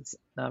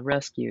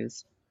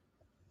rescues.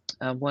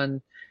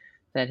 One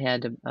that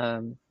had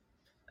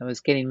I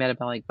was getting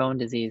metabolic bone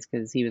disease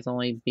because he was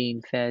only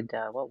being fed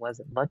what was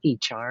it, Lucky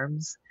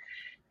Charms.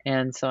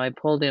 And so I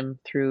pulled him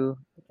through,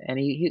 and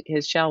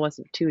his shell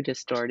wasn't too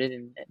distorted,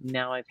 and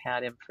now I've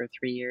had him for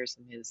 3 years,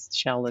 and his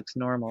shell looks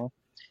normal.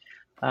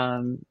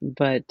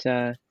 But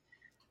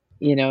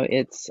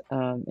it's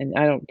and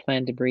I don't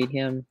plan to breed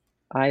him.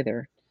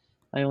 either.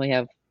 I only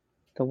have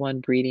the one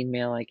breeding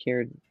male I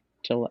cared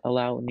to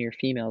allow near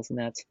females, and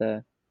that's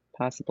the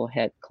possible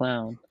het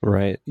clown.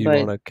 Right. You But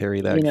want to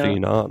carry you that know,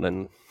 gene on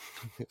and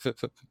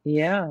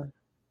yeah,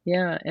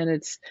 yeah, and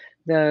it's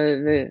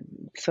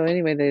so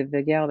anyway,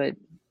 the gal that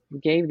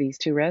gave these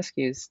two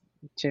rescues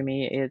to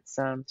me, it's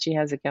she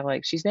has a gal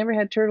like she's never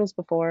had turtles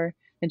before,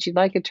 and she'd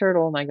like a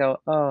turtle, and I go,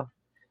 oh,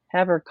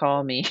 have her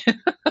call me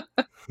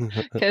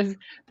because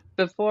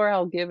before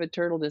I'll give a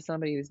turtle to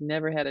somebody who's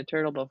never had a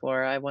turtle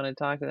before, I want to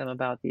talk to them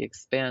about the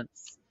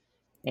expense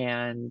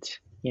and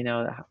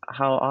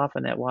how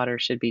often that water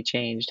should be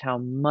changed, how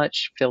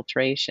much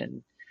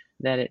filtration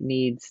that it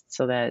needs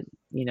so that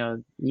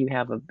you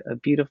have a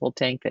beautiful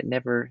tank that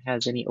never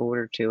has any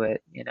odor to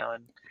it,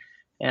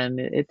 and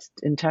it's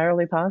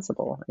entirely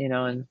possible,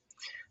 and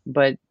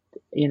but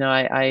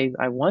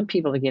I want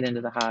people to get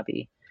into the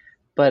hobby,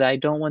 but I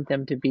don't want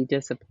them to be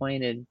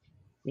disappointed,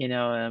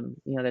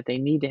 that they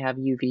need to have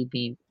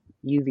UVB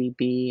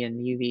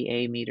and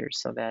UVA meters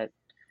so that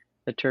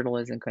the turtle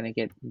isn't going to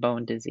get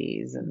bone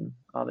disease and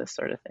all this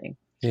sort of thing.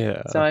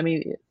 So, yeah. I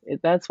mean,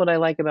 that's what I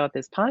like about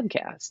this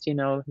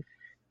podcast.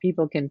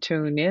 People can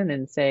tune in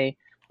and say,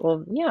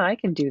 well, yeah, I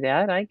can do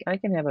that. I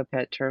can have a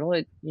pet turtle.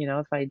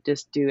 If I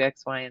just do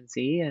X, Y, and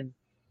Z, and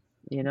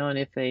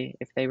if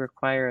they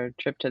require a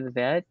trip to the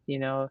vet,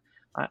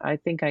 I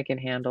think I can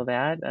handle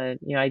that.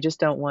 I just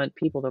don't want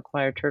people to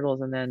acquire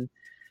turtles and then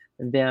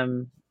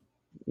them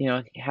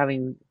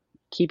having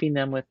keeping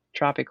them with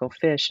tropical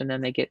fish, and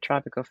then they get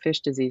tropical fish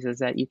diseases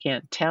that you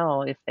can't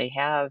tell if they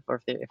have,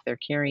 or if they're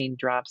carrying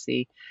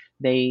dropsy.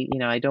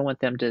 I don't want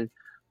them to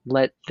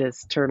let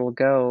this turtle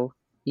go,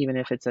 even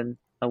if it's a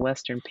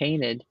Western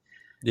painted,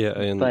 Yeah,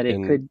 in but it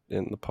in could,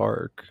 in the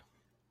park.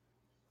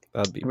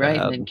 That'd be right,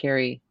 and then bad.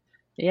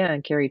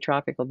 carry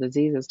tropical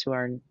diseases to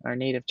our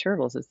native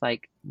turtles. It's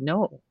like,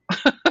 no.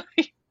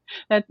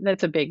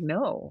 That's a big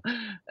no.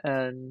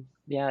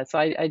 Yeah, so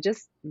I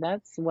just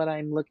that's what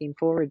I'm looking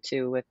forward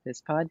to with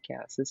this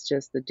podcast. It's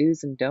just the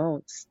do's and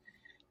don'ts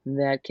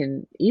that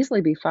can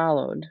easily be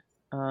followed,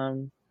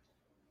 um,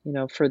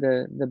 for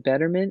the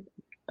betterment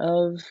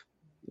of,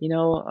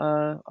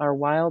 our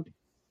wild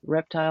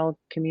reptile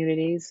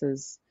communities,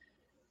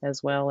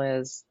 as well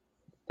as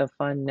the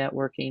fun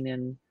networking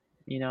and,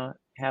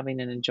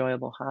 having an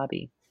enjoyable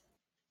hobby.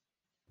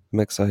 I'm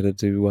excited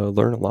to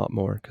learn a lot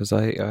more because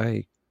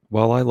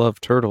while I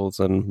love turtles,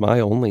 and my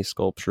only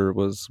sculpture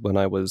was when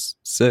I was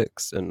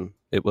 6, and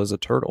it was a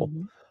turtle.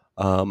 Hmm.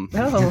 Um,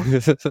 Oh,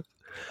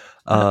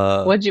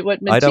 uh,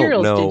 what I don't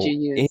materials did know you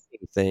use?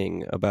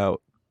 anything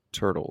about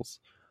turtles.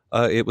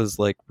 It was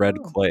like red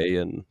Oh, clay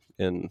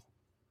in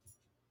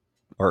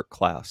art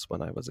class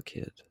when I was a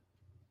kid.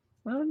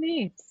 oh,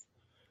 neat.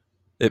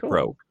 It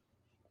broke, Cool.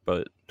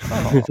 but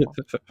Oh.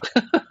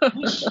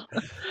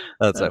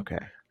 that's okay.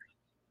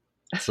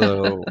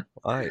 So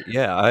I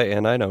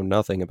know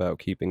nothing about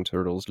keeping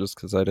turtles just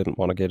because I didn't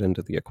want to get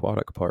into the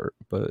aquatic part.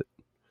 But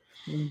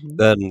Mhm.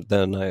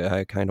 then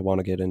I kind of want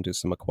to get into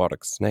some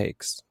aquatic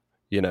snakes,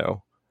 you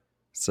know.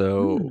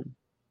 So Mm.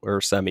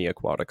 or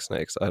semi-aquatic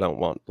snakes. I don't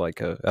want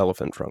like a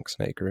elephant trunk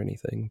snake or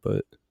anything,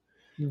 but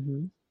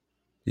Mhm.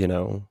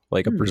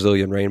 like a Mm.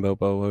 Brazilian rainbow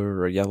boa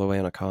or a yellow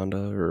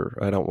anaconda, or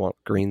I don't want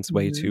greens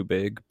way too Mhm.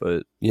 big,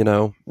 but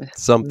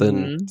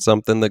something Mhm.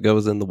 something that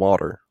goes in the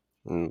water.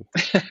 Mm,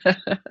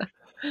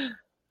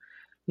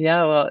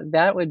 Yeah, well,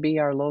 that would be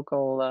our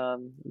local,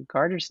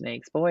 garter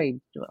snakes. Boy,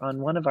 on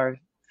one of our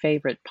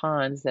favorite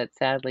ponds that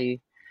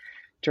sadly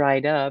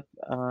dried up,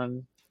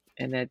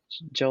 and that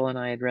Joel and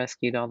I had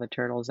rescued all the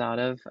turtles out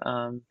of,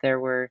 there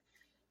were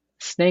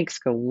snakes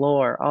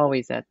galore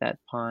always at that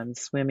pond,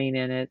 swimming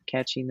in it,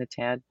 catching the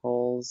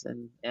tadpoles,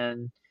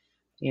 and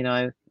You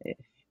know,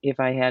 if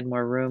I had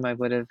more room, I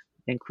would have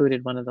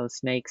included one of those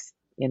snakes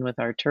in with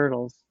our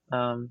turtles.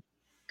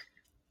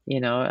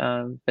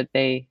 But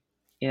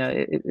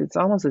it's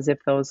almost as if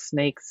those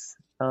snakes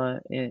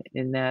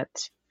in that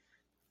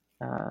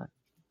uh,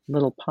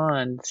 little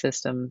pond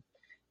system,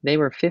 they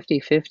were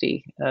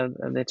 50-50 of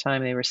the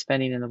time they were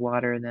spending in the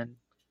water and then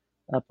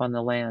up on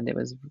the land. It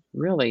was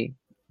really,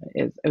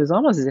 it was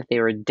almost as if they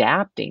were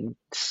adapting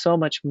so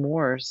much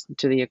more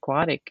to the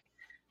aquatic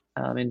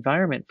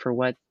environment for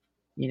what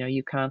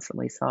you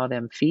constantly saw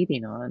them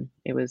feeding on.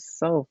 It was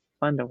so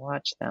fun to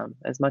watch them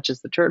as much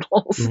as the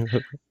turtles.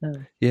 mm.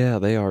 Uh, Yeah,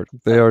 they are.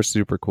 They so, are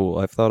super cool.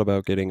 I've thought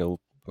about getting a.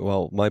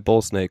 Well, my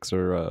bull snakes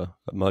are a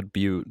Mud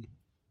Butte,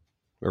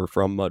 or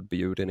from Mud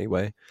Butte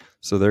anyway.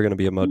 So they're going to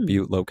be a Mud hmm,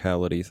 Butte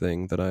locality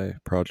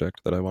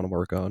project that I want to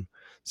work on.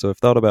 So I've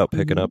thought about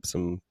picking mm-hmm, up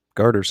some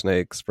garter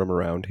snakes from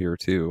around here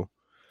too,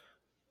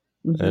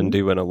 and mm-hmm,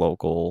 doing a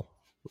local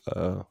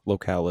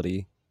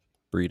locality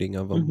breeding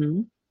of them.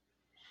 mm-hmm.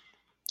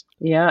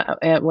 Yeah.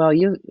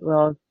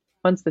 Well,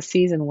 once the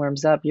season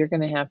warms up, you're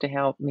going to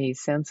help me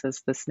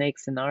census the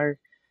snakes in our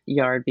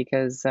yard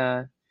because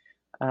I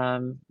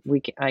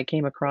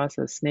came across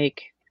a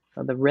snake.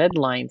 the red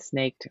line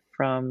snake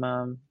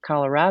from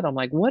Colorado. I'm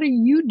like, what are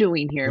you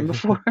doing here? And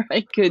before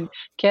I could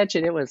catch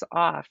it, it was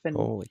off.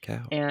 Holy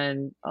cow.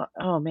 And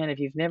oh man, if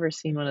you've never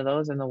seen one of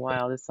those in the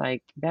wild, it's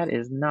like that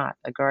is not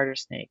a garter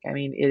snake. I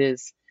mean, it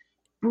is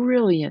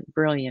brilliant,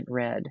 brilliant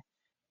red,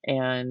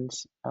 and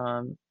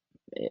um,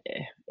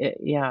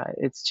 yeah,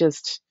 it's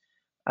just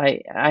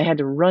I had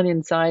to run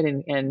inside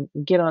and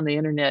get on the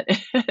internet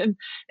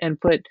and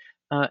put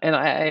and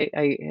I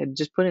had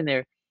just put in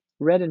there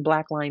red and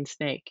black line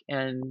snake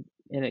and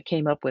it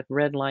came up with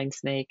red line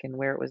snake and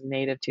where it was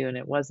native to, and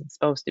it wasn't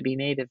supposed to be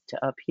native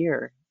to up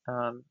here.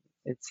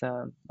 It's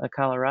a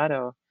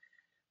Colorado,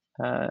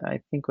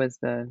 I think was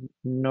the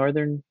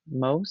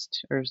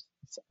northernmost, or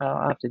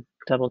I'll have to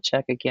double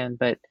check again,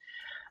 but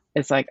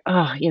it's like,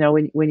 oh,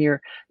 when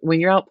you're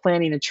out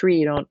planting a tree,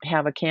 you don't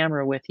have a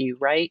camera with you,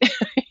 right?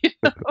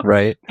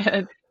 Right.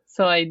 And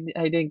so I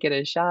didn't get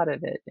a shot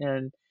of it,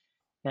 and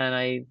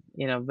I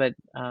but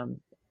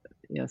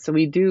so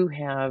we do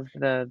have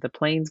the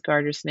plains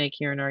garter snake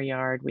here in our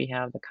yard. We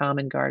have the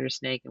common garter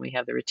snake, and we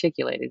have the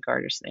reticulated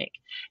garter snake.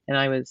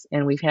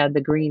 And we've had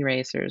the green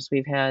racers.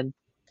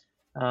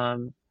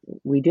 Um,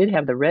 we did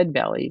have the red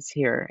bellies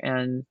here,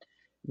 and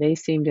they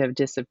seem to have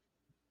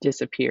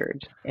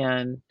disappeared.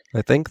 And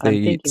I think they I'm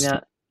eat thinking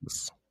that,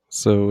 slugs.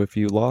 So if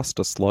you lost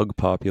a slug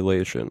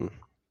population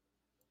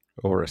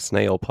or a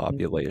snail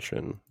mm,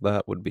 population,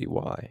 that would be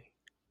why.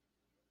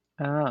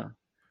 ah,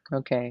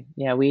 okay,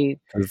 yeah, we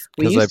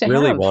Because I used to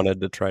really have.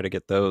 wanted to try to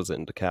get those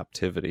into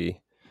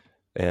captivity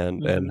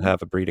and Hmm.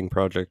 have a breeding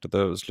project of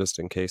those just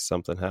in case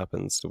something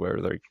happens to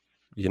where they're,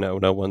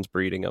 no one's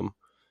breeding them.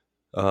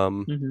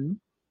 Um, Hmm.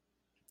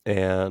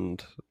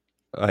 and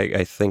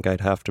I think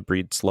I'd have to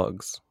breed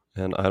slugs,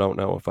 and I don't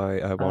know if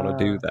I want to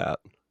do Uh, that.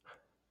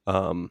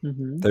 Um,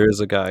 hmm. there is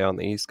a guy on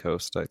the East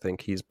Coast. I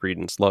think he's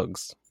breeding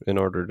slugs in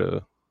order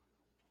to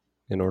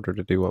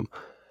do them.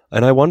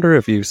 And I wonder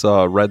if you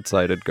saw a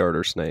red-sided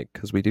garter snake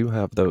because we do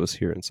have those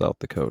here in South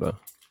Dakota,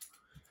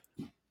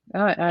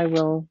 I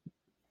will.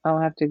 I'll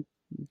have to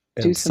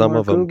do and some some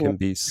more of them Google. can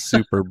be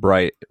super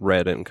bright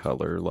red in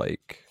color,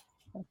 like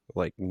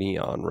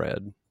neon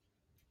red.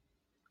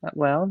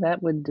 Well,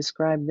 that would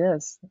describe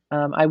this.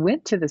 I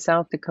went to the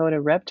South Dakota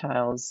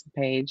reptiles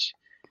page,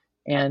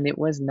 and it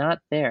was not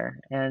there.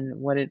 And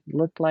what it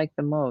looked like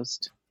the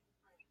most,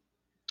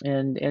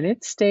 and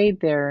it stayed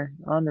there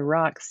on the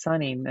rocks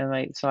sunning. And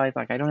I was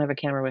like, I don't have a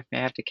camera with me.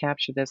 I have to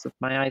capture this with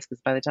my eyes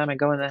because by the time I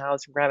go in the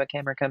house and grab a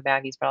camera and come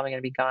back, he's probably going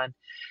to be gone.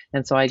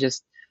 And so I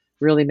just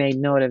really made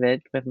note of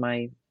it with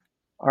my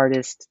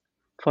artist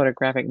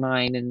photographic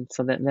mind. And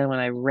so then when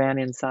I ran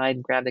inside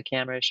and grabbed the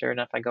camera, sure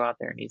enough, I go out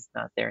there and he's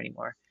not there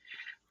anymore.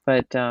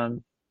 But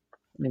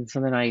and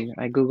so then I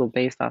Googled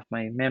based off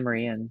my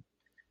memory, and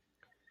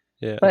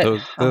Yeah, but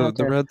I'll the have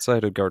the to.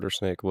 red-sided garter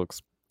snake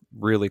looks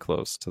really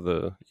close to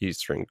the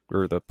eastern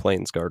or the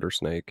plains garter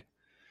snake,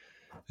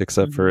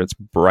 except for Hmm. it's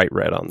bright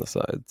red on the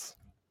sides.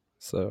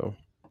 So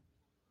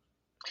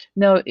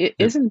No, it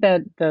isn't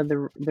that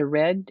the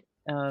red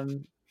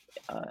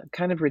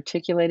kind of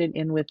reticulated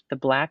in with the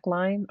black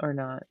line or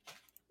not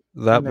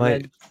on that the might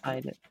red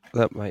side?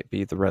 that might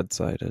be the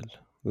red-sided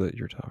that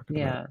you're talking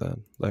about Yeah,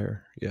 then.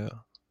 There, yeah.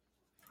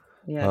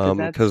 yeah, because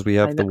Because that's we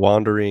I have the know,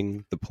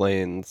 wandering, the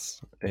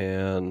plains,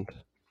 and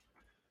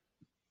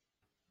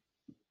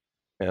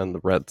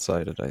the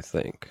red-sided, I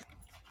think.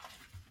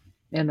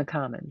 in the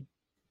common.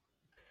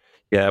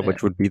 Yeah, Uh,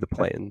 which would be the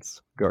uh,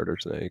 plains garter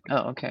snake.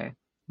 oh, okay,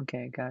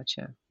 okay,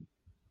 gotcha.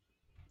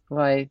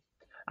 Well,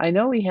 I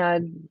know we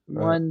had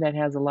Uh, one that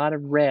has a lot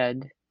of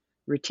red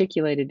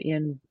reticulated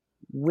in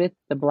with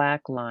the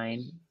black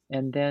line,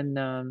 and then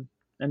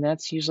and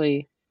that's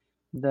usually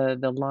the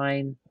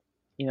line,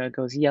 it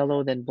goes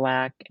yellow, then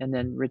black, and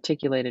then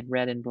reticulated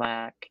red and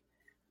black,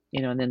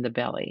 and then the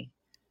belly.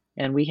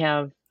 And we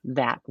have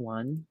that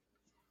one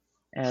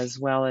as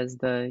well as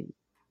the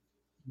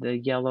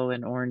yellow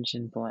and orange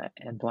and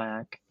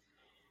black,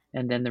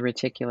 and then the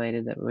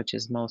reticulated, which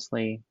is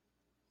mostly,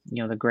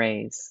 the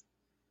grays.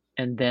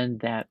 And then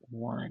that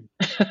one.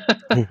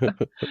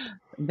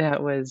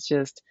 That was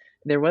just,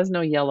 there was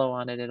no yellow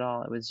on it at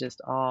all. It was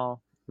just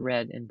all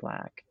red and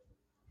black.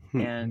 hmm.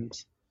 And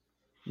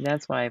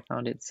that's why I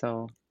found it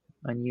so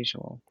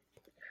unusual.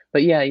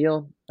 But yeah,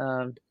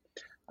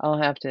 I'll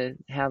have to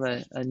have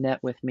a net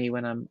with me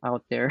when I'm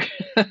out there,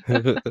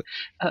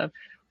 uh,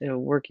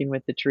 working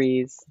with the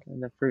trees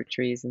and the fruit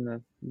trees and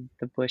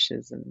the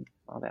bushes and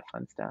all that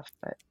fun stuff.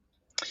 But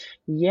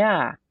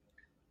yeah,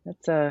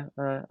 that's a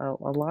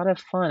lot of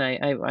fun.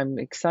 I'm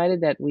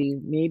excited that we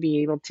may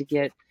be able to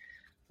get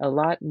a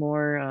lot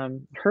more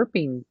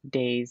herping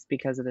days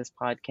because of this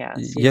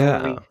podcast, where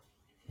Yeah, we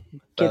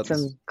get that's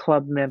some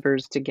club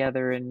members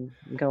together and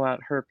go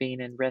out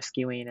herping and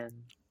rescuing and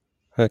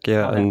heck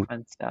yeah, all that and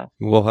fun stuff.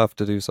 we'll have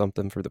to do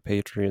something for the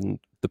patrons.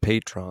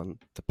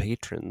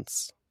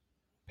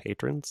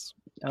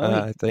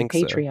 Oh, I the think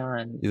so.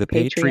 Patreon, The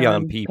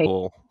Patreon Patreon,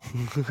 people,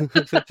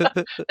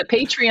 the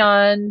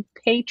Patreon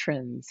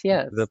patrons.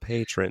 the Yes,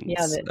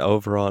 yeah. patrons That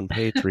over on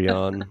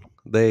Patreon.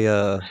 They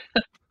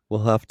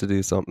we'll have to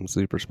do something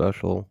super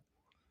special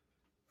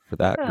for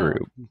that Yeah.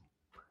 group Yeah.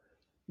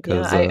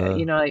 because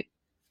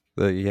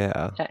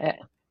yeah, A-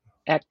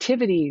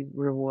 activity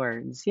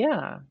rewards.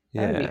 Yeah.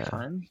 That would be yeah,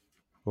 fun.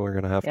 we're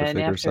gonna have to Yeah. And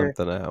figure after,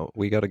 something out.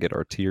 We got to get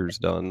our tiers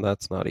done.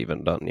 That's not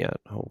even done yet.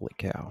 Holy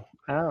cow.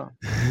 oh,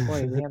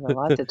 boy, we have a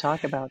lot to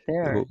talk about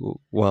there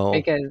Well,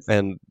 because,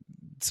 and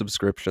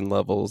subscription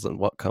levels and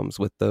what comes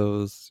with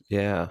those.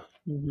 Yeah.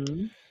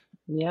 hmm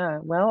yeah,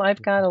 well,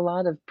 I've got a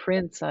lot of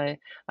prints. I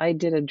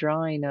did a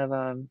drawing of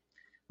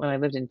when I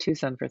lived in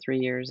Tucson for 3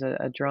 years,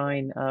 a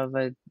drawing of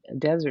a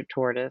desert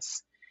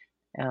tortoise.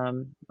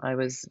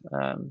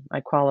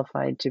 I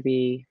qualified to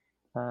be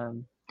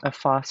a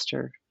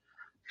foster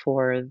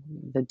for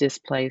the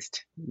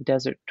displaced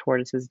desert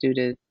tortoises due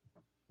to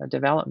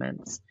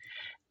developments.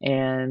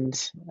 And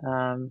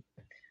um,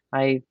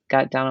 I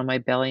got down on my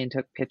belly and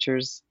took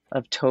pictures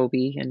of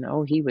Toby, and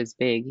oh, he was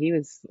big. He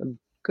was a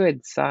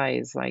good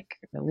size, like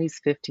at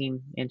least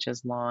 15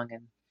 inches long,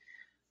 and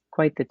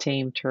quite the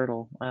tame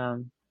turtle.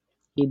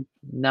 He'd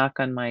knock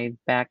on my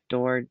back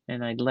door,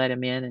 and I'd let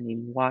him in, and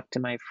he'd walk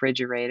to my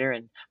refrigerator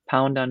and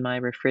pound on my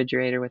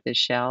refrigerator with his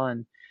shell.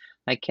 And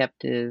I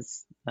kept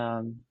his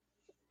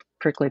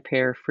prickly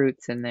pear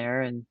fruits in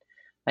there, and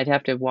I'd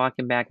have to walk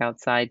him back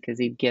outside because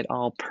he'd get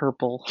all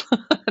purple,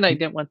 and I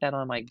didn't want that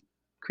on my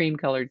cream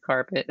colored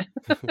carpet.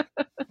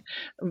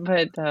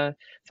 But so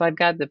I've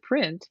got the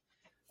print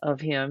of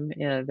him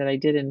that I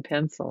did in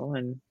pencil,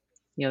 and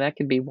that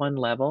could be one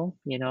level,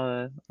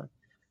 a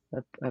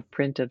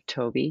print of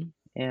Toby,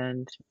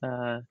 and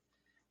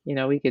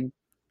we could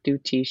do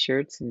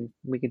T-shirts, and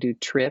we could do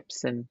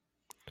trips, and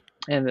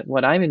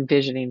what I'm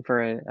envisioning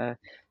for a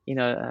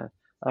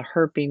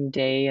herping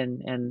day,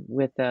 and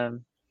with a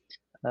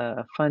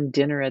fun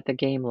dinner at the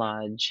game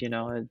lodge,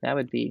 that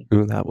would be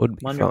Ooh, that would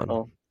be fun.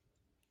 wonderful.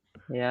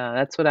 Yeah,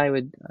 that's what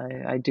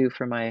I do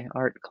for my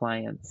art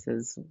clients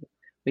is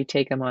we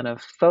take them on a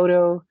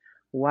photo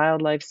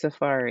wildlife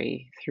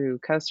safari through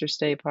Custer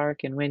State Park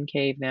and Wind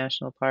Cave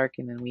National Park,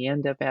 and then we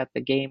end up at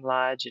the game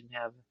lodge and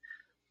have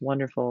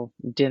wonderful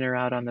dinner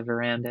out on the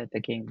veranda at the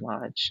game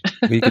lodge.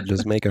 We could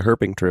just make a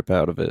herping trip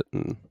out of it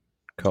and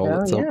call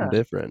Oh it something yeah.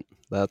 different.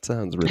 That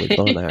sounds really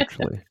fun,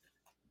 actually.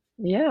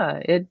 Yeah,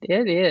 it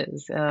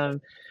is. One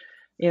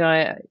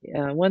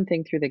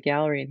thing through the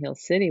gallery in Hill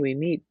City, we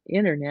meet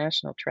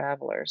international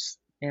travelers,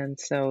 and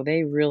so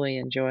they really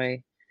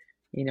enjoy,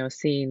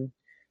 seeing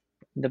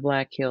the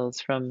Black Hills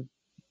from,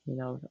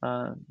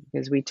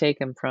 because we take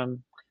them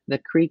from the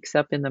creeks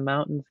up in the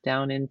mountains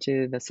down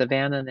into the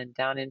savannah and then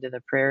down into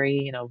the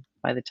prairie.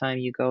 By the time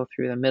you go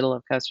through the middle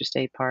of Custer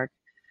State Park,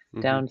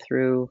 Hmm. down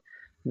through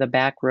the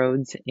back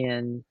roads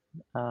in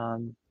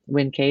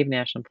Wind Cave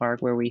National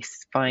Park, where we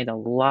find a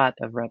lot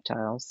of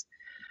reptiles.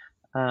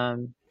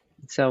 Um,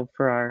 so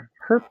for our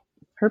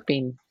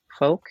herping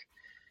folk,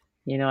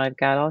 I've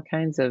got all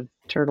kinds of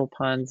turtle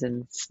ponds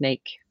and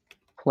snake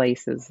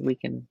places we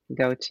can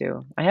go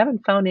to. I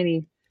haven't found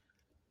any,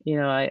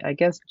 I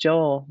guess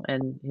Joel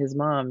and his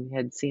mom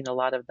had seen a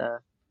lot of the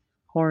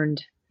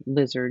horned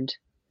lizard,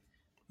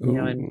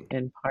 Ooh,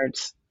 in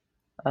parts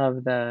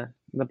of the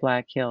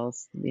Black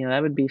Hills.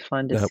 That would be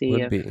fun to that see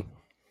would if, be.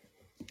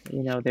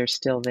 they're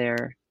still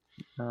there.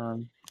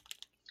 Um,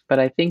 but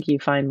I think you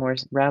find more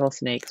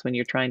rattlesnakes when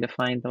you're trying to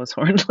find those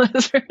horned Well,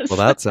 lizards.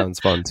 that sounds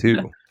fun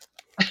too.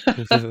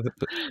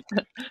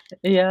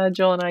 Yeah,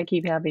 Joel and I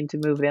keep having to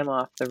move them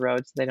off the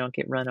road so they don't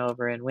get run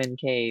over in Wind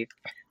Cave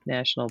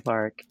National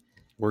Park.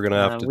 We're gonna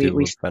have Uh, to we do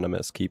we a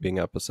venomous keeping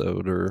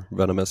episode or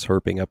venomous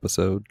herping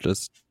episode,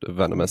 just a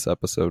venomous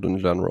episode in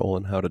general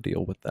and how to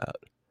deal with that.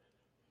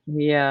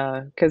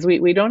 Yeah, because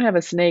we don't have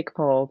a snake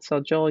pole, so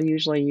Joel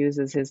usually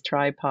uses his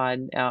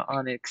tripod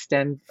on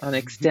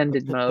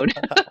extended mode.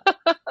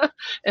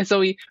 And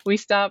so we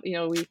stop,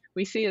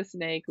 we see a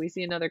snake, we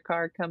see another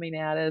car coming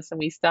at us, and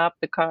we stop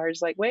the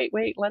cars like, wait,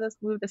 let us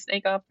move the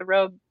snake off the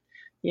road,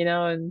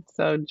 and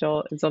so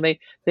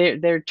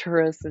they're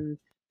tourists, and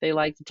they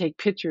like to take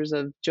pictures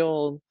of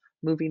Joel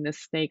moving the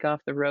snake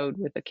off the road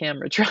with a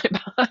camera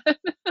tripod.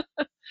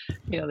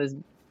 This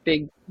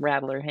big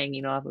rattler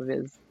hanging off of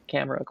his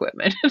camera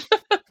equipment.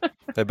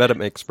 I bet it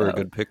makes for a So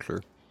good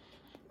picture.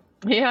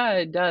 yeah,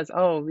 it does.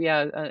 Oh,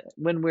 yeah.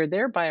 When we're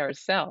there by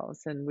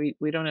ourselves and we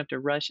don't have to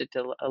rush it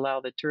to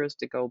allow the tourists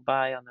to go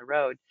by on the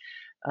road,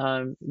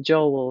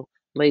 Joel will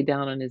lay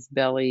down on his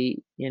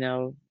belly,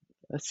 a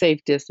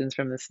safe distance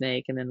from the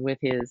snake, and then with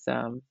his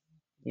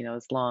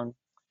long,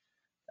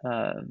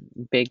 uh,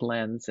 big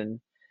lens, and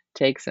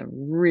take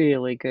some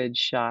really good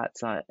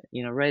shots on,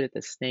 right at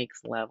the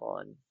snake's level.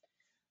 And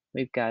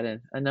we've got a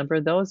number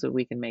of those that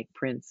we can make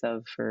prints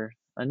of for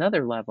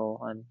another level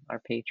on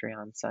our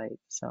Patreon site.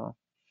 So.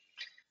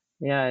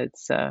 Yeah,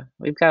 it's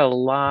we've got a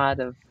lot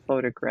of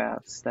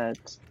photographs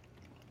that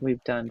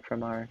we've done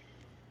from our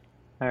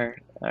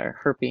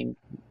herping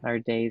our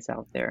days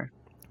out there.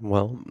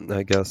 Well,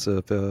 I guess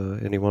if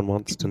anyone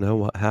wants to know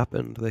what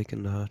happened, they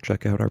can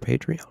check out our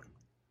Patreon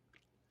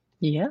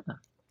Yeah,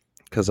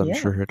 because I'm yeah,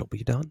 sure it'll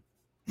be done.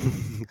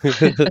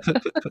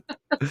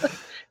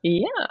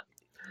 yeah.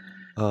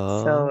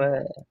 So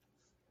um,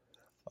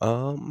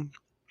 Um,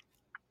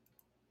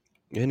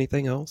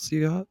 anything else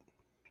you got?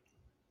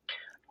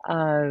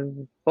 Uh,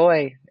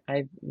 Boy,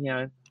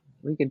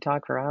 we could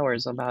talk for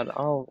hours about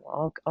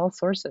all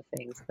sorts of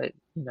things, but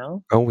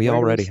Oh, we where do we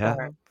already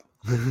start?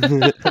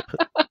 have.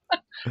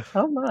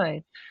 Oh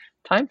my,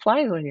 time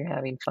flies when you're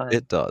having fun.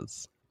 It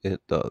does.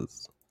 It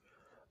does.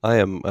 I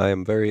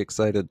am very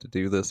excited to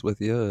do this with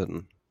you,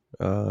 and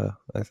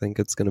I think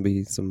it's going to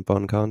be some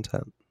fun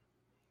content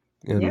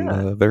and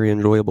Yeah, very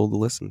enjoyable to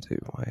listen to.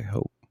 I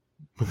hope.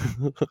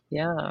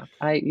 because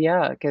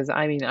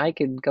I mean, I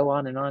could go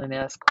on and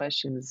ask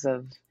questions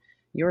of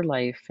your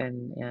life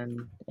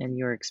and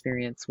your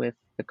experience with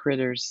the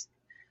critters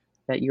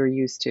that you're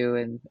used to,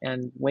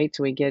 and wait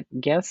till we get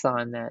guests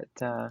on that.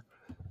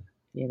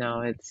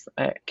 It's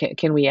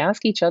can we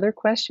ask each other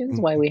questions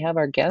while we have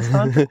our guest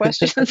on for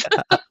questions?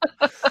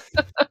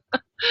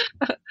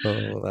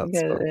 Oh,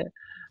 that's fun.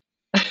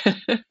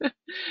 Because,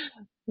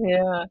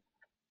 yeah,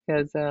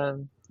 because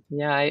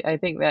yeah, I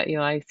think that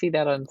I see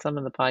that on some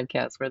of the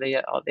podcasts where they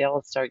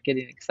all start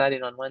getting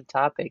excited on one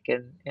topic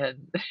and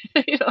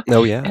you know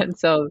Oh yeah, and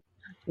so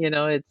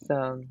it's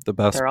the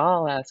best. they're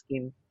all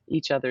asking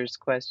each other's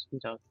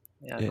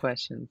Yeah,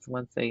 questions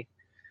once they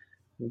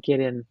get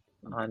in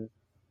on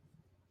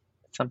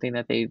something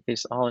that they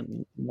just all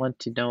want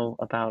to know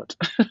about.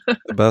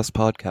 the best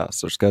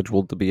podcasts are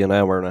scheduled to be an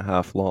hour and a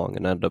half long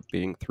and end up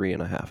being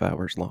 3.5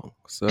 hours long.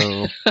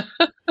 So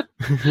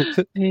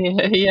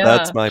Yeah.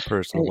 that's my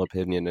personal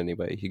opinion,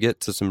 anyway. You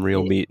get to some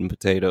real meat and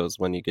potatoes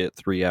when you get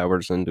 3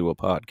 hours into a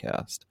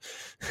podcast.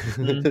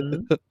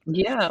 Mm-hmm.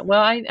 Yeah.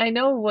 Well, I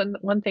know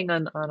one thing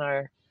on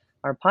our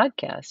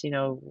podcast.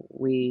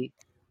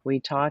 We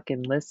talk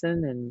and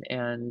listen,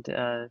 and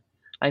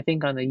I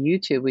think on the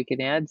YouTube we can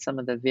add some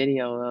of the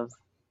video of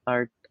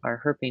our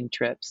herping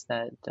trips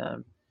that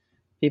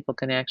people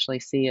can actually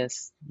see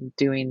us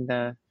doing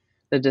the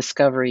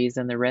discoveries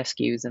and the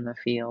rescues in the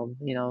field.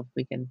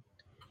 We can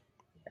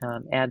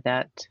add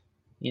that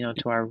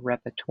to our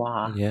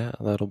repertoire. Yeah,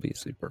 that'll be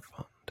super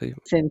fun too.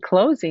 So in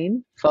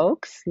closing,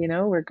 folks,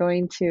 we're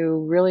going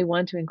to really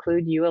want to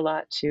include you a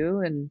lot too,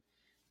 and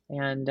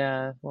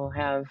we'll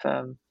have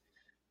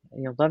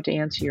love to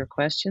answer your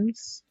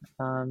questions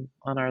on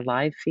our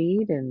live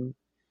feed, and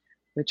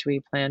which we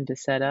plan to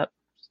set up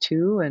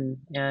too, and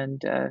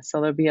so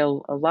there'll be a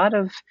lot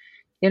of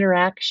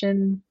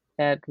interaction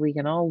that we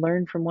can all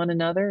learn from one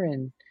another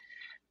and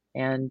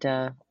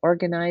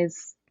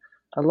organize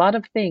a lot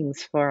of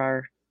things for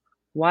our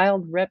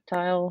wild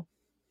reptile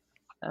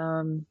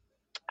um,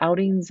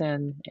 outings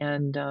and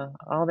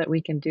all that we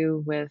can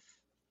do with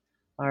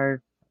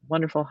our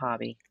wonderful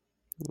hobby.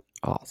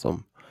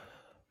 Awesome.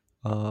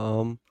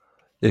 Um,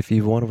 if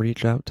you want to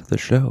reach out to the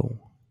show,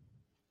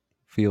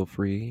 feel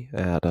free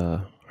at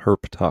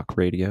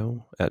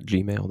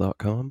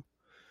herptalkradio@gmail.com.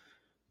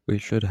 We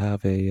should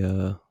have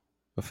a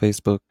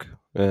Facebook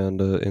and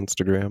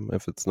Instagram.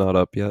 If it's not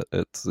up yet,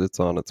 it's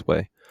on its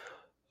way.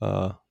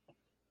 Uh,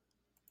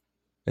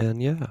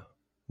 and yeah,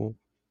 well,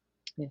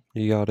 Yeah.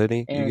 you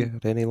And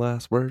got any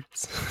last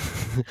words?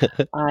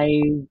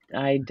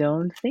 I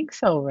don't think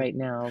so right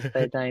now,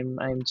 but I'm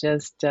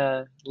just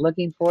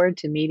looking forward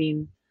to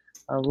meeting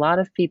a lot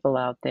of people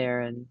out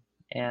there and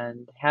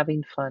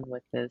having fun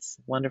with this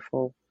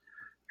wonderful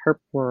herp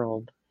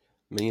world.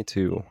 Me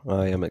too.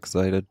 I am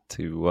excited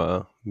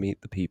to meet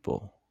the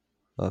people.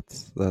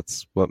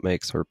 That's what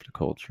makes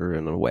herpetoculture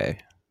in a way.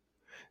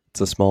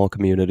 It's a small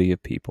community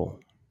of people.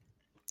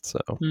 So,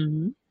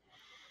 Hmm.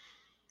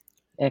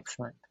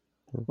 Excellent.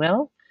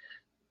 Well,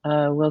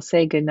 we'll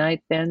say good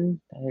night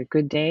then, or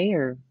good day,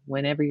 or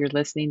whenever you're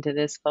listening to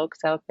this,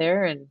 folks out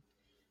there, and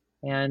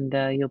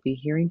you'll be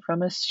hearing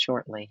from us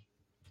shortly.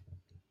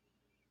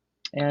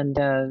 And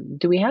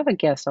do we have a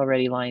guest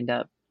already lined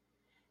up?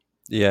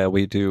 yeah,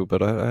 we do,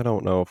 but I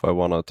don't know if I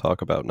want to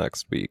talk about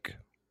next week.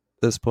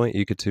 At this point,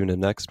 you could tune in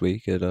next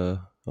week at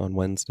on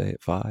Wednesday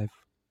at 5.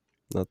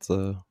 That's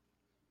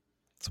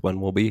that's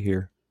when we'll be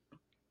here.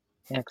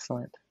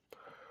 Excellent.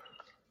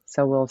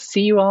 So we'll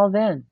see you all then.